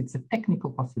France. It's a technical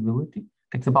possibility.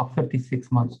 It takes about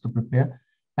 36 months to prepare.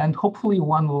 And hopefully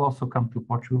one will also come to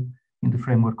Portugal in the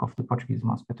framework of the Portuguese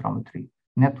mass spectrometry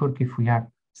network if we are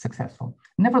successful.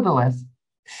 Nevertheless,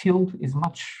 field is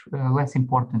much less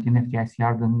important in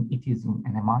FTICR than it is in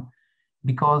NMR,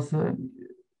 because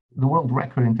the world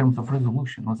record in terms of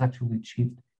resolution was actually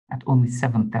achieved at only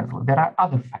 7 Tesla. There are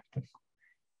other factors.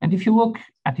 And if you look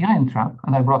at the ion trap,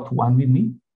 and I brought one with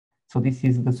me, so this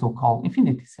is the so-called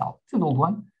infinity cell. It's an old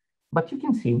one, but you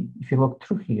can see, if you look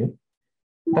through here,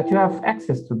 that you have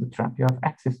access to the trap, you have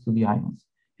access to the ions.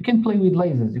 You can play with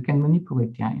lasers, you can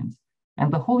manipulate the ions.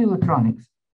 And the whole electronics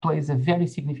plays a very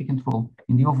significant role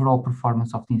in the overall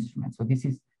performance of the instrument. So this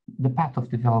is the path of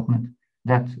development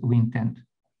that we intend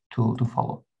to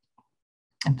follow.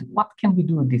 And what can we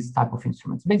do with this type of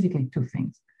instruments? Basically 2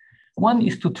 things. One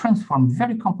is to transform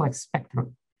very complex spectra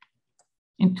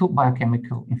into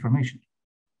biochemical information.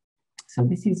 So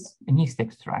this is an yeast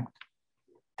extract.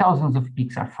 Thousands of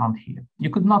peaks are found here. You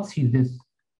could not see this,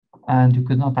 and you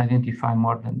could not identify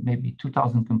more than maybe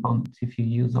 2,000 components if you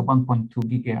use a 1.2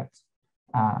 gigahertz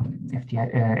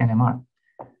NMR.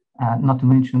 Not to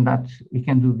mention that we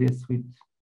can do this with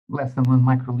less than 1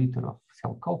 microliter of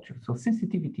cell culture. So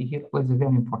sensitivity here plays a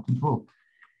very important role.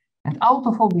 And out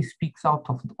of all these peaks, out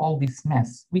of all this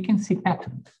mess, we can see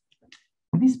patterns.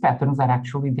 And these patterns are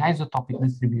actually the isotopic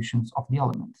distributions of the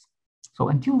elements. So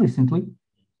until recently,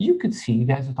 you could see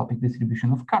the isotopic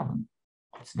distribution of carbon.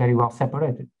 It's very well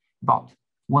separated, about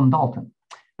 1 Dalton.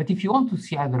 But if you want to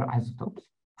see other isotopes,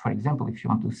 for example, if you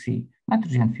want to see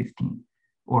nitrogen-15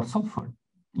 or sulfur,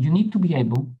 you need to be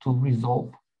able to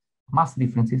resolve mass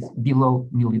differences below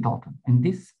millidalton. And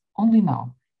this only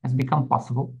now has become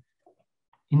possible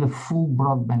in a full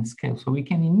broadband scale. So we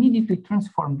can immediately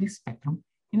transform this spectrum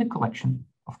in a collection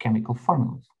of chemical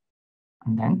formulas.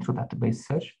 And then through database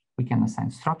search, we can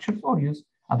assign structures or use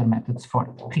other methods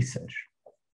for research.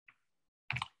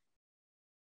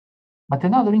 But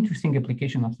another interesting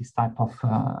application of this type of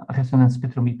resonance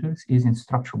spectrometers is in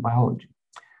structural biology.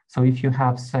 So if you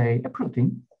have, say, a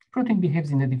protein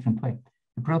behaves in a different way.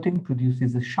 The protein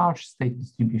produces a charge state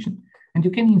distribution, and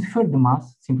you can infer the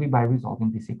mass simply by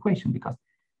resolving this equation, because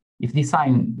if this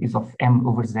ion is of m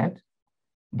over z,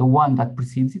 the one that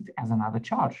precedes it has another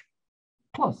charge,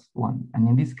 +1, and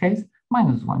in this case,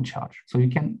 -1 charge. So you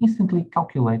can instantly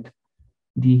calculate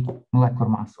the molecular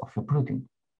mass of a protein.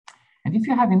 And if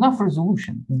you have enough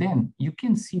resolution, then you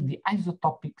can see the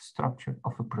isotopic structure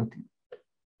of a protein.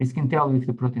 This can tell you if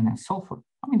the protein has sulfur,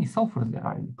 how many sulfurs there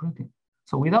are in the protein.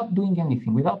 So without doing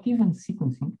anything, without even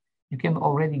sequencing, you can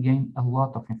already gain a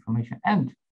lot of information,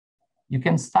 and you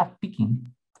can start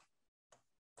picking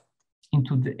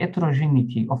into the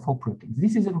heterogeneity of all proteins.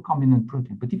 This is a recombinant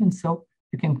protein, but even so,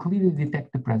 you can clearly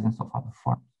detect the presence of other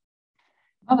forms.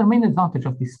 Another main advantage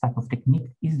of this type of technique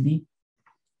is the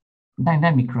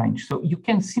dynamic range. So you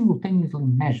can simultaneously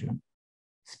measure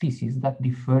species that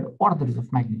differ orders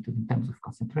of magnitude in terms of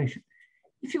concentration.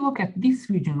 If you look at this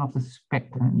region of the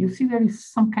spectrum, you see there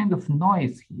is some kind of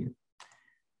noise here.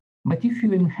 But if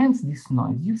you enhance this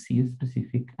noise, you see a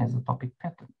specific isotopic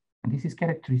pattern. And this is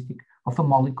characteristic of a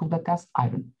molecule that has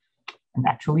iron. And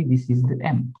actually, this is the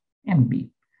Mb.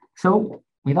 So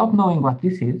without knowing what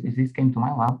this is, if this came to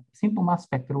my lab, simple mass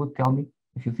spectra would tell me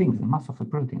a few things, the mass of a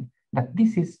protein, that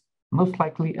this is most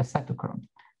likely a cytochrome.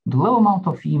 The low amount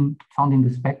of heme found in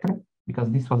the spectra,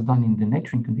 because this was done in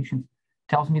denaturing conditions,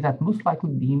 tells me that most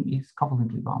likely the heme is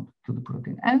covalently bound to the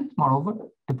protein. And moreover,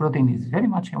 the protein is very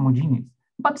much homogeneous,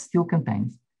 but still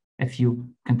contains a few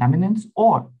contaminants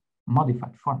or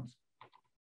modified forms.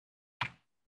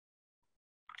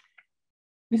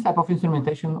 This type of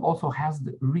instrumentation also has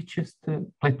the richest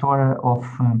plethora of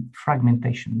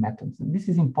fragmentation methods. And this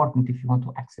is important if you want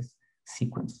to access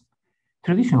sequence.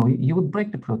 Traditionally, you would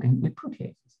break the protein with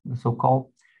proteases, the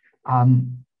so-called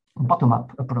bottom-up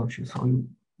approaches. So you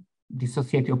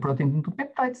dissociate your protein into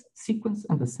peptides, sequence,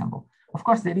 and assemble. Of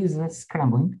course, there is a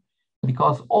scrambling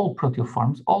because all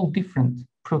proteoforms, all different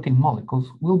protein molecules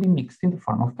will be mixed in the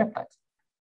form of peptides.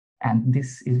 And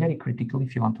this is very critical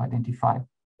if you want to identify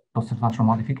post-translational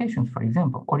modifications, for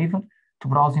example, or even to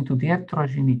browse into the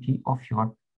heterogeneity of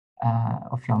your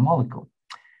molecule.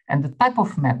 And the type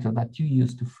of method that you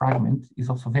use to fragment is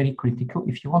also very critical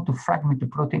if you want to fragment the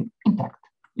protein intact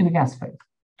in the gas phase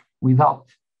without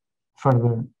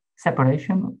further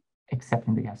separation, except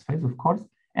in the gas phase, of course,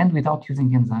 and without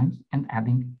using enzymes and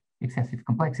adding excessive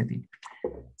complexity.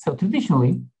 So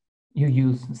traditionally, you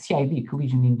use CID,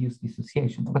 collision-induced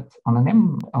dissociation, but on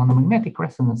a magnetic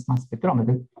resonance mass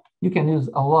spectrometer, you can use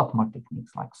a lot more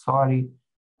techniques like SORI,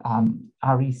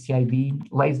 RE-CID,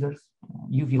 lasers,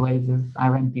 UV lasers,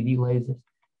 RMPD lasers,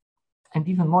 and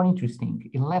even more interesting,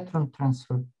 electron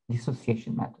transfer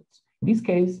dissociation methods. In this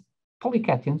case,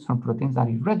 polycations from proteins are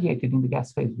irradiated in the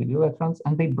gas phase with electrons,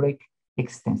 and they break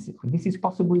extensively. This is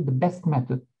possibly the best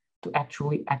method to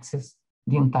actually access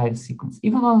the entire sequence.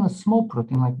 Even on a small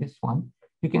protein like this one,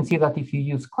 you can see that if you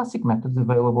use classic methods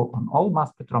available on all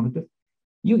mass spectrometers,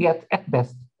 you get at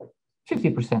best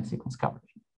 50% sequence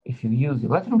coverage. If you use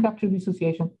electron capture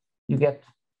dissociation, you get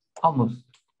almost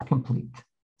complete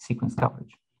sequence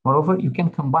coverage. Moreover, you can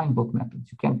combine both methods.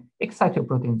 You can excite your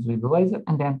proteins with the laser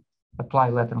and then apply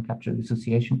electron capture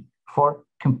dissociation for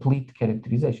complete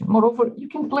characterization. Moreover, you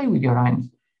can play with your ions.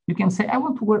 You can say, I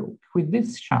want to work with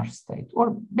this charge state, or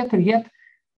better yet,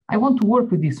 I want to work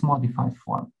with this modified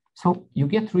form. So you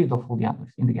get rid of all the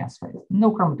others in the gas phase. No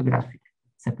chromatographic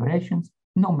separations,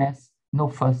 no mess, no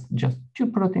fuss, just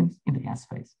pure proteins in the gas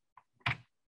phase.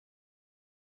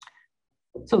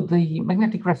 So the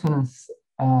magnetic resonance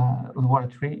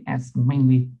laboratory has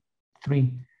mainly three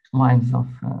lines of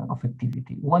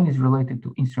activity. One is related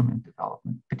to instrument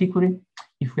development, particularly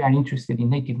if we are interested in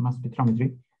native mass spectrometry.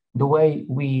 The way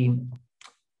we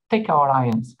take our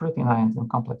ions, protein ions and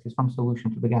complexes from solution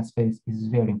to the gas phase is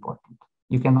very important.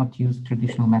 You cannot use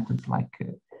traditional methods like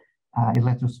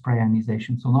electrospray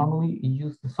ionization. So normally you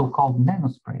use the so-called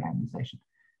nanospray ionization.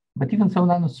 But even so,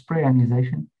 nanospray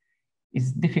ionization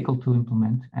is difficult to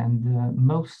implement, and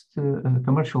most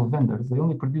commercial vendors, they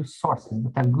only produce sources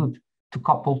that are good to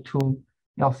couple to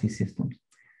LC systems.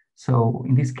 So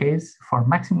in this case, for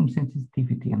maximum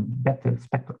sensitivity and better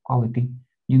spectral quality,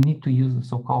 you need to use the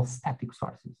so-called static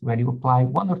sources, where you apply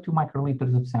 1 or 2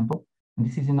 microliters of sample, and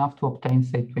this is enough to obtain,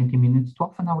 say, 20 minutes to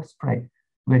half an hour spray,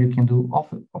 where you can do all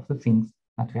of the things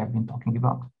that we have been talking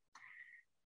about.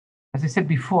 As I said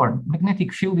before,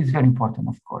 magnetic field is very important,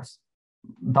 of course.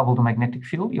 Double the magnetic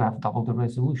field, you have double the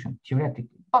resolution,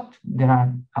 theoretically. But there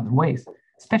are other ways,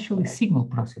 especially signal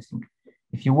processing.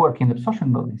 If you work in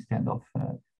absorption mode instead of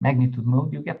magnitude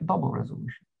mode, you get double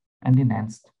resolution and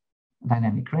enhanced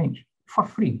dynamic range for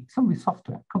free. Some with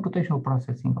software, computational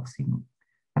processing of signal.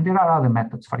 And there are other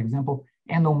methods, for example,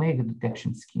 N-omega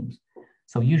detection schemes.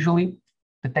 So usually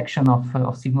detection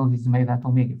of signals is made at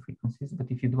omega frequencies,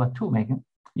 but if you do at 2 omega,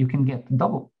 you can get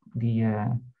double the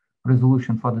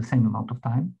resolution for the same amount of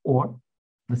time, or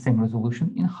the same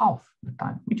resolution in half the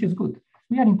time, which is good.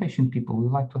 We are impatient people. We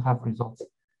like to have results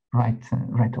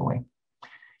right away.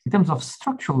 In terms of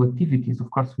structural activities,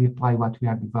 of course, we apply what we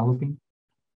are developing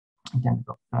in terms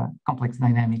of complex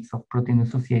dynamics of protein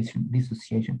association,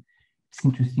 dissociation. It's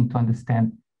interesting to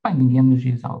understand binding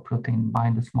energies, how a protein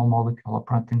bind a small molecule, a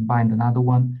protein bind another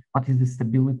one, what is the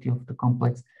stability of the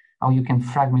complex, how you can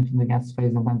fragment in the gas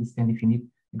phase and understand if you need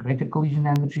greater collision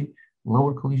energy,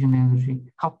 lower collision energy,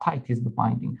 how tight is the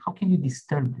binding, how can you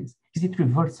disturb this, is it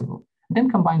reversible? Then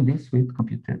combine this with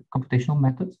computational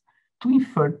methods to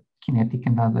infer kinetic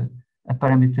and other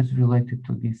parameters related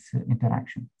to this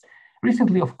interaction.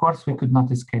 Recently, of course, we could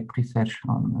not escape research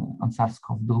on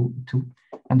SARS-CoV-2,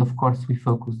 and of course, we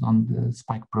focused on the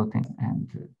spike protein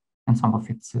and some of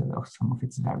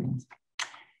its variants.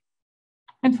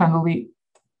 And finally,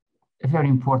 a very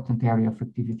important area of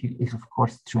activity is, of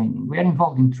course, training. We are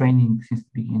involved in training since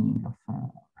the beginning of,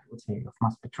 I would say, of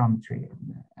mass spectrometry,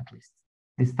 at least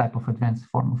this type of advanced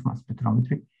form of mass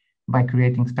spectrometry, by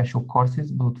creating special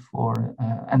courses, both for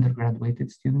undergraduate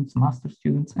students, master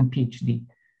students, and PhD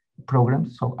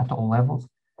programs, so at all levels,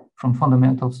 from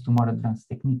fundamentals to more advanced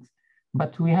techniques.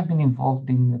 But we have been involved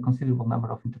in a considerable number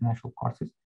of international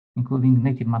courses, including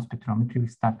native mass spectrometry. We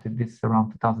started this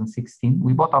around 2016.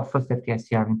 We bought our first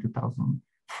FTICR in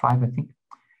 2005, I think.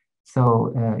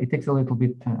 So it takes a little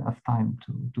bit of time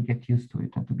to get used to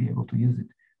it and to be able to use it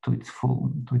to its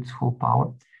full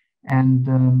power.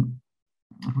 And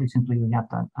recently we have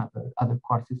done other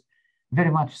courses very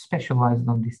much specialized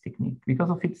on this technique because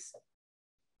of its,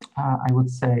 I would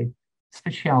say,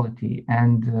 speciality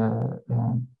and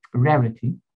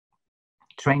rarity.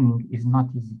 Training is not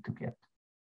easy to get.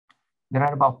 There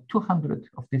are about 200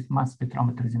 of these mass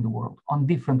spectrometers in the world on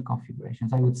different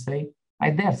configurations. I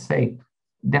dare say,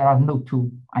 there are no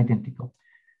two identical.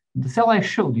 The cell I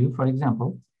showed you, for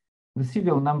example, the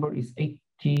serial number is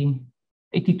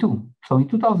 82. So in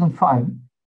 2005,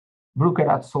 Bruker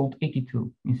had sold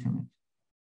 82 instruments.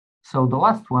 So the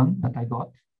last one that I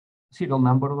got, serial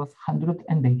number was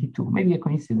 182. Maybe a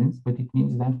coincidence, but it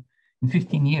means that in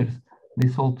 15 years, they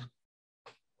sold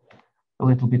a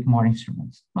little bit more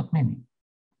instruments, not many,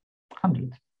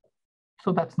 100.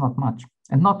 So that's not much.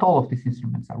 And not all of these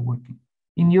instruments are working.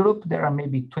 In Europe, there are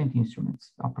maybe 20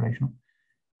 instruments operational.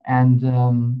 And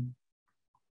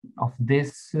of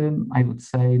this, I would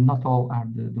say not all are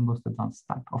the most advanced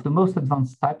type. Of the most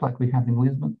advanced type, like we have in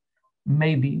Lisbon,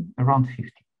 maybe around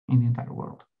 50 in the entire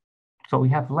world. So we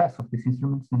have less of these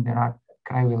instruments than there are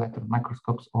cryo-electron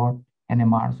microscopes or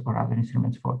NMRs or other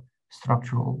instruments for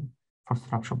structural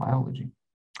biology.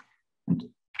 And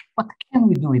what can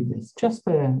we do with this? Just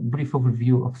a brief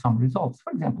overview of some results.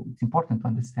 For example, it's important to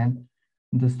understand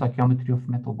the stoichiometry of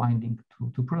metal binding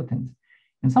to proteins.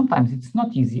 And sometimes it's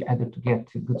not easy either to get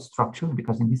a good structure,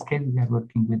 because in this case, we are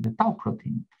working with the tau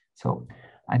protein. So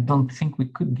I don't think we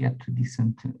could get a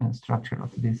decent structure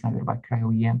of this either by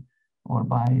cryo-EM or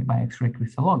by X-ray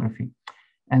crystallography.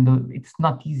 And it's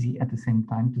not easy at the same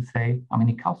time to say how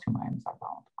many calcium ions are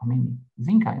bound, how many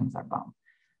zinc ions are bound.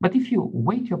 But if you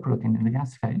weight your protein in the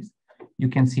gas phase, you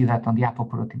can see that on the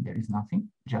apoprotein there is nothing,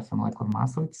 just a molecular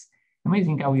mass. So it's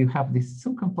amazing how you have this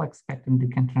so complex spectrum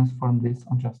that can transform this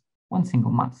on just one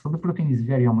single mass. So the protein is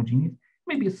very homogeneous,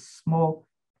 maybe a small,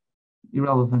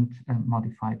 irrelevant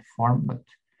modified form, but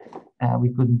we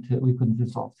couldn't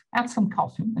resolve. Add some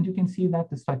calcium, and you can see that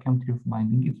the stoichiometry of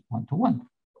binding is 1-to-1.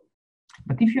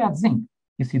 But if you add zinc,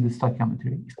 you see the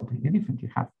stoichiometry is completely different. You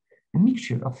have a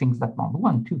mixture of things that bound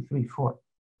 1, 2, 3, 4,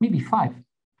 maybe 5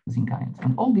 zinc ions.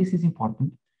 And all this is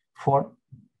important for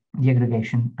the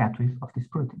aggregation pathways of this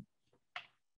protein.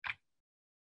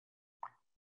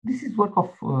 This is work of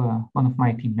one of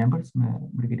my team members,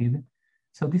 Margarida.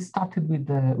 So this started with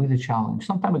a challenge.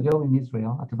 Some time ago in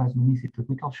Israel, at the Weizmann Institute,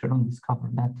 Michael Sharon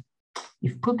discovered that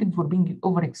if proteins were being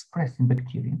overexpressed in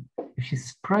bacteria, if she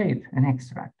sprayed an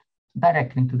extract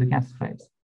directly into the gas phase,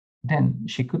 then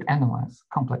she could analyze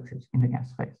complexes in the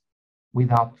gas phase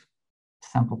without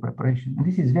sample preparation. And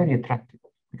this is very attractive,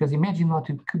 because imagine what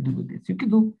you could do with this. You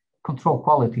could do control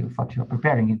quality of what you're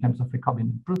preparing in terms of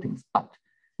recombinant proteins, but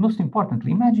most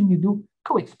importantly, imagine you do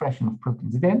co-expression of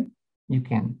proteins. Then you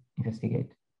can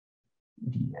investigate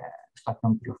the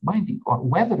stoichiometry of binding, or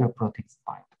whether your proteins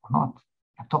bind or not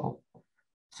at all.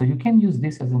 So you can use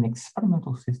this as an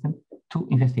experimental system to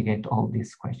investigate all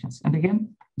these questions. And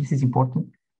again, this is important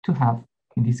to have,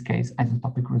 in this case,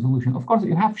 isotopic resolution. Of course,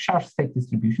 you have charge state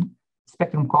distribution.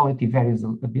 Spectrum quality varies a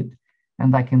bit.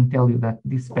 And I can tell you that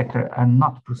these spectra are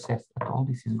not processed at all.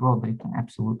 This is raw data,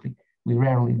 absolutely. We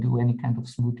rarely do any kind of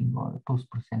smoothing or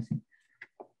post-processing.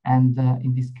 And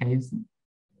in this case,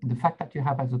 the fact that you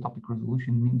have isotopic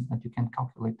resolution means that you can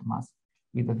calculate the mass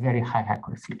with a very high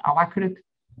accuracy. How accurate?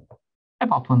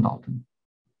 About 1 Dalton.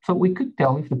 So we could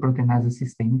tell if the protein has a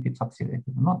cysteine, if it's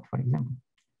oxidated or not, for example.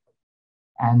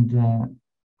 And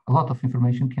a lot of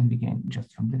information can be gained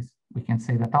just from this. We can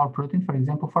say that our protein, for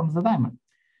example, forms a dimer.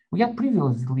 We had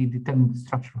previously determined the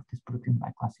structure of this protein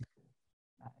by classical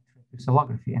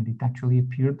crystallography, and it actually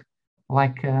appeared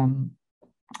like a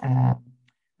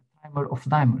dimer of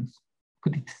dimers.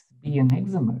 Could it be an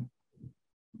hexamer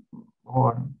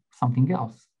or something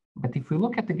else? But if we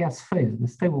look at the gas phase, the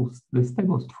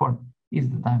stablest form is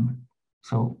the dimer.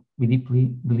 So we deeply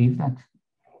believe that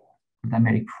the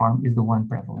dimeric form is the one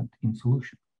prevalent in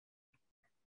solution.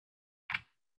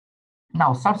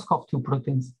 Now, SARS-CoV-2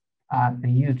 proteins are a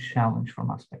huge challenge for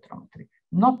mass spectrometry,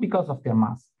 not because of their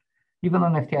mass. Even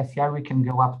on FTICR, we can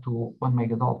go up to 1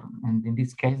 megadalton. And in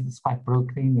this case, the spike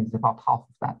protein is about half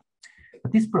of that.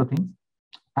 But these proteins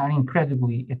are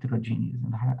incredibly heterogeneous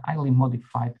and are highly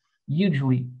modified,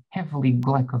 usually heavily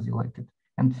glycosylated.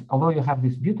 And although you have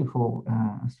this beautiful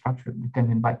structure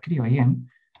determined by cryo-EM,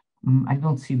 I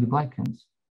don't see the glycans.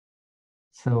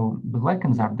 So the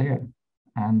glycans are there.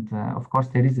 And of course,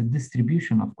 there is a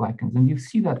distribution of glycans. And you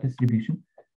see that distribution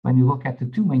when you look at the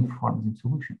 2 main forms in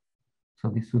solution. So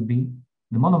this would be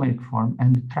the monomeric form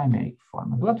and the trimeric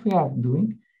form. And what we are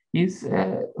doing is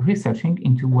researching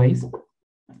into ways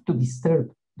to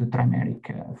disturb the trimeric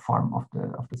form of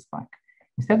the spike.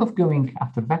 Instead of going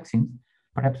after vaccines,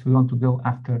 perhaps we want to go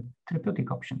after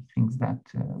therapeutic options, things that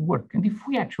work. And if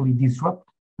we actually disrupt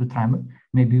the trimer,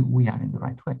 maybe we are in the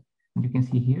right way. And you can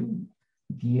see here,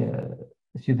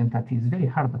 the student that is very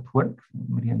hard at work,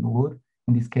 Maria Nolor.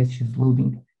 In this case, she's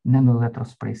loading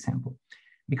nano-electrospray sample.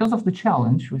 Because of the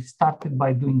challenge, we started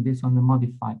by doing this on a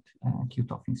modified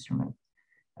QTOF instrument.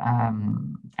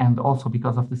 And also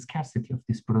because of the scarcity of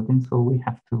this protein, so we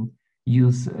have to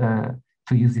use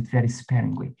it very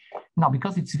sparingly. Now,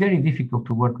 because it's very difficult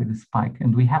to work with the spike,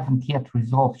 and we haven't yet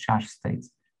resolved charge states,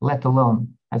 let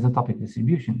alone isotopic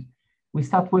distribution, we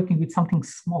start working with something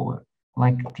smaller,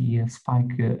 like the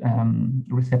spike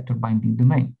receptor binding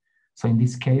domain. So in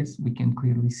this case, we can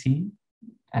clearly see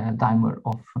a dimer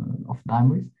of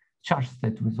dimers, charge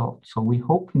state resolved. So we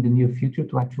hope in the near future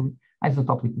to actually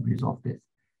isotopically resolve this.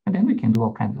 And then we can do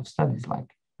all kinds of studies like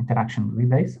interaction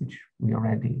relays, which we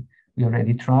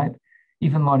already tried.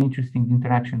 Even more interesting,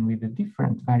 interaction with the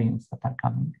different variants that are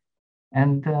coming.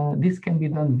 And this can be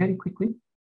done very quickly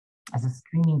as a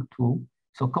screening tool.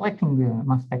 So collecting the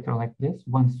mass spectra like this,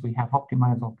 once we have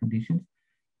optimized all conditions,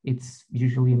 it's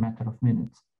usually a matter of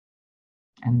minutes.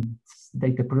 And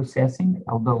data processing,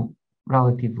 although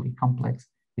relatively complex,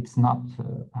 it's not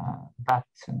that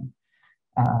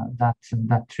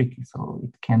tricky. So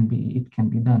it can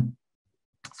be done.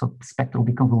 So spectral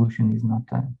deconvolution is not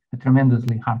a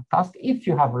tremendously hard task if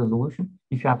you have resolution,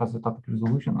 if you have isotopic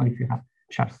resolution, or if you have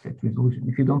sharp state resolution.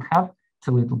 If you don't have, it's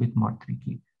a little bit more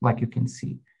tricky, like you can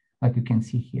see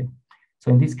here.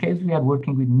 So in this case, we are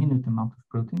working with minute amount of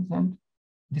proteins, and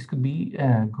this could be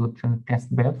a good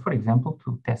test bed, for example,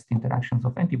 to test interactions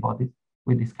of antibodies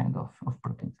with this kind of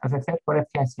proteins. As I said, for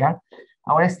FTICR,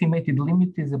 our estimated limit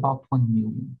is about 1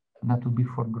 million, and that would be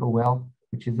for GROW-L,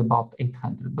 which is about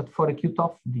 800. But for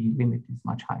acute-off, the limit is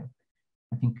much higher.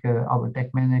 I think our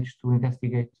tech managed to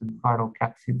investigate viral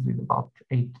capsids with about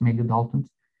 8 megadaltons,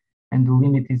 and the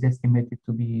limit is estimated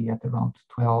to be at around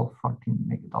 12, 14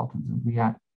 megadaltons, and we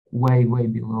are way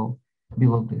below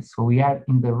this. So we are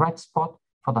in the right spot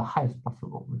for the highest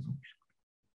possible resolution.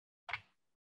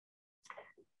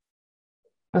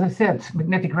 As I said,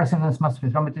 magnetic resonance mass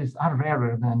spectrometers are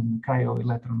rarer than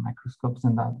cryo-electron microscopes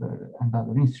and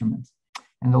other instruments.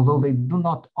 And although they do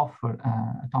not offer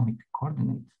atomic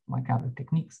coordinates like other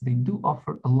techniques, they do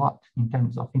offer a lot in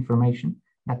terms of information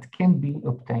that can be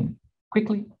obtained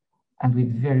quickly and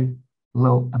with very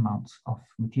low amounts of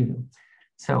material.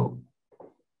 So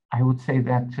I would say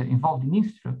that involved in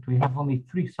Instruct, we have only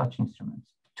 3 such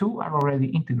instruments. 2 are already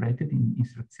integrated in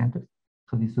Instruct centers.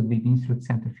 So this would be the Instruct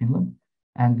Center Finland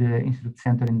and the Instruct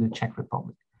Center in the Czech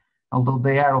Republic. Although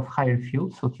they are of higher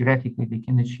field, so theoretically they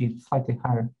can achieve slightly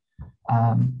higher,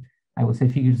 I would say,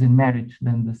 figures in merit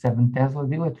than the 7 Tesla.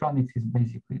 The electronics is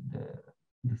basically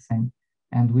the same.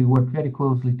 And we work very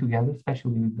closely together,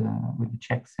 especially with the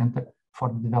Czech Center for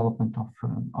the development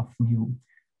of new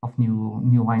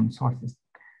ion sources.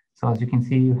 So as you can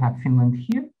see, you have Finland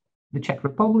here, the Czech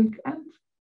Republic, and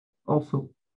also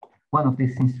one of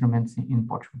these instruments in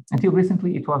Portugal. Until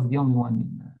recently, it was the only one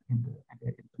in the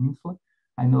Iberian Peninsula.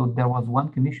 I know there was one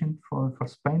commissioned for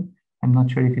Spain. I'm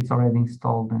not sure if it's already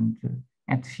installed and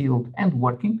at field and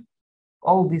working.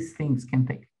 All these things can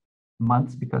take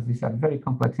months because these are very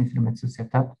complex instruments to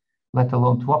set up, let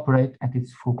alone to operate at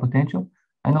its full potential.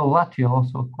 I know Latvia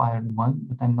also acquired one,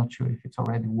 but I'm not sure if it's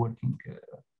already working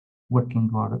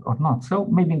or not. So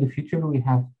maybe in the future we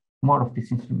have more of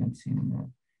these instruments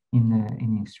in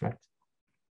Instruct.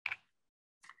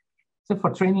 So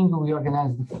for training, we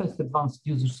organized the first advanced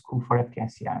user school for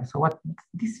FTICR. So what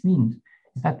this means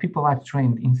is that people are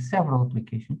trained in several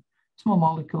applications, small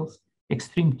molecules,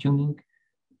 extreme tuning,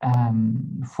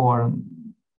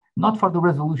 not for the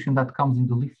resolution that comes in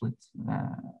the leaflets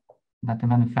that the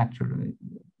manufacturer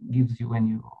gives you when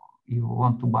you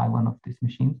want to buy one of these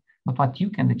machines, but what you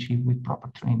can achieve with proper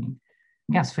training.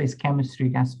 Gas phase chemistry,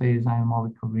 gas phase ion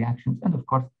molecule reactions, and of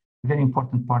course, a very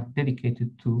important part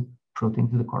dedicated to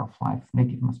proteins, the core of life,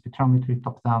 native mass spectrometry,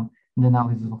 top-down, and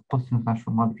analysis of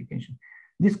post-translational modification.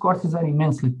 These courses are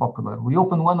immensely popular. We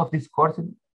opened one of these courses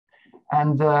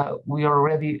and we are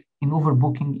already in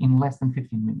overbooking in less than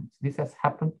 15 minutes. This has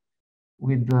happened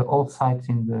with all sites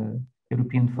in the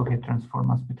European Fourier Transform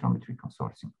Mass Spectrometry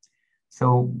Consortium.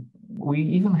 So we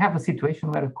even have a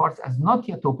situation where a course has not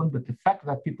yet opened, but the fact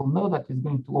that people know that it's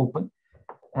going to open,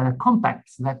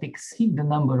 contacts that exceed the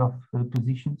number of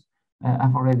positions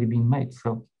have already been made.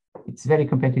 So it's very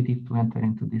competitive to enter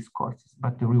into these courses,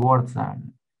 but the rewards are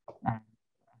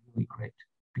really great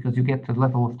because you get a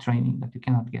level of training that you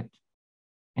cannot get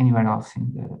anywhere else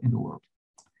in the world.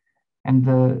 And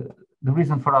the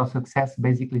reason for our success,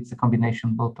 basically, it's a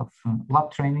combination both of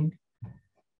lab training,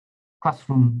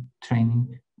 classroom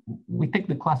training. We take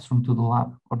the classroom to the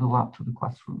lab or the lab to the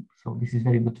classroom. So this is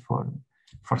very good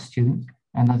for students.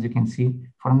 And as you can see,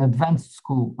 for an advanced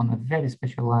school on a very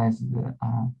specialized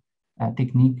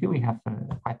technique, we have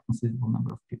a quite considerable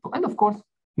number of people. And of course,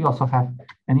 we also have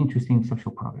an interesting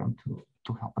social program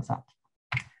to help us out.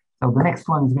 So the next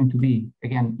one is going to be,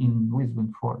 again, in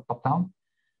Lisbon for top-down.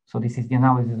 So this is the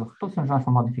analysis of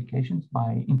post-translational modifications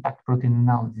by impact protein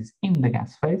analysis in the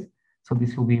gas phase. So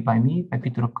this will be by me, by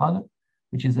Peter O'Connor,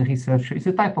 which is a researcher. It's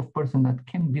a type of person that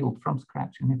can build from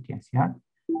scratch an FTICR.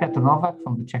 Petr Novak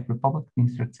from the Czech Republic, the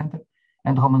Instruct Center,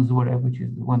 and Roman Zuarev, which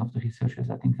is one of the researchers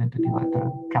that invented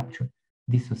electron capture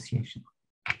dissociation.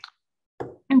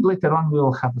 And later on, we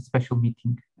will have a special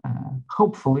meeting,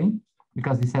 hopefully,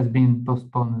 because this has been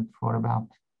postponed for about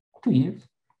 2 years.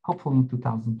 Hopefully in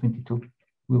 2022,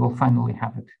 we will finally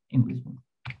have it in Lisbon.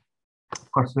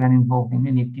 Of course, we are involved in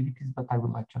many activities, but I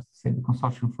would like just to say the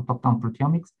Consortium for Top-Down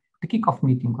Proteomics. The kickoff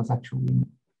meeting was actually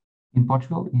in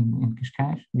Portugal, in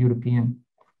Cascais, the European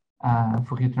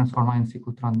Fourier transform ion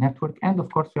cyclotron network. And of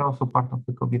course, we are also part of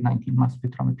the COVID-19 mass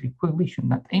spectrometry coalition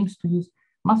that aims to use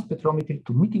mass spectrometry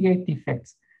to mitigate the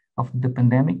effects of the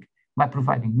pandemic by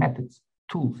providing methods,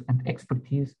 tools, and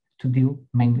expertise to deal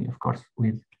mainly, of course,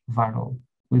 with viral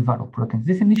proteins.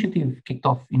 This initiative kicked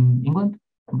off in England,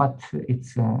 but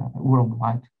it's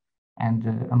worldwide. And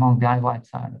among the highlights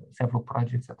are several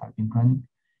projects that have been running,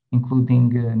 including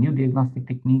new diagnostic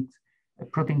techniques,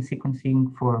 protein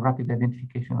sequencing for rapid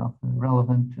identification of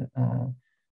relevant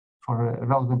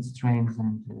strains,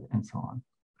 and so on.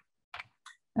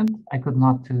 And I could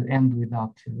not end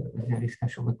without a very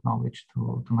special acknowledge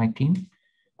to my team.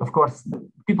 Of course,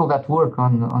 people that work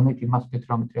on native mass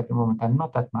spectrometry at the moment are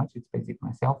not that much. It's basically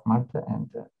myself, Marta, and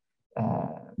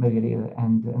Margarida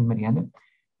and Mariana.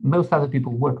 Most other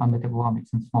people work on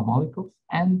metabolomics and small molecules,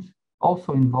 and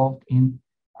also involved in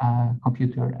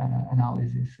computer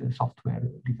analysis software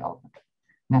development.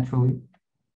 Naturally,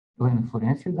 Helena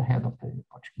Florencia, the head of the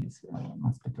Portuguese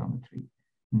mass spectrometry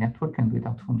network, and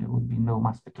without whom there would be no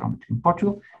mass spectrometry in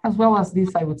Portugal, as well as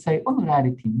this, I would say,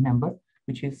 honorary team member,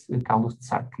 which is Carlos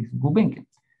Sarkis Gulbenkian.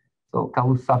 So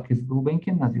Carlos Sarkis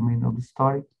Gulbenkian, as you may know the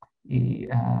story, he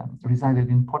resided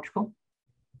in Portugal,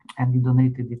 and he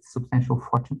donated its substantial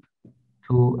fortune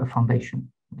to a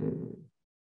foundation, the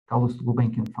Carlos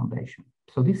Gulbenkian Foundation.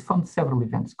 So this funds several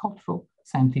events, cultural,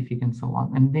 scientific, and so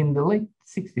on. And in the late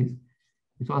 60s,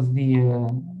 it was the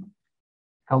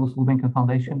Carlos Gulbenkian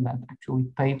Foundation that actually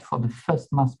paid for the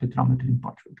first mass spectrometer in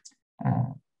Portugal,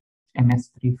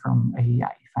 MS3 from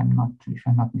AEI, if I'm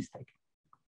not mistaken.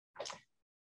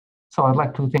 So I'd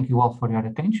like to thank you all for your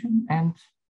attention, and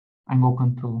I'm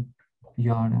open to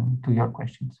your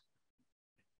questions.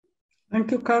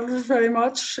 Thank you, Carlos, very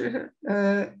much.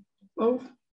 Oh,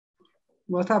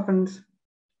 what happened?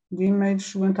 The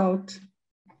image went out.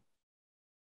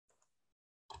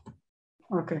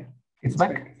 Okay. It's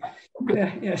back?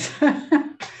 Yeah, yes.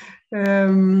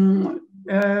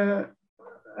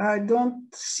 I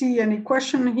don't see any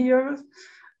question here,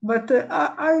 but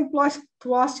I would like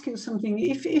to ask you something.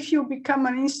 If you become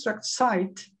an Instruct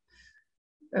site,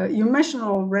 you mentioned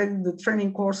already the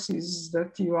training courses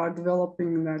that you are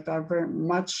developing that are very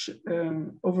much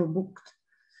overbooked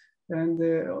and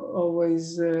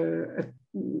always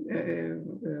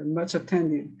much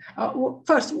attended.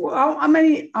 First, how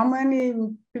many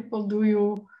people do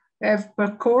you have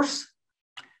per course?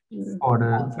 For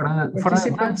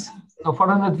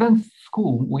an advanced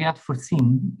school, we had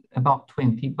foreseen about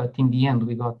 20, but in the end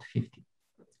we got 50.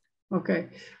 Okay.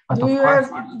 But do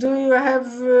you have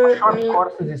short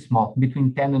courses is small,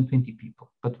 between 10 and 20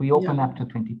 people, but we open up to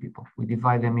 20 people. We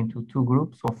divide them into 2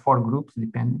 groups or 4 groups,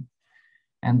 depending,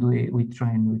 and we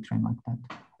train like that.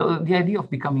 So the idea of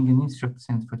becoming an Instruct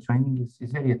Center for training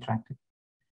is very attractive,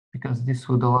 because this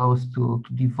would allow us to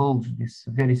divulge this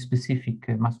very specific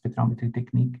mass spectrometry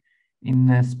technique in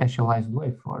a specialized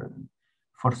way for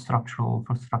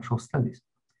structural studies.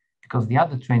 Because the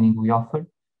other training we offer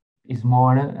is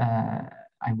more,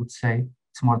 I would say,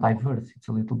 it's more diverse. It's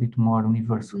a little bit more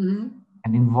universal,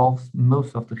 and involves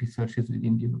most of the researchers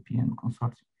within the European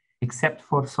consortium, except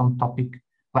for some topic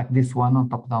like this one on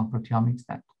top-down proteomics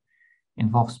that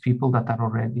involves people that are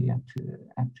already at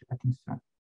Instruct.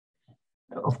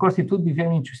 Of course, it would be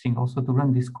very interesting also to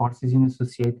run these courses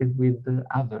associated with the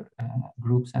other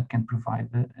groups that can provide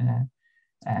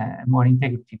a more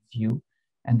integrative view,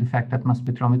 and the fact that mass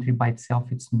spectrometry by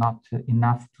itself, it's not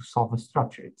enough to solve a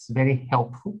structure. It's very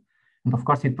helpful. And of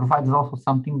course, it provides also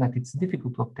something that it's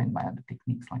difficult to obtain by other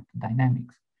techniques like the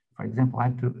dynamics. For example,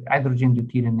 hydrogen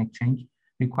deuterium exchange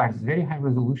requires very high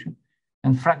resolution,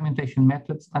 and fragmentation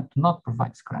methods that do not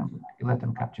provide scrambling.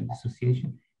 Electron capture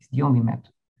dissociation is the only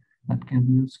method that can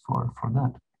be used for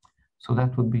that. So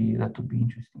that would be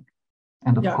interesting.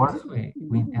 And of course,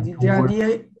 we intend to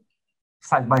work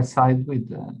side by side with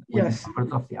the members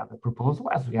of the other proposal,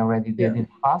 as we already did in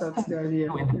the past,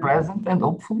 in the present, and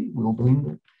hopefully we'll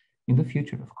do in the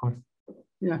future, of course.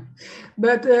 Yeah,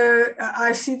 but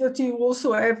I see that you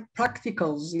also have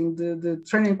practicals in the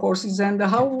training courses. And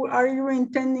how are you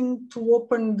intending to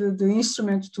open the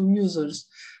instrument to users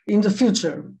in the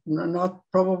future? Not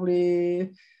probably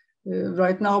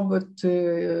right now, but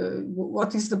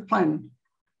what is the plan?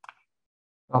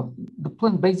 Well, the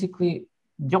plan basically,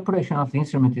 the operation of the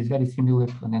instrument is very similar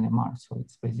to an NMR. So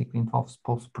it basically involves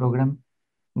post-program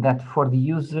that for the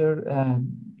user,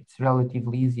 it's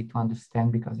relatively easy to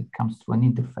understand because it comes through an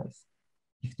interface.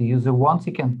 If the user wants,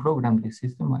 he can program the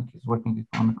system like he's working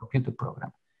on a computer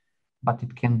program, but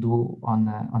it can do on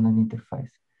an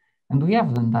interface. And we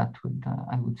have done that with,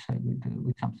 I would say,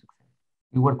 with some success.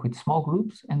 We work with small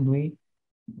groups and we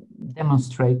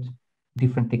demonstrate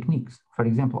different techniques. For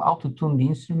example, how to tune the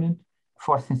instrument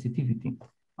for sensitivity,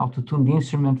 how to tune the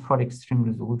instrument for extreme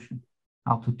resolution,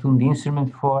 how to tune the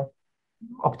instrument for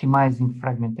optimizing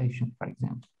fragmentation, for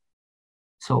example.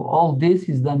 So all this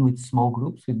is done with small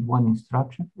groups with one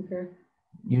instruction,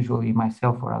 usually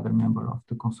myself or other member of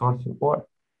the consortium or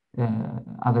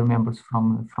other members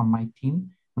from my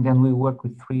team. And then we work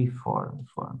with 3-4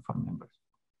 members.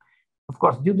 Of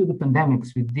course, due to the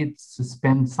pandemics, we did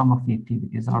suspend some of the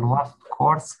activities. Our last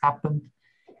course happened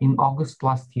in August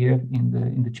last year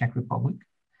in the Czech Republic.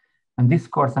 And this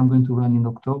course I'm going to run in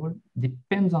October.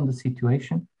 Depends on the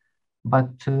situation,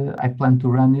 but I plan to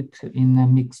run it in a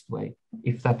mixed way,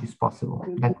 if that is possible.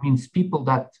 That means people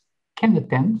that can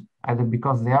attend, either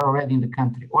because they are already in the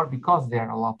country or because they are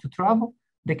allowed to travel,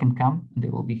 they can come and they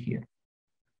will be here.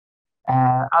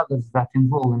 Others that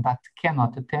enroll and that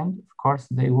cannot attend, of course,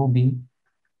 they will be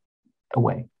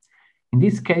away. In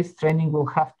this case, training will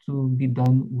have to be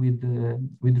done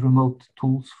with remote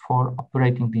tools for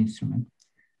operating the instrument.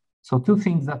 So 2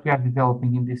 things that we are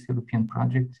developing in this European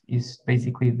project is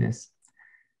basically this.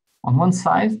 On one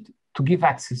side, to give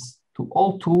access to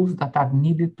all tools that are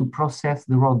needed to process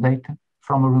the raw data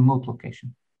from a remote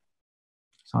location.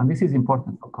 So, and this is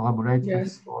important for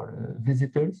collaborators, for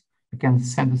visitors. You can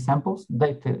send the samples,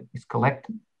 data is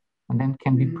collected, and then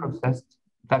can be processed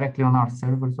directly on our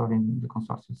servers or in the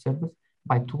consortium servers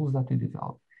by tools that we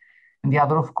develop. And the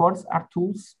other, of course, are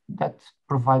tools that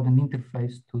provide an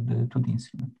interface to the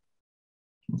instrument.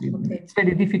 It's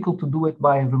very difficult to do it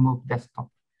by a remote desktop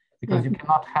because you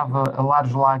cannot have a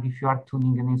large lag if you are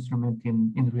tuning an instrument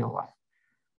in real life.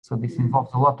 So this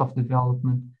involves a lot of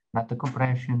development, data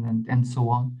compression, and so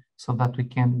on, so that we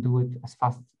can do it as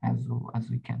fast as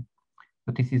we can.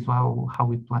 But this is how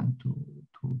we plan to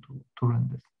run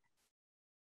this.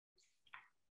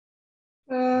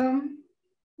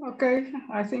 Okay,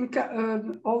 I think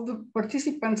all the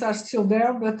participants are still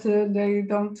there, but they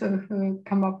don't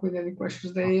come up with any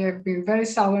questions. They have been very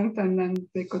silent and then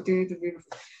they continue to be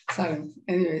silent.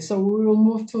 Anyway, so we will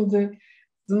move to the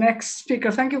next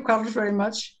speaker. Thank you, Carlos, very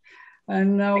much.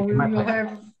 And now we will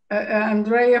have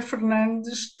Andrea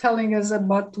Fernandes telling us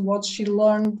about what she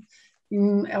learned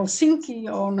in Helsinki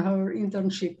on her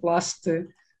internship last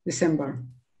December.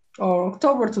 Or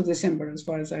October to December, as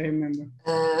far as I remember.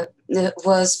 It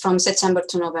was from September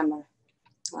to November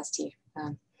last year.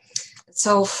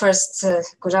 So first,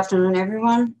 good afternoon,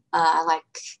 everyone. I'd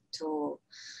like to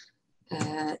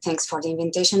thanks for the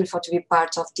invitation to be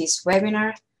part of this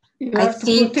webinar. You have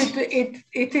to put it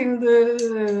in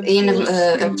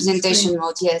the presentation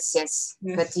mode. Yes.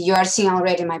 But you are seeing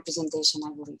already my presentation, I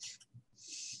believe.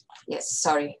 Yes,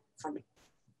 sorry for me.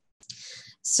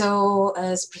 So,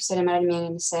 as Professor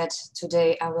Marilyn said,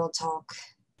 today I will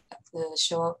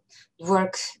show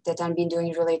work that I've been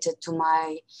doing related to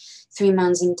my 3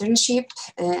 months internship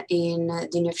in the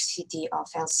University of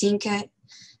Helsinki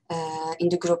in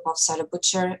the group of Sarah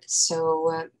Butcher.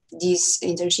 So this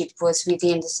internship was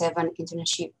within the 7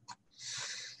 internship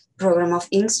program of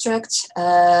Instruct.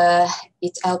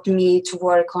 It helped me to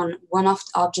work on one of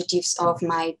the objectives of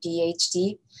my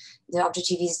PhD. The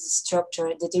objective is the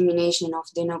structure determination of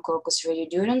Deinococcus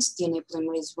radiodurans, DNA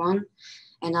polymerase 1,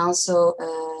 and also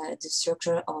the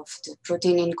structure of the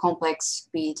protein complex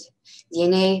with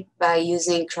DNA by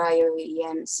using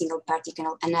cryo-EM single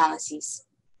particle analysis.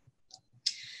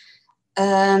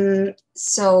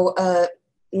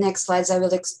 Next slides, I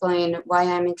will explain why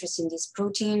I'm interested in this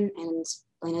protein and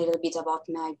explain a little bit about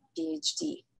my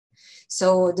PhD.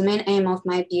 So the main aim of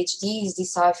my PhD is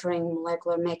deciphering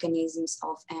molecular mechanisms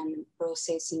of and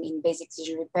processing in basic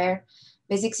excision repair.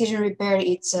 Basic excision repair,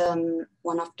 it's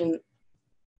one of the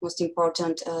most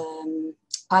important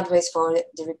pathways for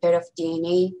the repair of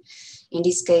DNA, in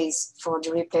this case for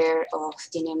the repair of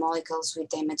DNA molecules with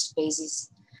damaged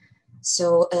bases.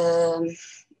 So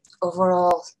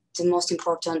overall, the most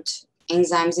important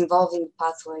enzymes involved in the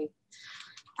pathway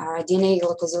are DNA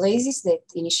glycosylases that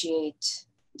initiate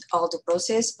all the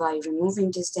process by removing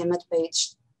this damaged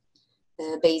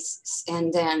bases,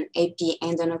 and then AP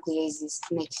endonucleases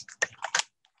make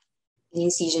the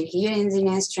incision here in the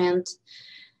DNA strand.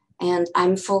 And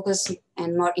I'm focused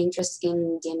and more interested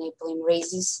in DNA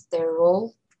polymerases, their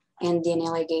role, and DNA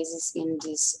ligases in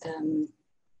this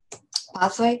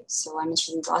pathway. So I'm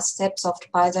interested in the last steps of the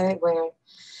pathway where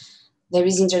there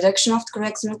is introduction of the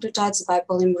correct nucleotides by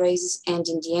polymerases, and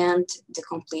in the end, the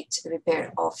complete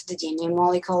repair of the DNA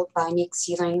molecule by Nick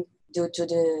sealing due to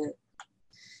the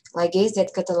ligase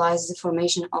that catalyzes the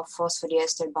formation of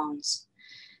phosphodiester bonds.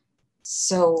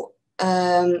 So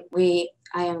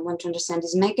I want to understand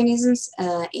these mechanisms,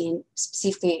 in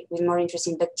specifically with more interest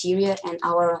in bacteria, and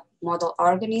our model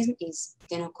organism is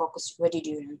Deinococcus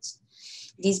rhododurans.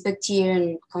 This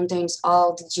bacterium contains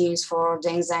all the genes for the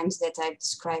enzymes that I've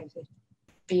described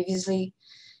previously.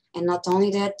 And not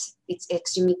only that, it's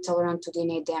extremely tolerant to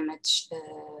DNA damage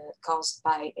caused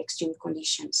by extreme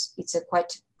conditions. It's a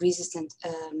quite resistant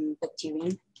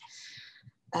bacterium.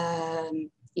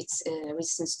 It's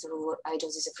resistant to high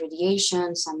doses of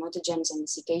radiation, some mutagens and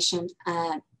desiccation,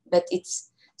 but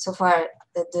it's so far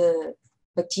the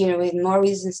bacteria with more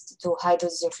resistance to high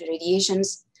doses of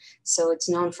radiations. So it's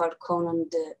known for Conan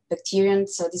the bacterium.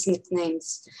 So this nickname,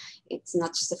 it's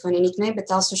not just a funny nickname,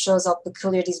 but also shows how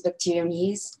peculiar this bacterium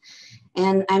is.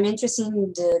 And I'm interested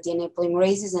in the DNA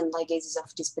polymerases and ligases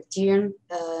of this bacterium.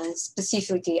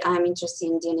 Specifically, I'm interested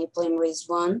in DNA polymerase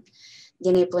 1,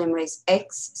 DNA polymerase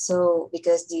X. So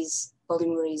because these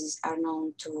polymerases are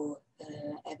known to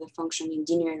have a function in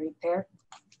DNA repair.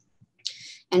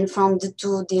 And from the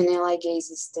two DNA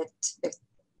ligases that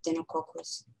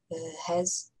Deinococcus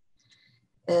has,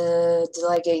 the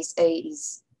ligase A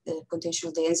is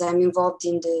potentially the enzyme involved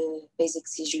in the base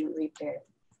excision repair,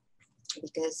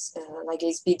 because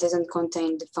ligase B doesn't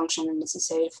contain the function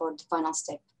necessary for the final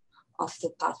step of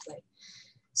the pathway.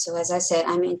 So as I said,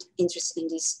 I'm interested in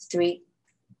these three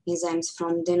enzymes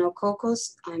from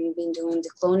Deinococcus. I've been doing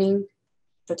the cloning,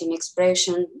 protein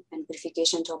expression, and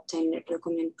purification to obtain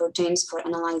recombinant proteins for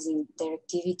analyzing their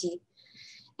activity.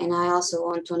 And I also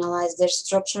want to analyze their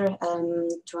structure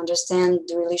to understand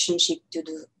the relationship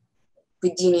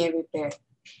with DNA repair.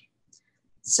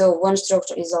 So one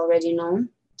structure is already known,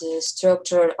 the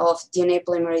structure of DNA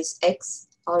polymerase X,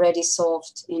 already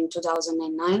solved in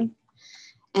 2009.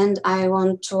 And I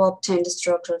want to obtain the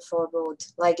structure for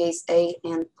both ligase A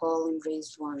and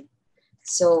polymerase 1.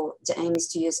 So the aim is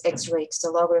to use X-ray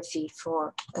crystallography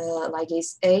for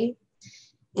ligase A,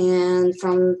 and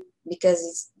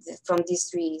because from these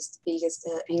three is the biggest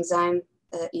enzyme,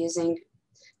 using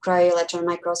cryo-electron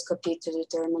microscopy to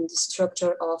determine the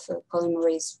structure of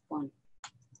polymerase 1.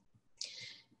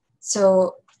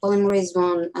 So polymerase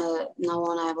 1, now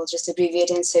on I will just abbreviate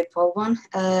and say POL1.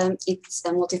 It's a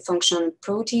multifunction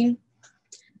protein.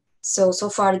 So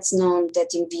far it's known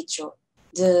that in vitro,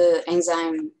 the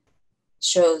enzyme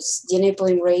shows DNA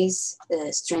polymerase,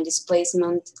 strand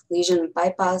displacement, lesion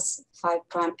bypass, 5'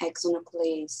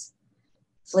 exonuclease,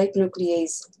 flake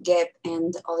nuclease, gap,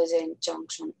 and olidine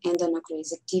junction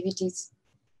endonuclease activities.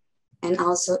 And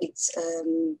also it's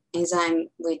enzyme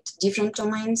with different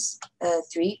domains,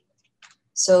 3.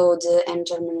 So the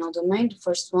N-terminal domain, the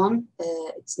first one,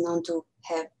 it's known to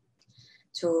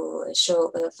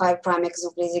show 5'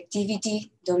 exonuclease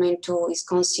activity. Domain 2 is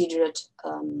considered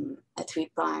a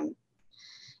 3'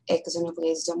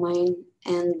 exonuclease domain,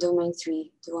 and domain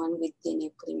 3, the one with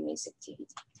DNA polymerase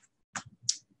activity.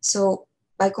 So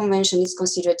by convention, it's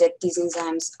considered that these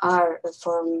enzymes are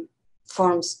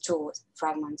forms two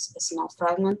fragments, a small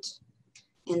fragment,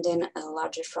 and then a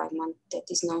larger fragment that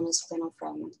is known as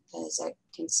clenofragment. As I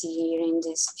can see here in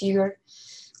this figure,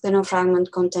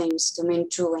 clenofragment contains domain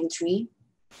 2 and 3.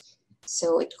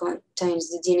 So it contains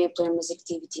the DNA polymerase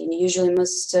activity, and usually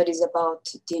most studies about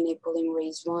DNA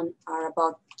polymerase 1 are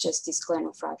about just this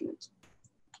clenofragment.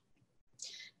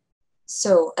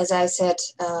 So as I said,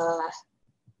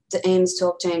 the aim is to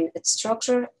obtain its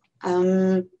structure.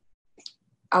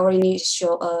 Our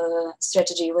initial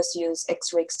strategy was to use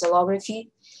X-ray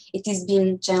crystallography. It has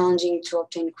been challenging to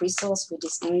obtain crystals with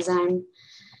this enzyme.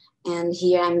 And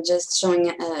here I'm just showing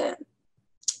a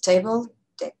table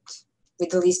that with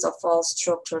the list of all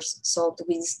structures solved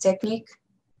with this technique.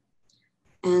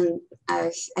 And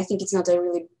I think it's not a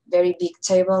really very big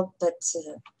table, but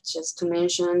just to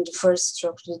mention, the first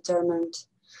structure determined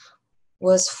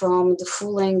was from the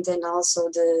full length and also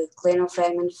the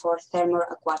clenofragment for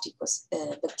Thermoaquaticus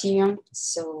bacterium.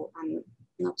 So I'm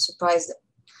not surprised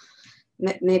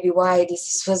maybe why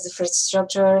this was the first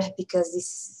structure, because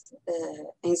this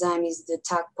enzyme is the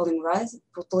Taq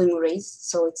polymerase.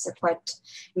 So it's a quite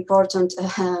important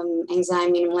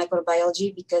enzyme in molecular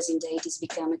biology, because in the 80s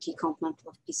became a key component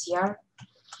of PCR.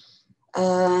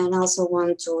 And I also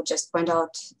want to just point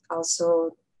out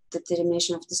also the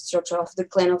determination of the structure of the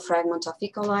clenofragment of E.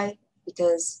 coli,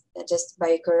 because just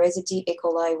by curiosity, E.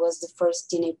 coli was the first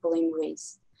DNA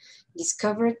polymerase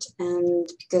discovered, and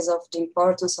because of the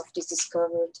importance of this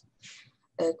discovered,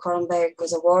 Kornberg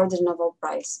was awarded a Nobel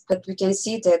Prize. But we can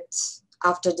see that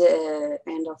after the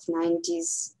end of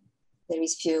 90s, there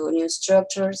is few new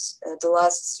structures. The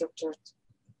last structure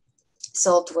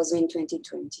solved was in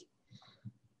 2020.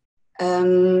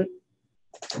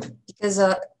 Because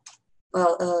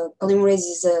Well, polymerase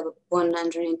is a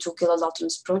 102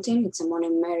 kilodaltons protein. It's a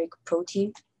monomeric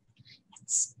protein.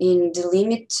 It's in the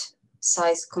limit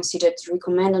size considered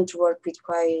recommended to work with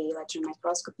cryo-electron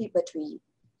microscopy, but we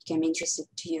became interested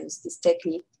to use this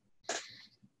technique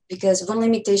because one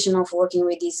limitation of working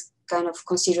with these kind of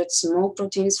considered small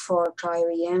proteins for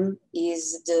cryo-EM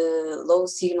is the low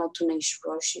signal-to-noise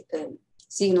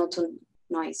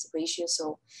ratio,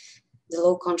 so the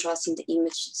low contrast in the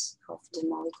images of the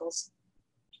molecules.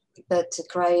 But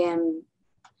cryo-EM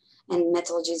and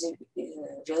methodologies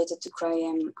related to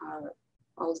cryo-EM are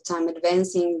all the time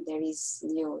advancing. There is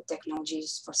new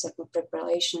technologies for sample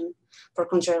preparation, for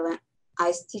controlling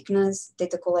ice thickness,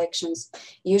 data collections,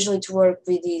 usually to work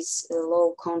with these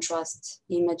low contrast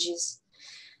images.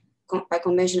 By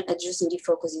convention, adjusting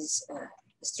defocus is a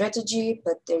strategy,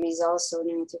 but there is also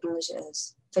new technology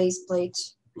as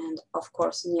faceplate, and of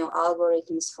course, new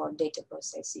algorithms for data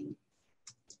processing.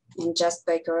 And just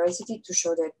by curiosity, to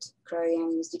show that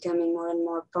cryo-EM is becoming more and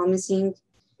more promising,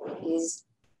 is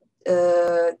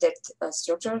that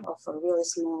structure of a really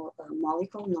small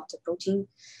molecule, not a protein,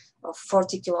 of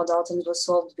 40 kilodaltons was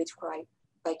solved with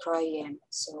by cryo-EM.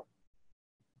 So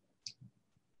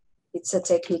it's a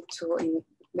technique too,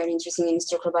 very interesting in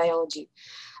structural biology.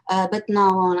 But now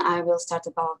on, I will start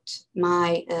about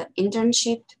my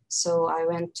internship. So I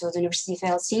went to the University of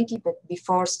Helsinki, but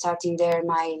before starting there,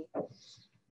 my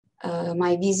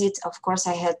visit, of course,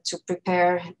 I had to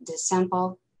prepare the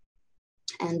sample,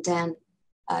 and then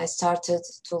I started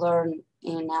to learn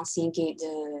in Helsinki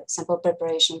the sample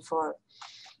preparation for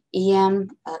EM.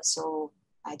 So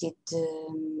I did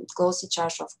the glossy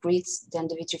charge of grids, then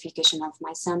the vitrification of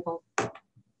my sample.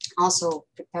 Also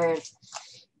prepared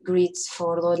grids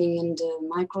for loading in the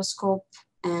microscope,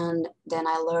 and then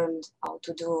I learned how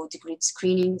to do the grid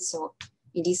screening. So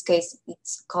in this case,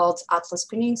 it's called Atlas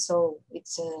screening. So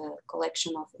it's a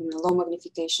collection of low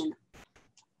magnification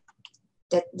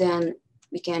that then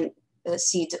we can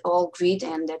see the all grid,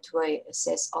 and that way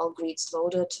assess all grids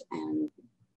loaded and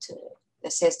to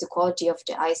assess the quality of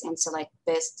the ice and select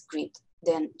best grid.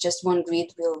 Then just one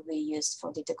grid will be used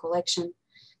for data collection.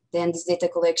 Then this data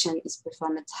collection is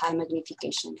performed at high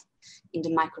magnification in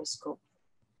the microscope.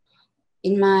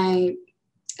 In my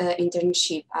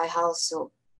internship, I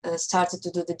also started to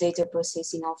do the data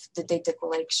processing of the data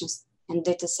collections and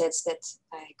data sets that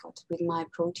I got with my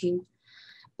protein,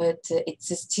 but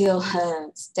it's still a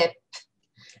step.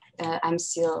 I'm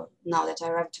still, now that I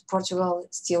arrived to Portugal,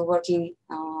 still working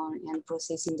on and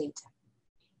processing data.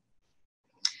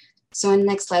 So in the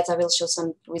next slides, I will show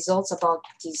some results about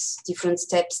these different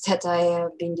steps that I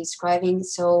have been describing.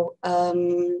 So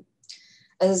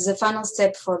as a final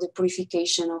step for the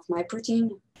purification of my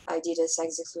protein, I did a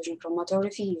size exclusion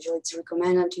chromatography. Usually it's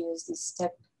recommended to use this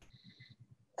step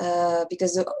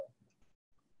because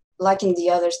like in the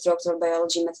other structural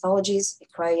biology methodologies,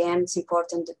 cryo-EM, it's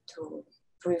important to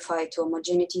purify to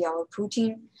homogeneity our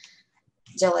protein.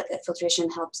 Gel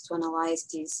filtration helps to analyze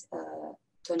these,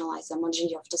 to analyze the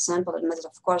homogeneity of the sample. And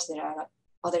of course, there are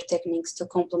other techniques to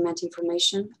complement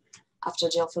information after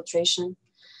gel filtration.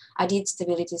 I did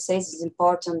stability assays. It's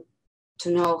important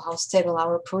to know how stable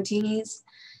our protein is.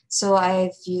 So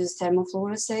I've used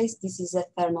thermofluorescease. This is a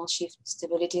thermal shift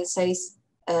stability assays,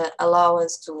 allow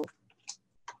us to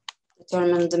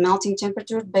determine the melting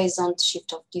temperature based on the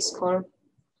shift of this curve.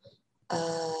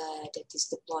 That is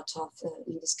the plot of,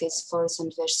 in this case,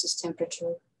 fluorescent versus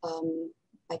temperature,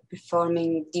 by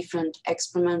performing different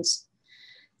experiments,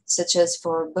 such as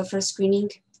for buffer screening.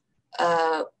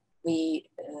 We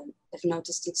have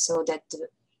noticed it so that the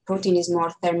protein is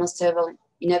more thermostable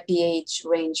in a pH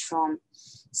range from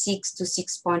 6 to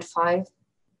 6.5.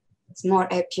 It's more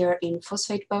happier in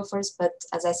phosphate buffers, but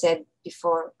as I said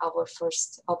before, our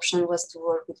first option was to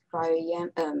work with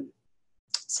cryo-EM,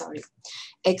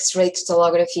 X-ray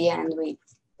crystallography, and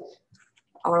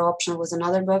our option was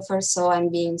another buffer. So I'm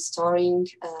being storing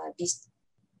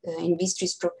in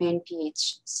Bistris propane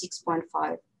pH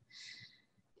 6.5.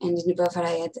 And in the buffer, I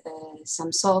had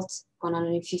some salt,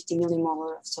 150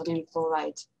 millimolar of sodium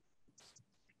chloride.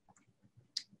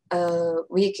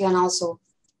 We can also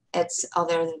add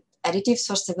other additives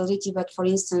for stability, but for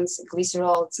instance,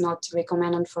 glycerol, it's not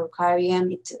recommended for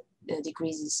cryo-EM. It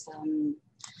decreases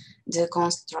the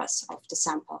contrast of the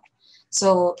sample.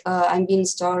 So I've been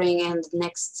storing, and the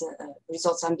next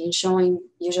results I've been showing,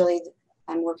 usually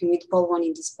I'm working with POL1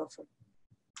 in this buffer.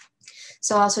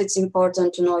 So also it's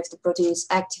important to know if the protein is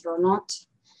active or not.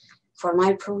 For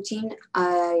my protein,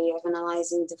 I have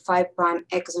analyzing the 5'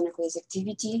 exonuclease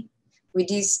activity. With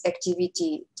this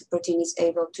activity, the protein is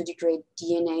able to degrade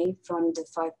DNA from the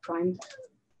 5'.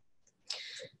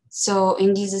 So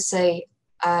in this assay,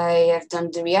 I have done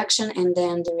the reaction, and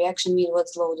then the reaction meal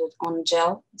was loaded on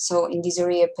gel. So in this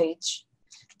area page,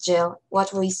 gel,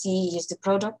 what we see is the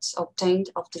products obtained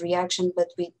of the reaction, but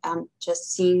I'm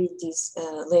just seeing this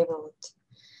labeled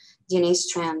DNA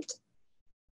strand.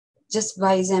 Just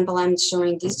by example, I'm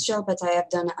showing this gel, but I have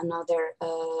done another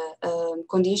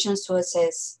conditions to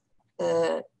assess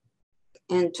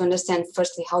and to understand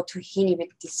firstly how to inhibit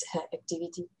this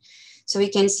activity. So we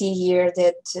can see here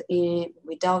that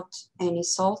without any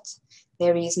salt,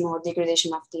 there is more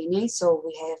degradation of DNA. So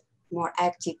we have more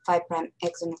active 5'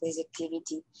 exon nuclease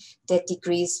activity that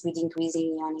decrease with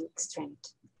increasing ionic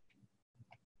strength.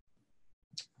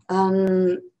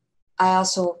 I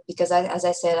also, because as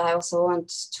I said, I also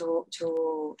want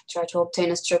to try to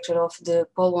obtain a structure of the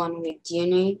pol 1 with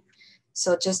DNA.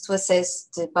 So just to assess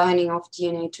the binding of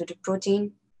DNA to the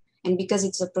protein. And because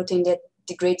it's a protein that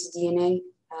degrades DNA,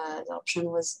 the option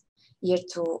was here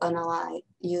to analyze,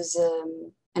 use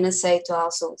an assay to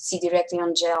also see directly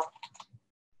on gel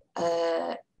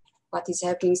what is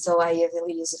happening. So I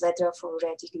heavily use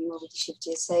electrophoretic mobility shift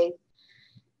assay.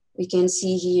 We can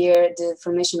see here the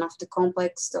formation of the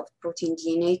complex of protein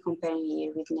DNA comparing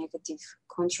here with negative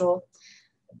control.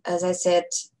 As I said,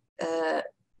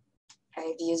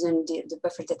 I've used the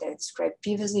buffer that I described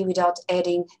previously without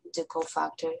adding the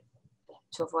cofactor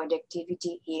to avoid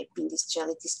activity. Here in this gel,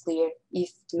 it is clear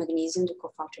if the magnesium, the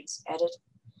cofactor, is added,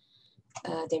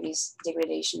 there is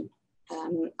degradation.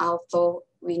 Although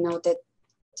we know that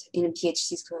in a pH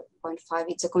 6.5,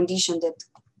 it's a condition that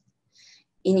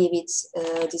inhibits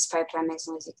this 5'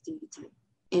 exon activity.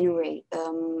 Anyway,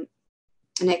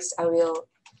 next I will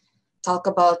talk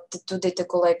about the two data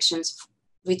collections,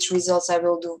 which results I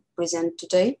will present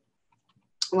today.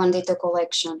 One data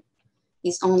collection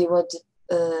is only what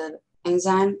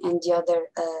enzyme, and the other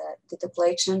data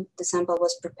collection, the sample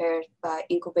was prepared by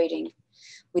incubating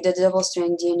with a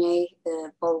double-strand DNA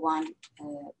pol 1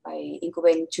 by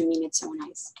incubating 2 minutes on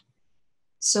ice.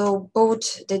 So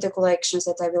both data collections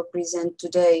that I will present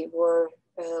today were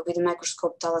with the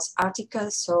microscope Thales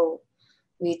Arctica, so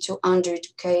with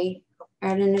 200K of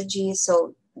air energy.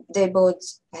 So they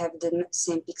both have the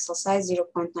same pixel size,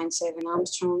 0.97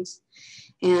 angstroms.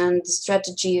 And the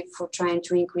strategy for trying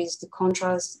to increase the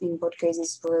contrast in both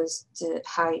cases was the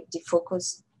high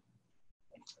defocus.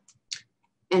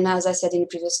 And as I said in the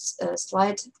previous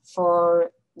slide,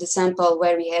 for the sample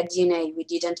where we had DNA, we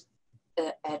didn't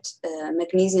add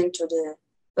magnesium to the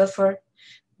buffer,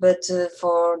 but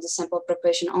for the sample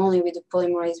preparation only with the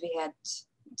polymerase, we had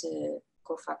the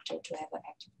cofactor to have an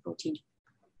active protein.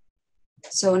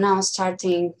 So now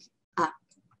starting up.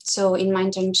 So in my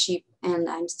internship, and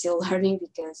I'm still learning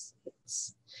because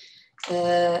it's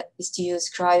is to use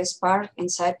CryoSpark and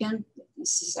Sapien.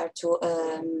 These are two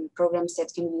programs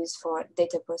that can be used for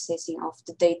data processing of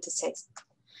the data sets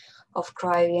of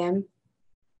CryoEM.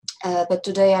 But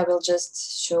today I will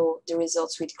just show the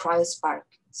results with CryoSpark.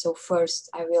 So first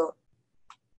I will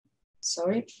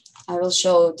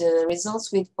show the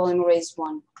results with polymerase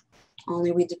 1,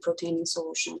 only with the protein in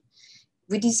solution.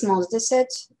 With this small data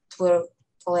set, were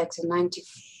collected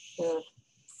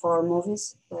 94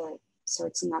 movies, so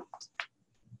it's not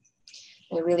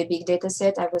a really big data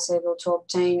set. I was able to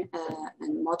obtain a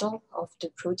model of the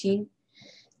protein.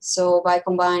 So by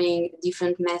combining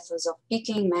different methods of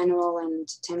picking, manual and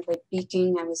template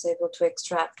picking, I was able to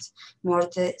extract more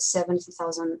than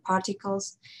 70,000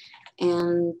 particles.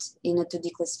 And in a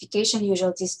 2D classification,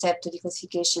 usually this step 2D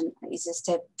classification is a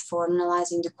step for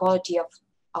analyzing the quality of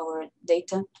our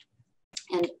data,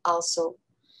 and also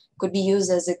could be used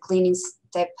as a cleaning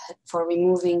step for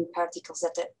removing particles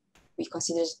that we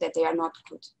consider that they are not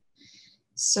good.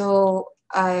 So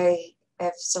I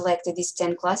have selected these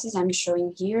 10 classes I'm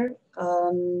showing here.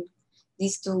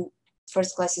 These two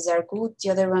first classes are good.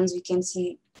 The other ones we can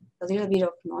see a little bit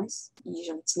of noise.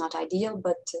 Usually it's not ideal,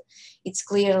 but it's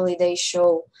clearly they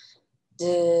show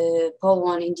the pol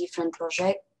 1 in different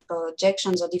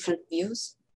projections or different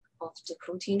views of the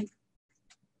protein.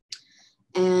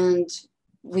 And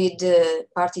with the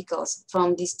particles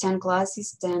from these 10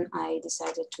 classes, then I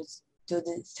decided to do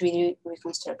the 3D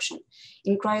reconstruction.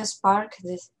 In CryoSpark,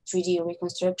 the 3D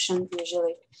reconstruction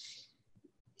usually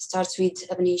starts with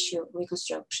ab initio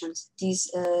reconstructions.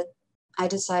 These I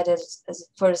decided as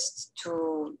first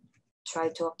to try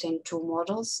to obtain 2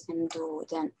 models and do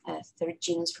then a third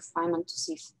genus refinement to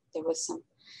see if there was some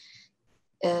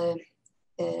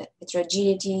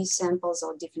heterogeneity samples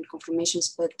or different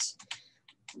conformations, but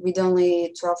with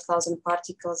only 12,000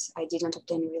 particles, I didn't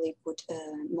obtain really good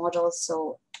models.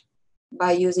 So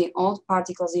by using all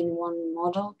particles in one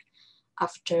model,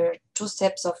 after 2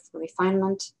 steps of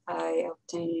refinement, I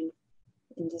obtained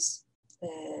in this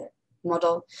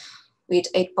model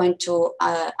with 8.2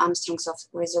 Armstrongs of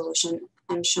resolution.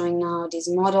 I'm showing now this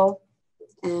model,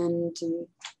 and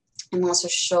I'm also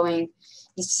showing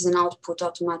this is an output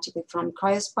automatically from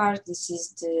CryoSpark. This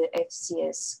is the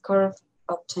FCS curve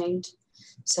obtained.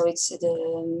 So it's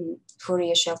the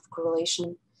Fourier shelf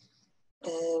correlation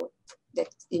that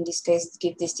in this case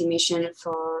give the estimation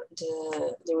for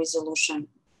the resolution.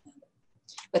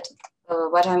 But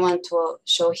what I want to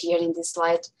show here in this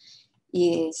slide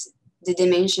is the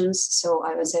dimensions. So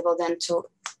I was able then to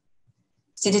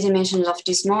see the dimensions of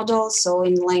this model. So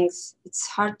in length, it's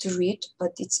hard to read,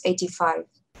 but it's 85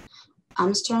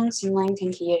 Armstrongs in length,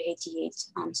 and here 88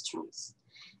 Armstrongs.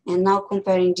 And now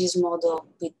comparing this model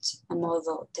with a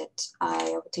model that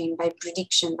I obtained by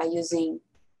prediction by using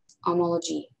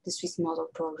homology, the Swiss model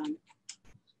program,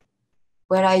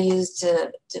 where I used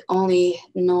the only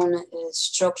known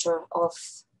structure of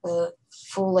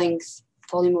full-length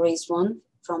polymerase 1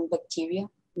 from bacteria.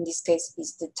 In this case,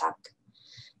 is the TAC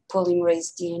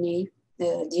polymerase DNA,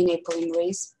 the DNA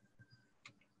polymerase.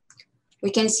 We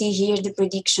can see here the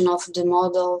prediction of the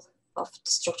model of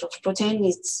the structure of protein.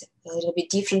 It's a little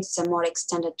bit different. It's a more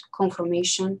extended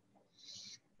conformation.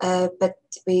 But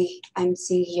I'm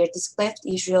seeing here this cleft.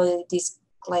 Usually this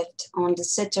cleft on the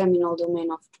C-terminal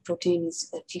domain of the protein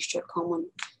is a fixture common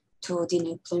to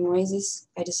DNA polymerases.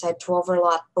 I decided to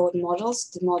overlap both models,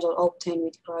 the model obtained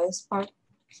with CryoSpark,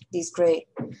 this gray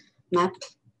map,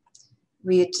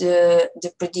 with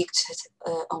the predicted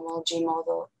homology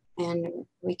model. And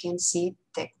we can see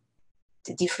that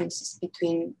the differences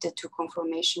between the two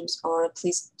conformations, or at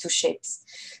least two shapes.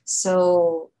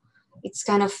 So it's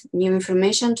kind of new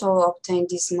information to obtain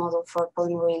this model for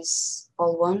polymerase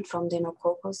Pol1 from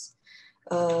Deinococcus.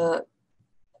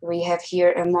 We have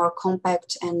here a more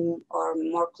compact and or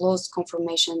more closed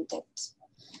conformation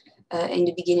that in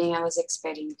the beginning I was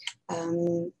expecting.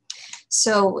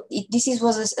 So this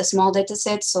was a small data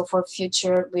set. So for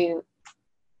future,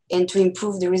 and to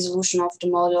improve the resolution of the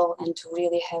model and to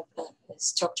really have a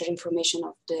structured information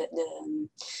of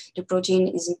the protein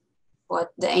is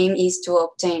what the aim is, to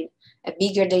obtain a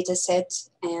bigger data set.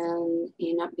 And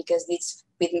because it's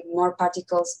with more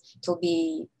particles, it will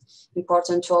be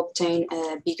important to obtain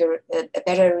a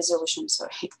better resolution.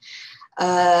 Sorry,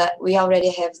 we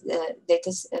already have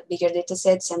bigger data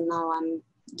sets, and now I'm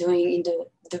doing in the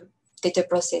data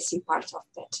processing part of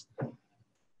that.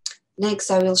 Next,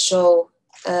 I will show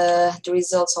the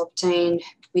results obtained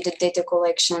with the data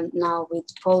collection now with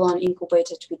Pol1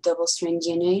 incubated with double-strand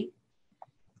DNA.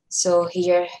 So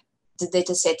here the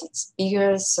data set is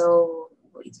bigger, so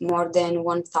it's more than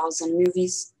 1,000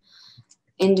 movies.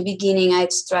 In the beginning, I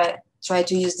tried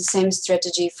to use the same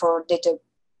strategy for data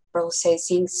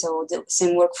processing, so the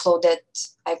same workflow that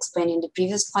I explained in the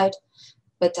previous slide,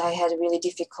 but I had really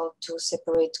difficult to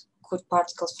separate good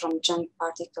particles from junk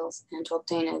particles and to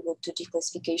obtain a good 2D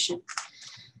classification.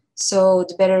 So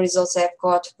the better results I've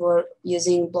got were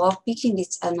using block picking.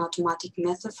 It's an automatic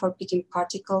method for picking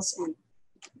particles, and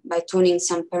by tuning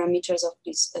some parameters of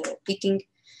this picking,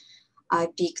 I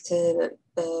picked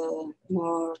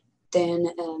more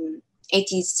than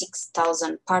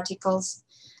 86,000 particles.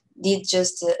 Did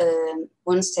just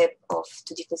one step of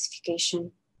 2D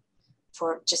classification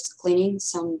for just cleaning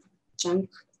some junk,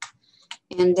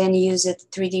 and then use it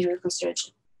 3D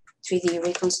reconstruction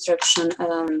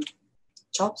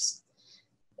jobs,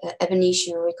 ab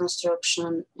initio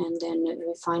reconstruction, and then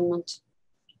refinement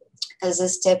as a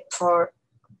step for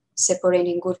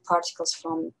separating good particles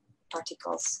from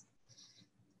particles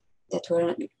that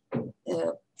were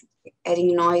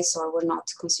adding noise or were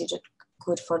not considered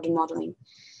good for the modeling.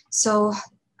 So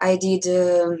I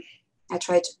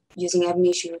tried using ab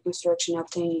initio reconstruction,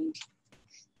 obtaining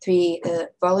 3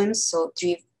 volumes, so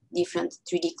 3 different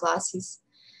 3D classes.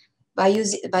 By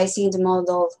seeing the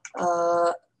model,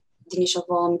 the initial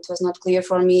volume, it was not clear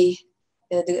for me,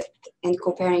 and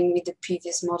comparing with the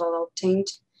previous model obtained.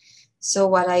 So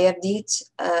what I have did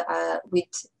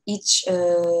with each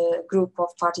group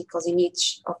of particles in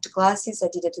each of the classes, I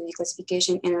did a 2D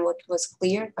classification, and what was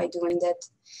clear by doing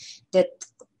that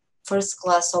first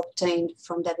class obtained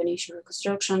from the ab initio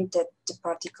reconstruction, that the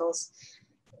particles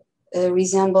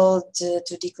resembled the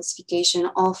 2D classification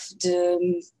of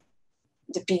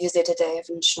the previous data that I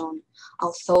haven't shown,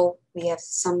 although we have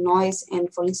some noise,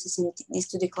 and for instance in these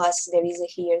 2D classes there is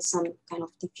here some kind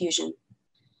of diffusion.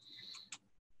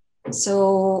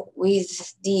 So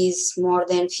with these more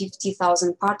than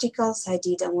 50,000 particles, I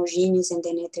did homogeneous and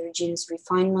then heterogeneous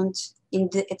refinement. In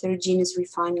the heterogeneous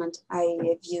refinement, I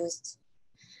have used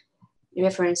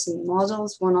referencing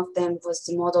models. One of them was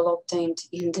the model obtained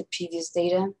in the previous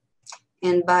data.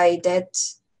 And by that,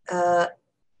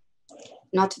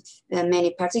 not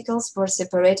many particles were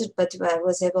separated, but I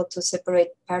was able to separate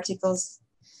particles,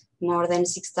 more than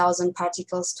 6,000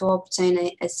 particles, to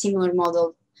obtain a similar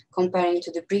model comparing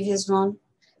to the previous one,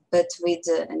 but with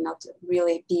not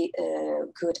really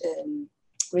good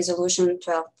resolution,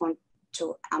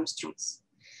 12.2 angstroms.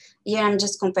 Here I'm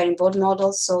just comparing both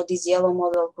models. So this yellow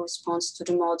model corresponds to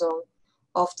the model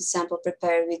of the sample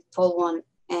prepared with POL1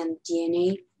 and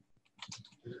DNA.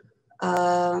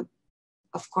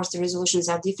 Of course, the resolutions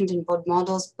are different in both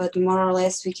models, but more or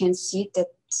less we can see that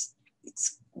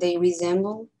they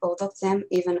resemble both of them,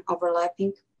 even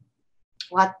overlapping.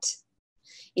 What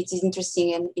it is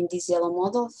interesting in this yellow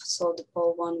model, so the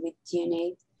POL1 with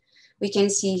DNA, we can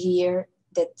see here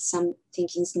that something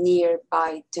is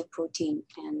nearby the protein,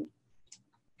 and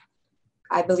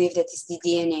I believe that is the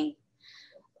DNA.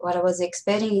 What I was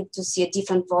expecting to see a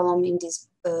different volume in this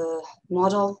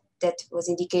model that was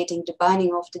indicating the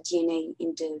binding of the DNA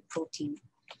in the protein.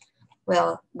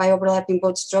 Well, by overlapping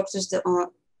both structures, the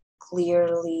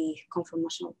clearly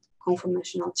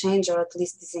conformational change, or at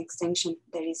least this extension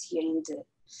that is here in the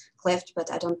cleft,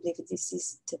 but I don't believe this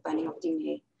is the binding of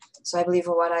DNA. So I believe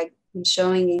what I'm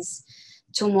showing is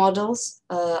two models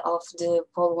of the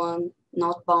POL1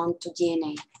 not bound to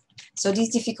DNA. So this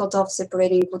difficulty of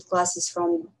separating good classes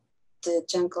from the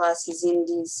junk classes in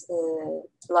this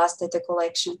last data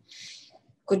collection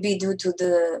could be due to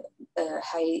the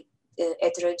high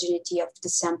heterogeneity of the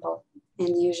sample.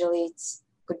 And usually it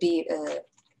could be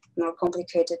more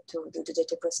complicated to do the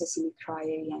data processing in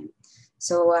cryo-EM.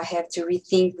 So I have to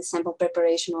rethink the sample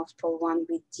preparation of POL1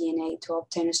 with DNA to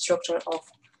obtain a structure of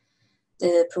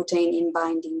the protein in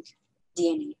binding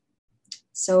DNA.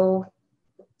 So,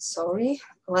 sorry,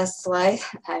 last slide.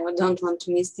 I don't want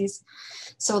to miss this.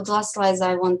 So the last slides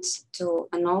I want to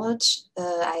acknowledge.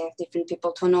 I have different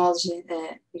people to acknowledge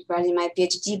regarding my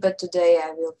PhD, but today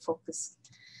I will focus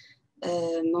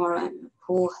more on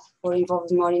who were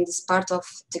involved more in this part of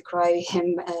the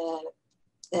cryo-EM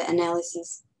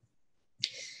analysis.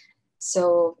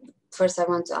 So first I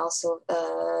want to also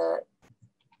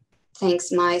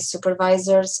thanks my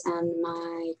supervisors and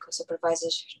my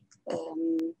co-supervisors.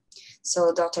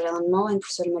 So Dr. Ellen Moe and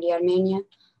Professor Maria Armenia.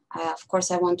 Of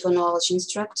course, I want to acknowledge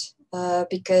Instruct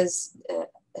because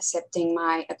accepting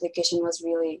my application was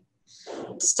really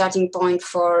the starting point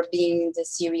for being the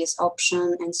serious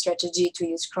option and strategy to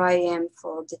use cryo-EM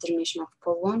for determination of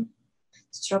POL1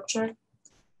 structure.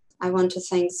 I want to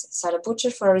thank Sarah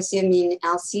Butcher for receiving me in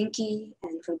Helsinki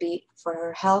and for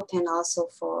her help, and also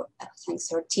for thanks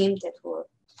her team that were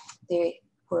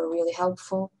really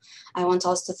helpful. I want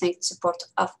also to thank the support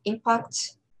of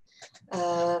Impact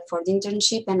for the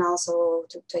internship and also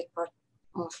to take part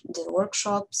of the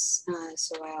workshops.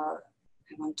 So I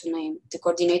want to name the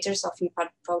coordinators of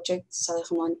Impact project, Celia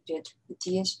Ramon, Pedro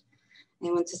Matias. I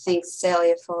want to thank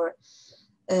Celia for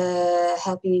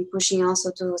helping me pushing also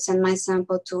to send my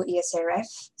sample to ESRF.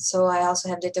 So I also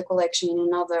have data collection in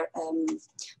another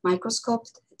microscope,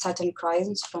 Titan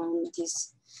Cryons from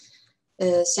this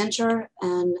center,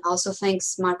 and also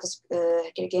thanks Marcos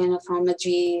Gergena from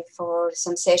Madrid for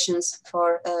some sessions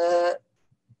for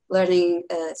learning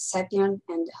Sapien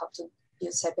and how to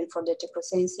use Sapien for data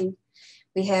processing.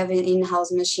 We have an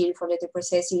in-house machine for data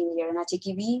processing in the aeronautic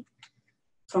EB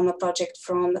from a project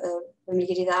from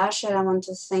Margarida Asher. I want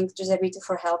to thank Jose Brito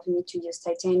for helping me to use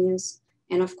Titanius.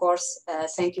 And of course,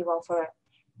 thank you all for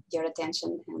your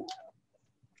attention.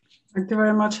 Thank you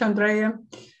very much, Andrea.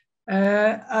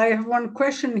 I have one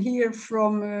question here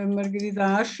from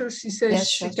Margarida Asher. She says yes,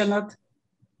 she cannot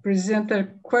present a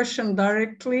question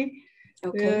directly,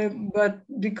 okay. But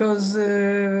because,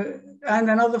 and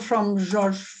another from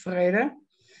Jorge Ferreira.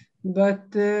 But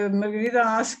Margarida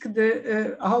asked,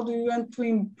 how do you want to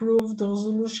improve the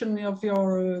resolution of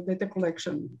your data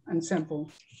collection and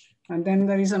sample? And then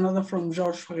there is another from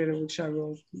Jorge Ferreira, which I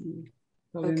will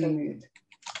tell in a minute,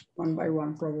 one by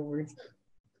one probably.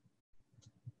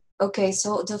 Okay,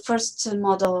 so the first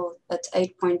model at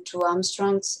 8.2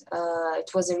 angstroms, it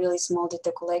was a really small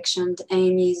data collection. The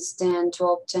aim is then to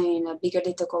obtain a bigger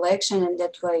data collection, and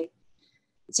that way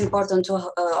it's important to,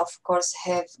 of course,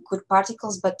 have good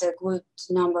particles, but a good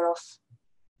number of,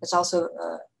 but also,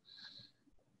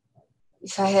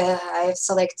 if I have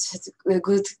selected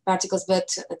good particles, but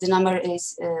the number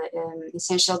is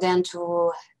essential then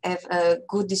to have a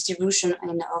good distribution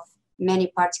of many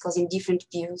particles in different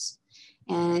views.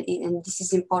 And this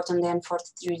is important then for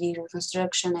 3D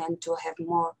reconstruction and to have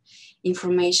more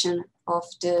information of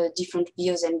the different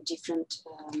views and different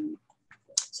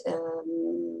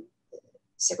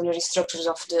secondary structures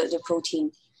of the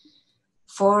protein.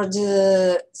 For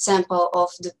the sample of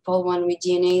the pol-1 with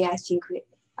DNA, I think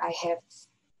I have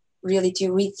really to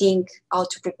rethink how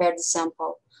to prepare the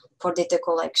sample for data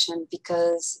collection,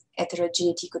 because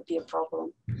heterogeneity could be a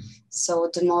problem. So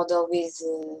the model with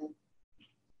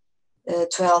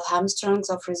 12 Armstrongs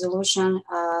of resolution,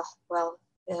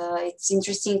 it's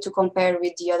interesting to compare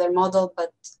with the other model,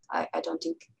 but I don't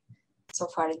think so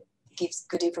far it gives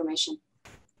good information.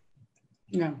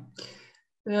 Yeah.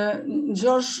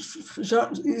 George,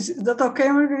 is that okay,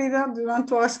 Margarida? Do you want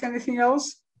to ask anything else?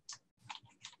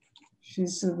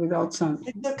 She's without sound.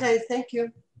 It's okay, thank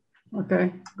you.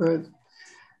 Okay, good.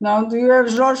 Now, do you have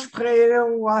Jorge Pereira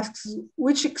who asks,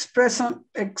 which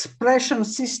expression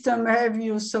system have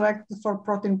you selected for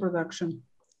protein production?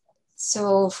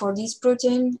 So for this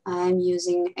protein, I'm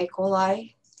using E.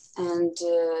 coli, and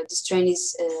the strain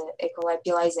is E. coli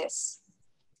PLIS.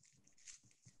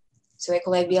 So E.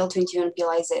 coli BL21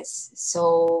 PLIS.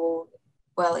 So,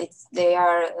 well, they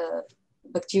are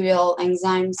bacterial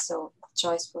enzymes, so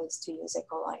choice was to use E.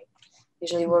 coli.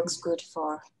 Usually works good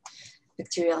for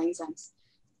bacterial enzymes.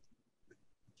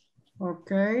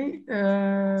 Okay,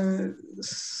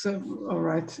 so, all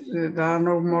right, there are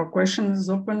no more questions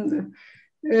open.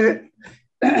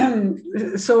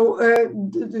 So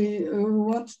we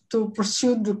want to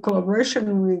pursue the collaboration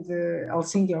with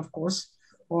Helsinki, of course,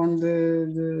 on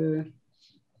the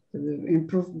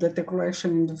improved data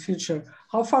collection in the future.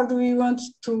 How far do we want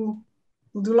to,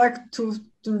 would you like to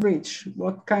reach?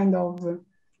 What kind of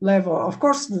level? Of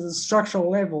course, the structural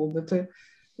level, but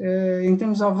in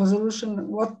terms of resolution,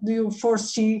 what do you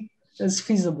foresee as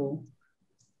feasible?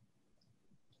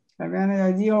 Have any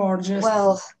idea, or just?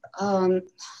 Well,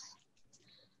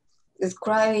 with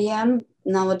cryo-EM,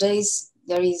 nowadays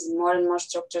there is more and more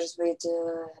structures with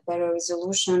better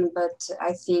resolution, but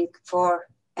I think 4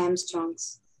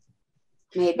 Armstrongs,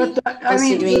 maybe,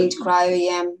 considering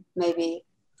cryo-EM, maybe.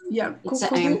 Yeah, it's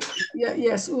an amp.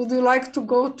 Yes, would you like to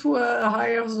go to a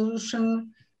higher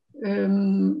resolution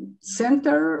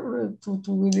center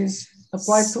with this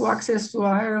apply to access to a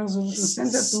higher resolution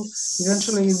center to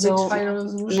eventually reach higher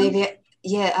resolution? Maybe,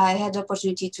 yeah, I had the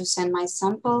opportunity to send my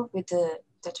sample with the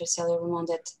Dr. Celia Ramon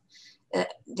that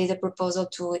did a proposal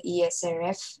to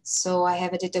ESRF. So I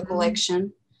have a data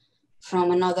collection from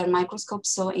another microscope.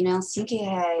 So in Helsinki,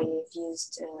 I've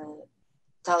used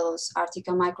Talos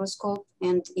Arctica microscope,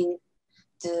 and in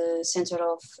the center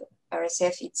of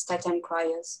RSF, it's Titan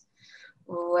Cryos,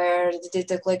 where the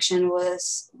data collection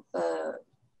was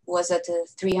at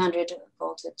 300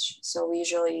 voltage. So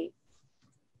usually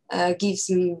gives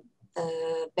me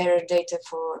better data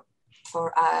for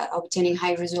obtaining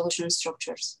high resolution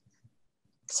structures.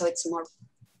 So it's more,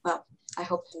 well, I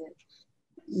hope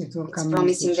it's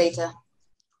promising data.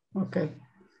 Okay.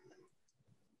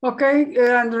 Okay,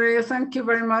 Andrea, thank you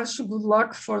very much. Good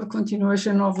luck for the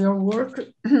continuation of your work.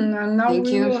 And now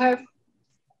we will have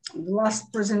the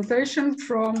last presentation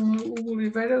from Hugo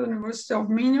Oliveira, the University of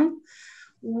Minho,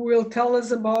 who will tell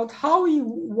us about how he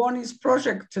won his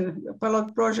project, a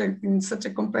pilot project in such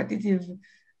a competitive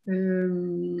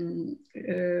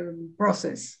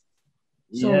process.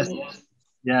 So, yes.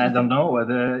 Yeah, I don't know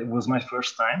whether it was my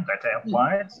first time that I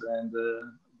applied, and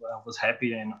I was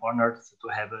happy and honored to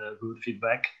have a good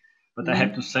feedback. But I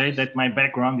have to say that my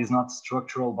background is not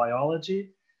structural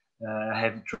biology. I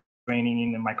have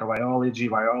training in microbiology,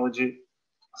 virology.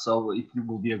 So it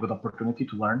will be a good opportunity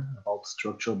to learn about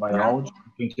structural biology,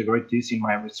 to integrate this in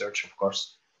my research, of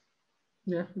course.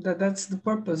 Yeah, that's the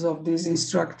purpose of this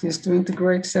Instruct, is to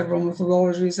integrate several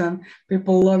methodologies and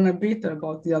people learn a bit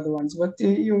about the other ones. But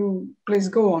you please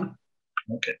go on.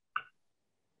 Okay.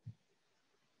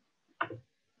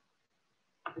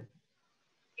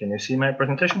 Can you see my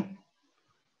presentation?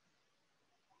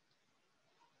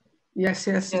 Yes,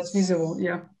 it's visible,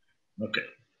 yeah. Okay.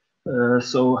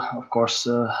 So, of course,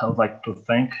 I would like to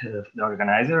thank the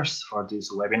organizers for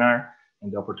this webinar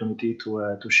and the opportunity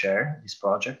to share this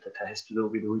project that has to do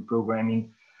with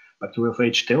reprogramming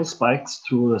bacteriophage tail spikes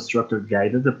through a structured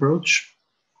guided approach.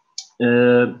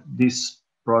 This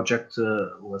project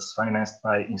was financed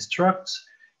by Instruct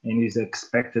and is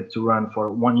expected to run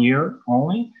for 1 year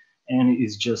only, and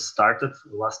is just started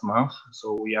last month.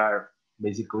 So we are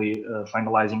basically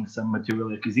finalizing some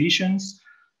material acquisitions.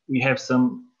 We have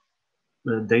some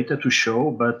data to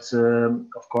show, but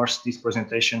of course this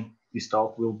presentation, this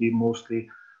talk will be mostly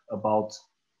about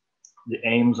the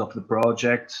aims of the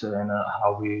project and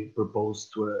how we propose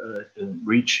to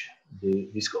reach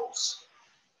these goals.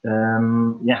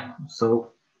 Yeah,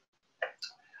 so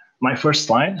my first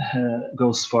slide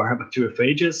goes for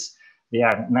bacteriophages. They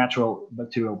are natural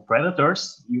bacterial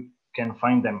predators. You can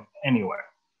find them anywhere.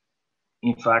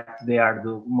 In fact, they are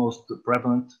the most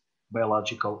prevalent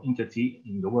biological entity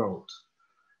in the world.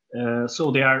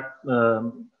 So they are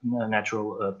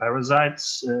natural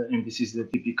parasites, and this is the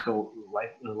typical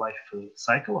life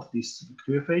cycle of these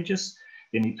bacteriophages.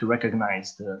 They need to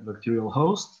recognize the bacterial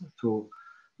host through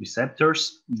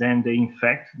receptors. Then they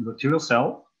infect the bacterial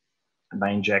cell by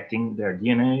injecting their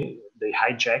DNA. They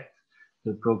hijack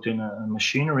the protein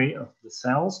machinery of the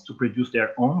cells to produce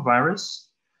their own virus,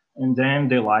 and then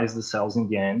they lyse the cells in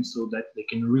the end so that they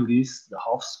can release the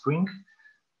offspring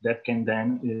that can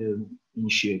then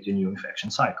initiate a new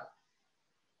infection cycle.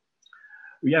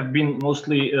 We have been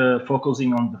mostly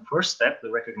focusing on the first step,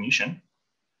 the recognition.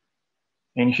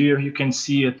 And here you can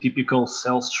see a typical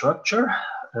cell structure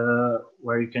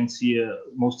where you can see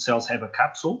most cells have a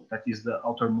capsule, that is the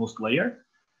outermost layer.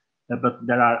 But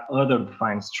there are other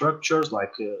defined structures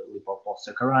like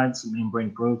lipopolysaccharides,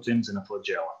 membrane proteins, and a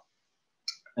flagella.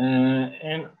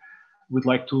 And we'd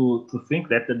like to think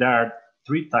that there are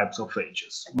three types of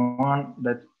phages. One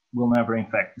that will never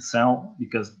infect the cell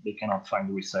because they cannot find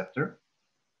the receptor.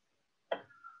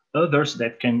 Others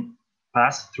that can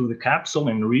pass through the capsule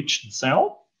and reach the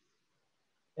cell.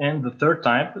 And the third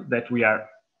type that we are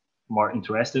more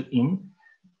interested in,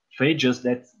 phages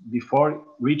that before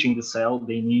reaching the cell,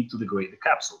 they need to degrade the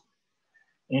capsule.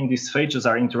 And these phages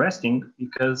are interesting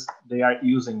because they are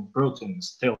using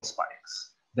proteins, tail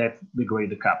spikes, that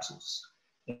degrade the capsules.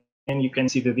 And you can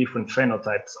see the different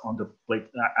phenotypes on the plate,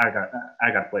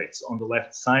 agar plates. On the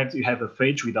left side, you have a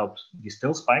phage without these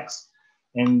tail spikes,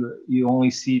 and you only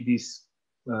see these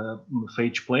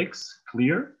phage plaques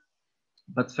clear.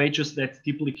 But phages that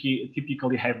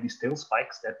typically have these tail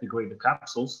spikes that degrade the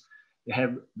capsules, they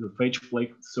have the phage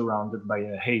plate surrounded by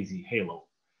a hazy halo.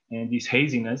 And this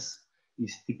haziness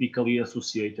is typically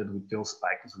associated with tail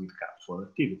spikes with capsular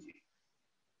activity.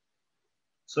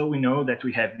 So we know that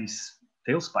we have these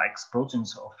tail spikes,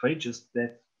 proteins of phages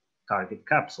that target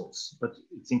capsules. But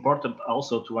it's important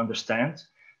also to understand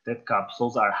that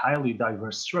capsules are highly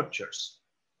diverse structures.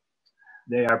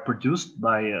 They are produced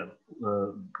by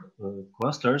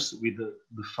clusters with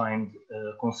defined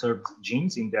conserved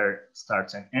genes in their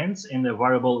starts and ends and a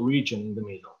variable region in the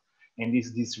middle. And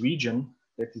it's this region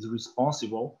that is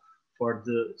responsible for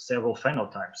the several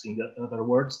phenotypes. In other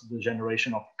words, the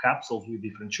generation of capsules with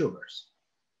different sugars.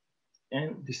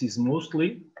 And this is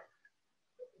mostly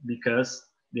because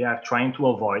they are trying to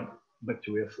avoid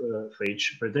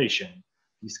bacteriophage predation.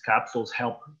 These capsules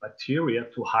help bacteria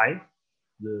to hide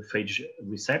the phage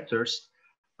receptors,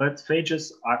 but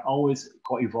phages are always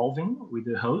co-evolving with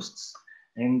the hosts,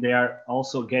 and they are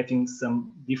also getting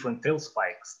some different tail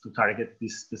spikes to target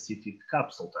these specific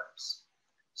capsule types.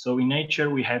 So in nature,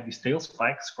 we have these tail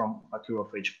spikes from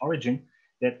bacteriophage origin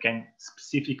that can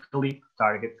specifically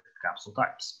target capsule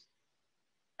types.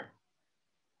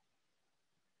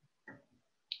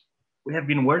 We have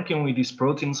been working with these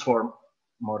proteins for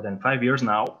more than 5 years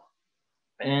now.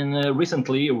 And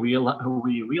recently we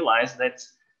realized that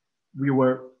we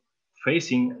were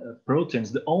facing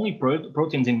proteins, the only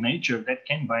proteins in nature that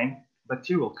can bind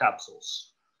bacterial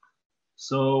capsules.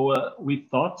 So we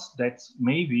thought that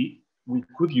maybe we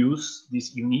could use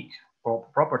this unique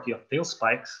property of tail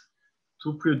spikes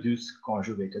to produce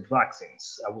conjugated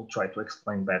vaccines. I will try to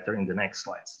explain better in the next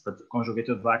slides, but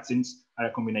conjugated vaccines are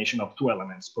a combination of two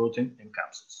elements, protein and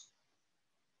capsules.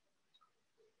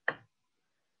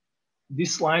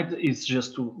 This slide is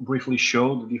just to briefly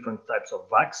show the different types of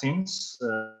vaccines.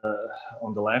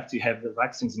 On the left, you have the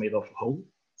vaccines made of whole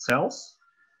cells.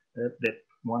 That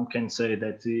one can say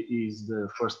that is the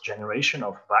first generation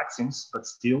of vaccines, but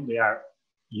still they are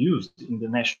used in the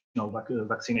national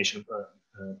vaccination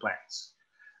plans.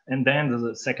 And then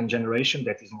the second generation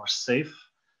that is more safe,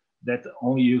 that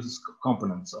only uses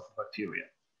components of bacteria,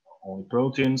 only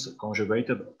proteins,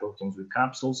 conjugated proteins with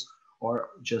capsules, or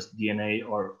just DNA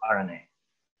or RNA.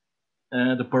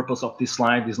 The purpose of this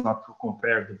slide is not to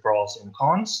compare the pros and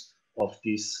cons of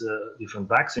these different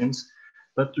vaccines,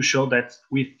 but to show that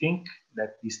we think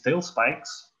that these tail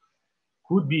spikes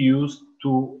could be used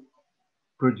to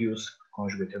produce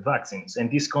conjugated vaccines. And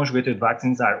these conjugated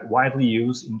vaccines are widely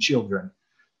used in children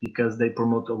because they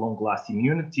promote a long-lasting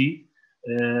immunity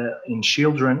in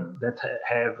children that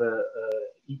have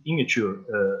immature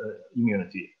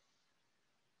immunity.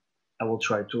 I will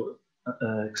try to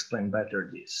explain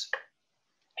better this.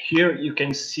 Here you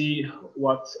can see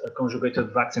what a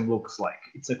conjugated vaccine looks like.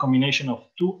 It's a combination of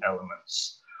two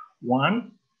elements.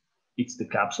 One, it's the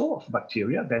capsule of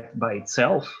bacteria that by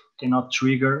itself cannot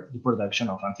trigger the production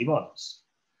of antibodies.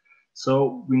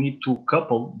 So we need to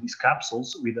couple these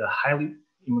capsules with a highly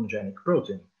immunogenic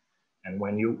protein. And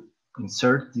when you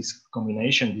insert this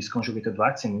combination, this conjugated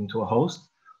vaccine into a host,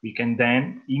 we can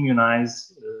then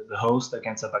immunize the host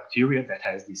against a bacteria that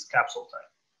has this capsule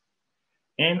type.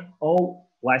 And all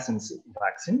licensed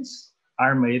vaccines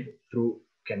are made through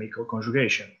chemical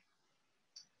conjugation.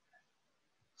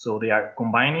 So they are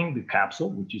combining the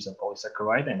capsule, which is a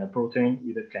polysaccharide, and a protein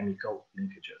with the chemical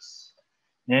linkages.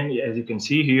 And as you can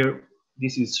see here,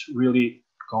 this is really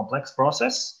complex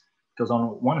process, because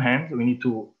on one hand, we need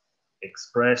to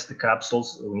express the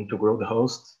capsules, we need to grow the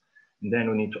host, and then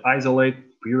we need to isolate,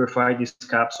 purify this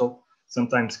capsule,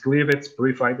 sometimes cleave it,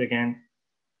 purify it again,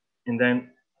 and then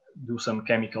do some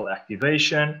chemical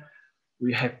activation.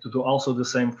 We have to do also the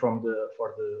same for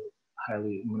the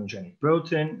highly immunogenic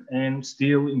protein, and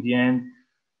still in the end,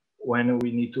 when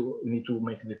we need to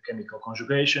make the chemical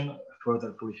conjugation,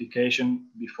 further purification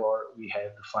before we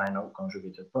have the final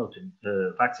conjugated protein,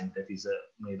 the vaccine that is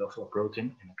made of a protein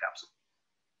in a capsule.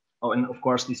 Oh, and of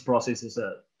course, this process is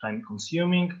time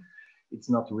consuming. It's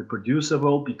not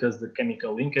reproducible because the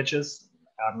chemical linkages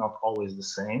are not always the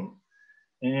same.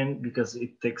 And because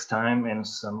it takes time and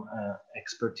some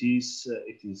expertise,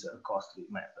 it is a costly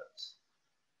method.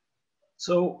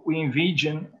 So we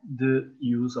envision the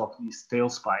use of these tail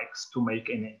spikes to make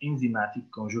an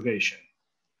enzymatic conjugation.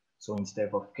 So instead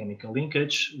of chemical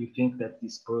linkage, we think that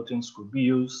these proteins could be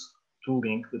used to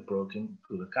link the protein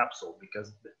to the capsule,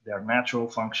 because their natural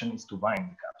function is to bind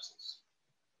the capsules.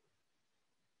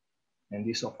 And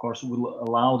this, of course, will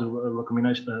allow the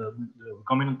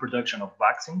recombinant production of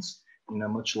vaccines in a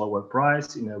much lower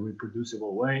price, in a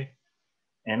reproducible way.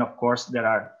 And of course, there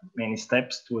are many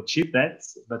steps to achieve that,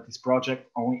 but this project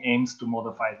only aims to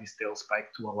modify this tail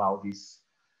spike to allow this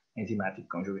enzymatic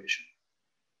conjugation.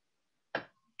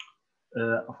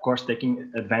 Of course,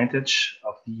 taking advantage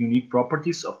of the unique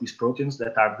properties of these proteins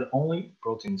that are the only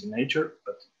proteins in nature,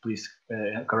 but please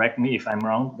correct me if I'm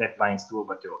wrong, that binds to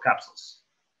bacterial capsules.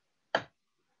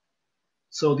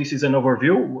 So this is an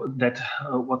overview that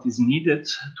what is needed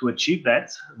to achieve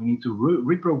that. We need to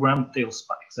reprogram tail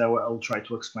spikes. I'll try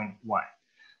to explain why.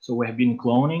 So we have been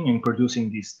cloning and producing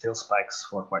these tail spikes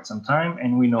for quite some time,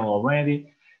 and we know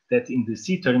already that in the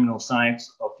C-terminal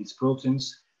sites of these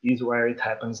proteins is where it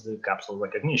happens the capsule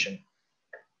recognition.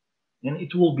 And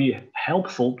it will be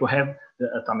helpful to have the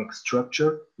atomic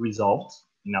structure resolved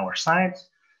in our sites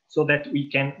so that we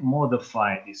can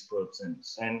modify these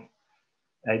proteins. And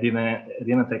I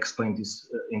didn't explain this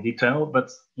in detail, but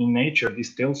in nature,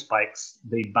 these tail spikes,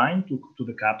 they bind to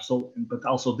the capsule, but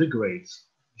also degrade.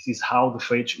 This is how the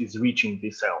phage is reaching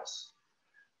these cells.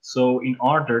 So in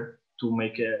order to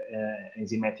make an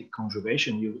enzymatic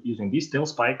conjugation using these tail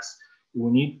spikes, we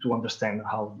need to understand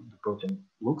how the protein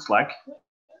looks like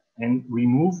and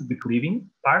remove the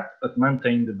cleaving part, but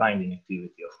maintain the binding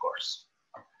activity, of course.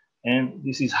 And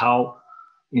this is how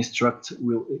Instruct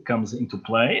comes into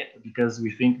play, because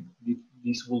we think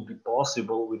this will be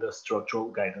possible with a structural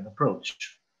guided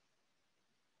approach.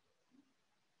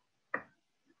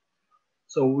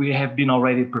 So we have been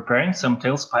already preparing some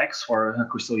tail spikes for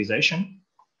crystallization.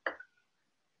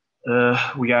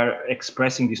 We are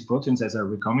expressing these proteins as a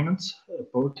recombinant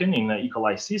protein in an E.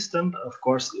 coli system. Of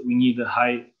course, we need a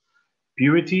high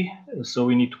purity, so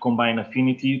we need to combine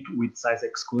affinity with size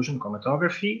exclusion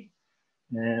chromatography.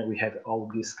 We have all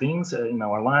these things in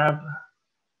our lab.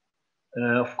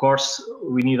 Of course,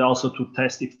 we need also to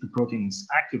test if the protein is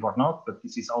active or not, but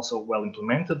this is also well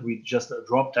implemented. With just a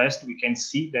drop test, we can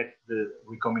see that the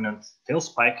recombinant tail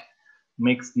spike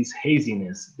makes this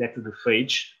haziness that the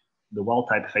phage, the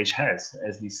wild-type phage has,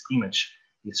 as this image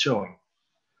is showing.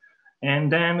 And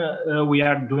then we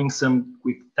are doing some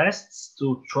quick tests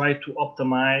to try to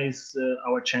optimize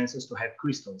our chances to have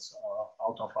crystals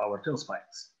out of our tail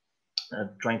spikes.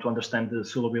 Trying to understand the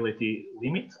solubility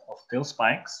limit of tail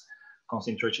spikes,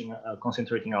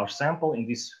 concentrating our sample. In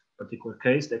this particular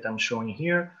case that I'm showing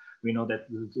here, we know that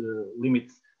the limit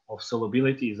of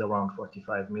solubility is around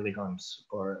 45 milligrams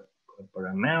per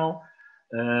ml.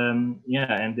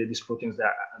 Yeah, and these proteins,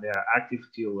 they are active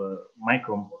till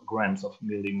micrograms of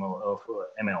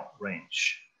ml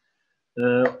range.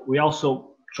 We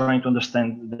also trying to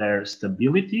understand their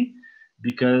stability,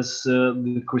 because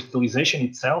the crystallization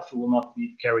itself will not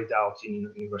be carried out in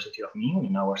the University of Minho,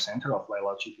 in our Center of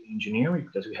Biological Engineering,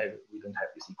 because we don't have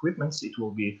these equipments. It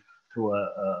will be through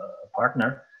a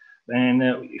partner. And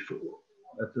if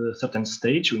at a certain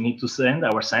stage, we need to send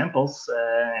our samples,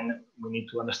 and we need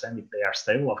to understand if they are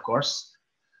stable, of course.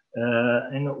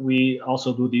 And we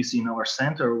also do this in our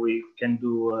center. We can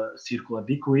do circular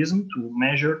dichroism to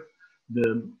measure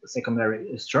the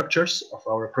secondary structures of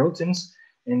our proteins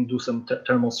and do some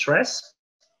thermal stress.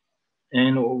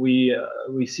 And we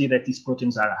see that these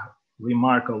proteins are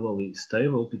remarkably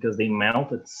stable because they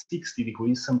melt at 60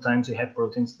 degrees. Sometimes you have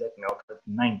proteins that melt at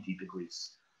 90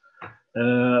 degrees.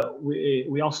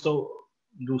 We also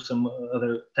do some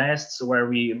other tests where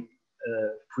we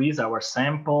freeze our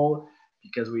sample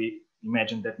because we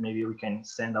imagine that maybe we can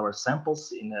send our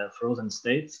samples in frozen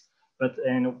states. But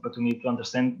we need to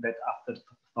understand that after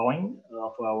thawing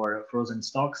of our frozen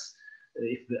stocks,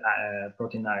 if the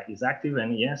protein is active,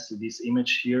 and yes, this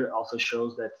image here also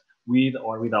shows that with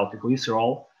or without the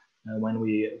glycerol, when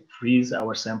we freeze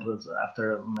our samples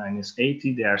after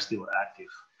 -80, they are still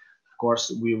active. Of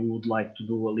course, we would like to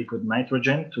do a liquid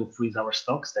nitrogen to freeze our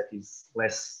stocks that is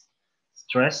less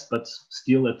stressed, but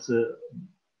still at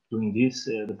doing this,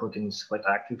 the protein is quite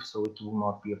active, so it will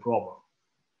not be a problem.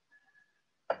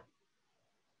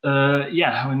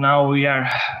 Yeah, now we are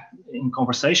in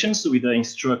conversations with the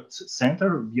Instruct Center,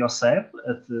 BioSev,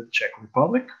 at the Czech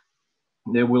Republic.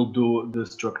 They will do the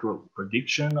structural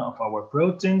prediction of our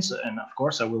proteins, and of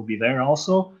course I will be there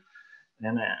also,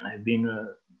 and I've been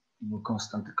in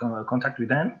constant contact with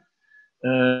them.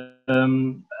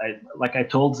 Like I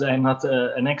told, I'm not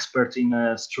an expert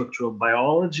in structural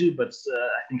biology, but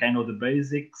I think I know the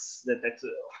basics. That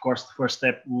of course the first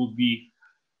step will be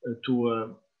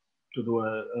to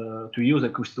use a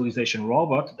crystallization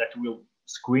robot that will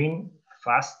screen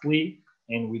fastly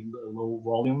and with low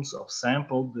volumes of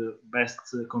sample the best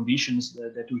conditions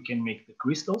that we can make the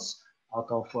crystals out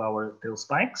of our tail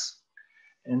spikes.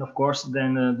 And of course,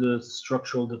 then the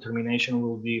structural determination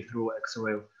will be through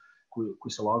X-ray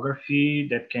crystallography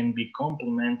that can be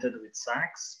complemented with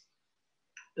SACs.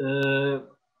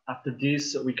 After this,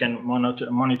 we can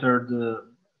monitor the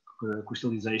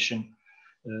crystallization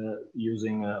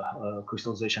using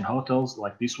crystallization hotels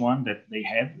like this one that they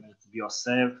have at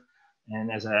BioSev.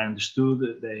 And as I understood,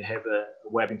 they have a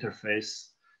web interface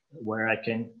where I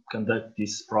can conduct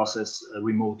this process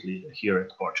remotely here at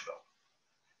Portugal.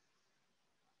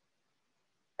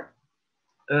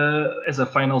 As a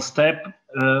final step,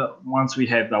 once we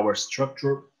have our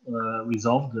structure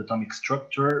resolved, the atomic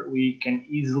structure, we can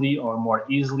easily or more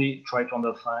easily try to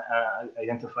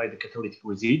identify the catalytic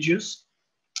residues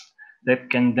that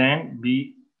can then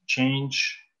be changed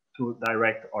to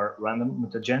direct or random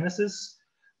mutagenesis.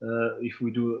 If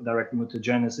we do direct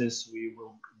mutagenesis, we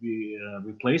will be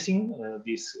replacing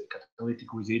these catalytic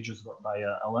residues by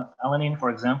alanine, for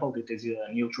example. That is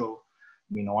a neutral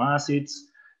amino acids.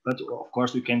 But of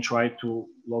course, we can try to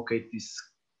locate this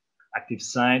active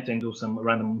site and do some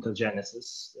random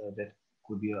mutagenesis. That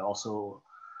could be also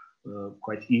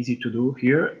quite easy to do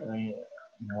here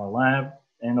in our lab.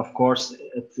 And of course,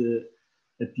 at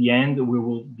the end, we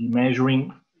will be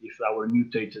measuring if our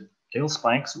mutated tail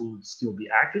spikes will still be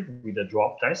active with the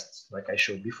drop tests, like I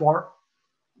showed before.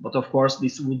 But of course,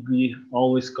 this would be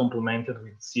always complemented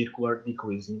with circular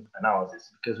decreasing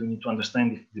analysis, because we need to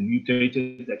understand if the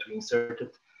mutated that we inserted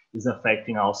is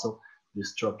affecting also the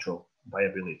structural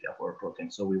viability of our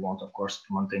protein. So we want, of course,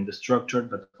 to maintain the structure,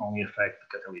 but only affect the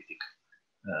catalytic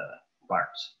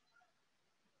parts.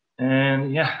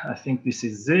 And yeah, I think this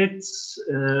is it.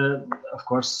 Of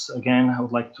course, again, I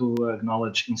would like to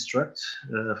acknowledge Instruct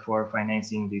for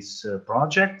financing this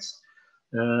project.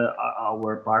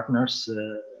 Our partners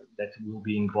that will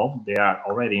be involved, they are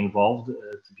already involved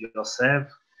at BioSev.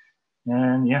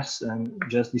 And yes, and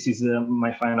just this is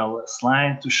my final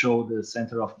slide to show the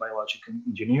Center of Biological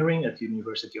Engineering at the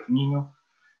University of Minho.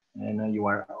 And you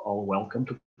are all welcome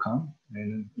to come.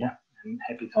 And yeah, I'm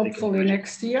happy to hopefully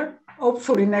next year.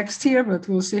 Hopefully next year, but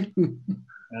we'll see.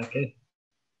 Okay.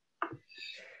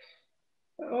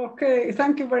 Okay,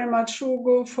 thank you very much,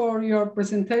 Hugo, for your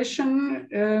presentation.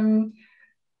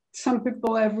 Some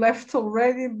people have left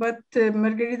already, but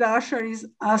Margarita Asher is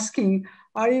asking,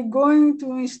 are you going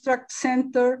to an Instruct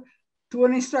Center to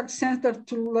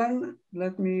learn?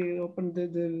 Let me open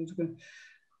the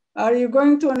are you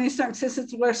going to an Instruct Center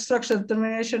to learn structure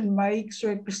determination by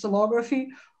X-ray crystallography,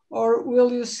 or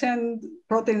will you send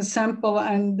protein sample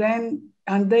and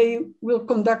they will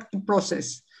conduct the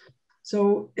process?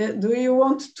 So do you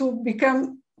want to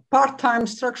become part-time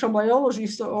structural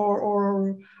biologist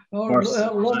or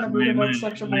learn a bit about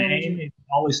structural biology? My aim is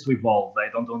always to evolve. I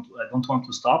don't want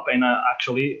to stop. And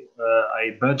actually,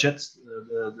 I budget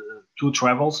the 2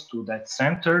 travels to that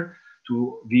center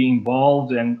to be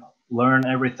involved and learn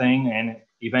everything and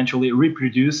eventually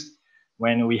reproduce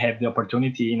when we have the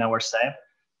opportunity in our SAB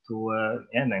to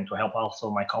and then to help also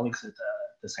my colleagues at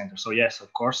the center. So yes,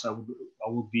 of course, I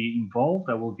will be involved.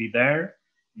 I will be there,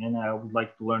 and I would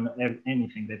like to learn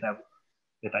anything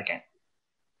that I can.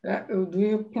 Do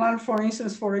you plan, for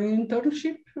instance, for an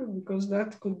internship? Because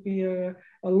that could be a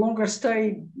longer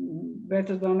stay,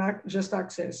 better than just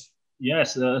access.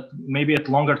 Yes, maybe at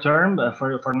longer term.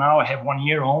 For now, I have 1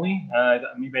 year only.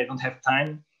 Maybe I don't have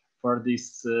time for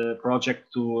this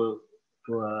project to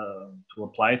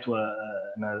apply to a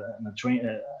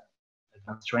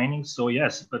training. So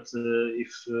yes, but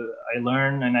if I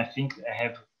learn and I think I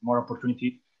have more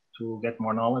opportunity to get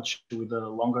more knowledge with the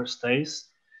longer stays,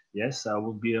 yes, I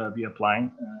will be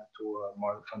applying to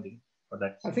more funding for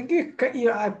that. I think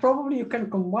you can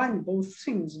combine both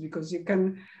things, because you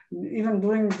can, even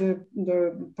during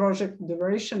the project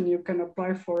duration, you can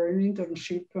apply for an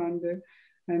internship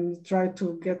and try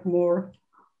to get more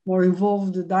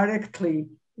involved directly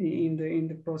in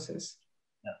the process.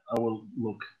 Yeah, I will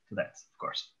look to that, of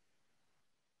course.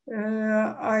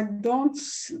 I don't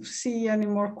see any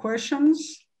more questions,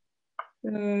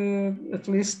 at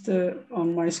least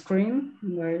on my screen.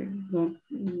 I don't.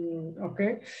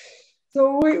 Okay.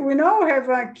 So we now have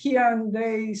a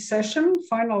Q&A session,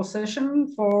 final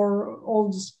session for all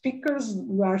the speakers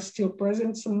who are still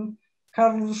present. Some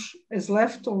Carlos has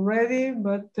left already,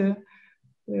 but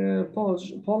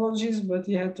apologies, but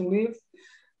he had to leave.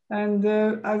 And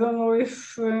I don't know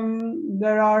if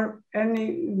there are any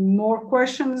more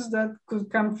questions that could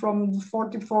come from the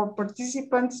 44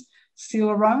 participants still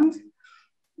around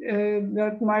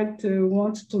that might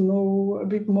want to know a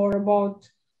bit more about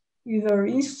either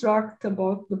Instruct,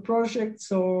 about the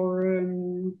projects, or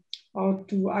how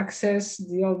to access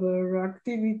the other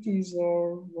activities,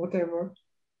 or whatever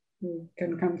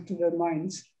can come to their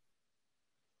minds.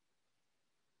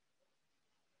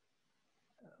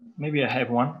 Maybe I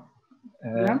have one.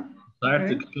 Yeah.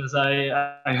 Okay. Because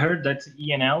I heard that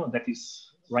ENL, that is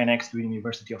right next to the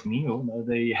University of Minho,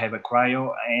 they have a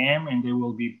cryo-IM and they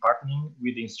will be partnering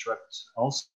with Instruct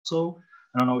also.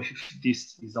 I don't know if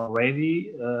this is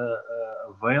already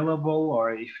available,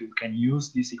 or if you can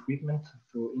use this equipment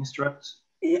through Instruct.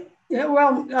 Yeah,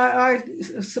 well, I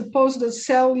suppose that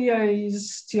Celia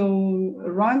is still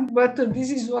around, but this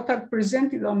is what I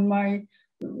presented on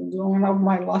one of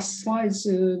my last slides,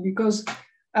 because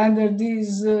under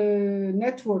this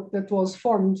network that was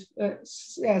formed,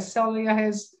 Celia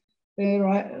has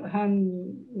her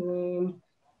hand.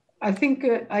 I think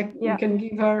we can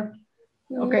give her.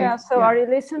 Okay. Yeah, so are you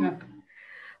listening?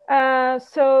 Yeah.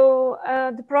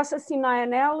 The process in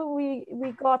INL,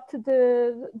 we got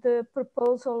the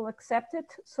proposal accepted.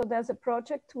 So there's a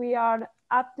project. We are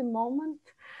at the moment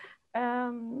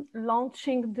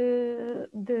launching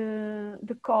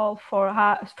the call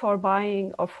for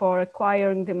buying or for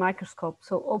acquiring the microscope.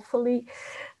 So hopefully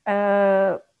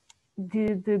the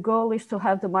goal is to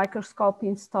have the microscope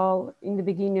installed in the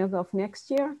beginning of next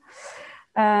year.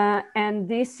 And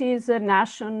this is a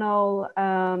national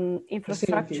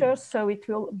infrastructure, so it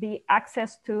will be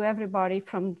access to everybody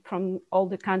from all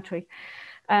the country.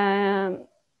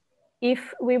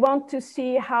 If we want to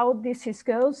see how this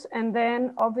goes, and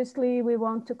then obviously we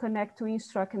want to connect to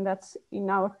Instruct, and that's in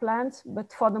our plans.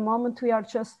 But for the moment, we are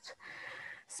just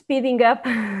speeding up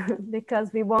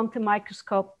because we want the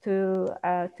microscope to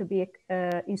be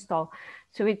installed.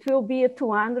 So it will be a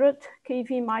 200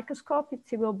 kV microscope.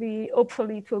 It will be,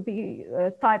 hopefully it will be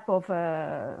a type of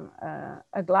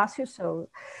a glacier. So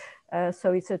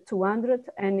it's a 200,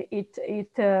 and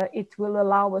it will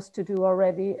allow us to do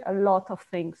already a lot of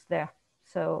things there.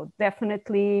 So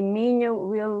definitely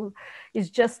Minho is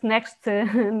just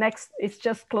it's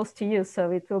just close to you.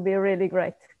 So it will be really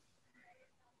great.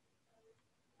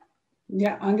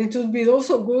 Yeah, and it would be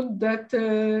also good that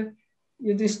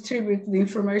you distribute the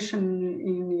information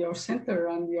in your center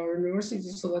and your university,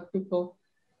 so that people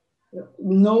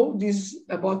know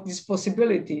about this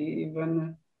possibility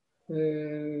even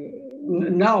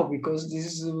now, because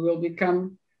this will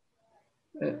become,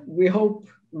 we hope,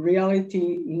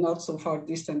 reality not so far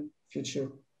distant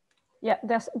future. Yeah,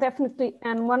 that's definitely.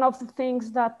 And one of the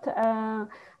things that,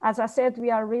 as I said,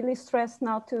 we are really stressed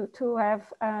now to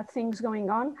have things going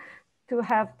on, to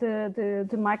have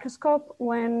the microscope.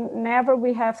 Whenever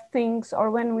we have things,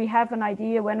 or when we have an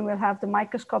idea, when we'll have the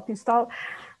microscope installed,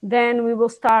 then we will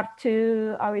start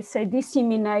to, I would say,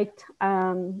 disseminate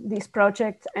this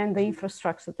project and the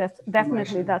infrastructure. That's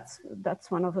definitely, that's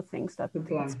one of the things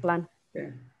that's planned.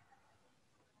 Okay.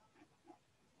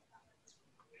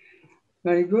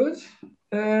 Very good.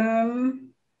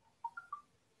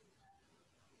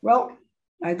 Well,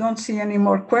 I don't see any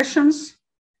more questions.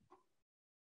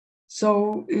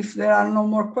 So if there are no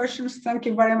more questions, thank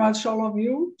you very much, all of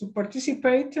you, to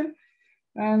participate,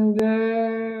 and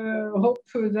hope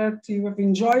that you have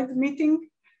enjoyed the meeting.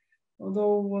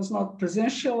 Although it was not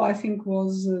presential, I think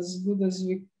was as good as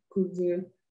we could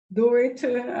do it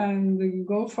and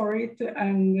go for it.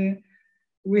 And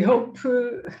we hope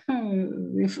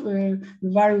if the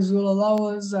virus will allow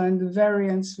us and the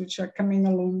variants which are coming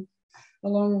along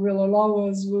will allow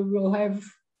us, we will have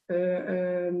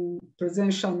a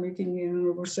presential meeting in the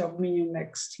University of Minho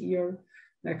next year,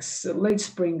 next late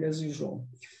spring as usual.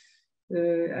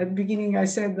 At the beginning, I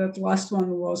said that last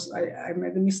one was, I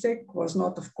made a mistake, was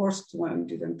not, of course,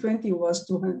 220, was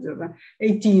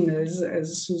 218,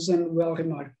 as Susan well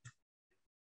remarked.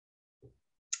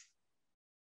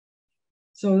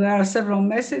 So there are several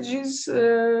messages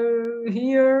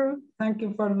here. Thank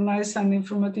you for the nice and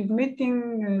informative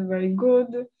meeting, very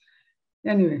good.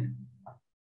 Anyway,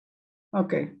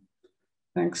 okay.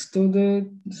 Thanks to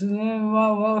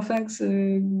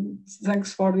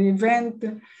thanks for the event.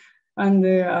 And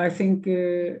I think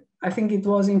it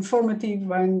was informative,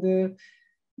 and the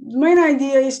main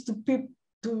idea is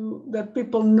that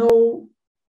people know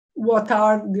what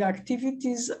are the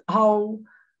activities, how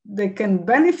they can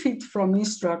benefit from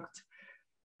Instruct,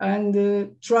 and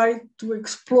try to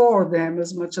explore them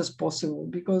as much as possible.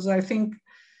 Because I think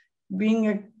being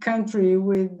a country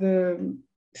with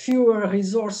fewer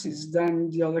resources than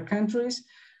the other countries,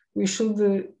 we should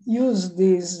use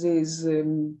these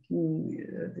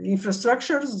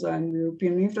infrastructures and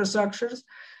European infrastructures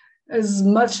as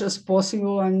much as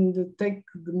possible and take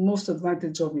the most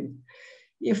advantage of it.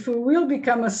 If we will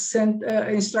become a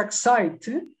Instruct site,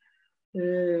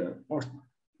 or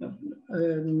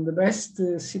the best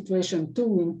situation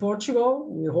too in Portugal,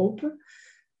 we hope,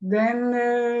 then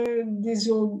this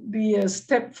will be a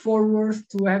step forward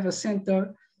to have a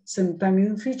center sometime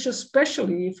in the future,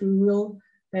 especially if we will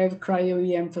have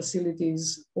cryo-EM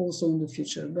facilities also in the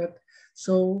future. But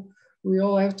so we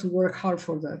all have to work hard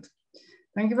for that.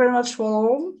 Thank you very much for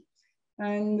all,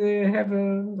 and have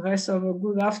a rest of a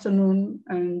good afternoon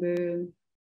and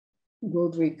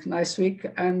good week, nice week,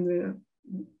 and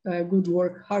good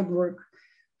work, hard work,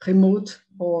 remote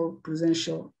or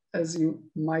presential as you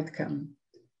might come.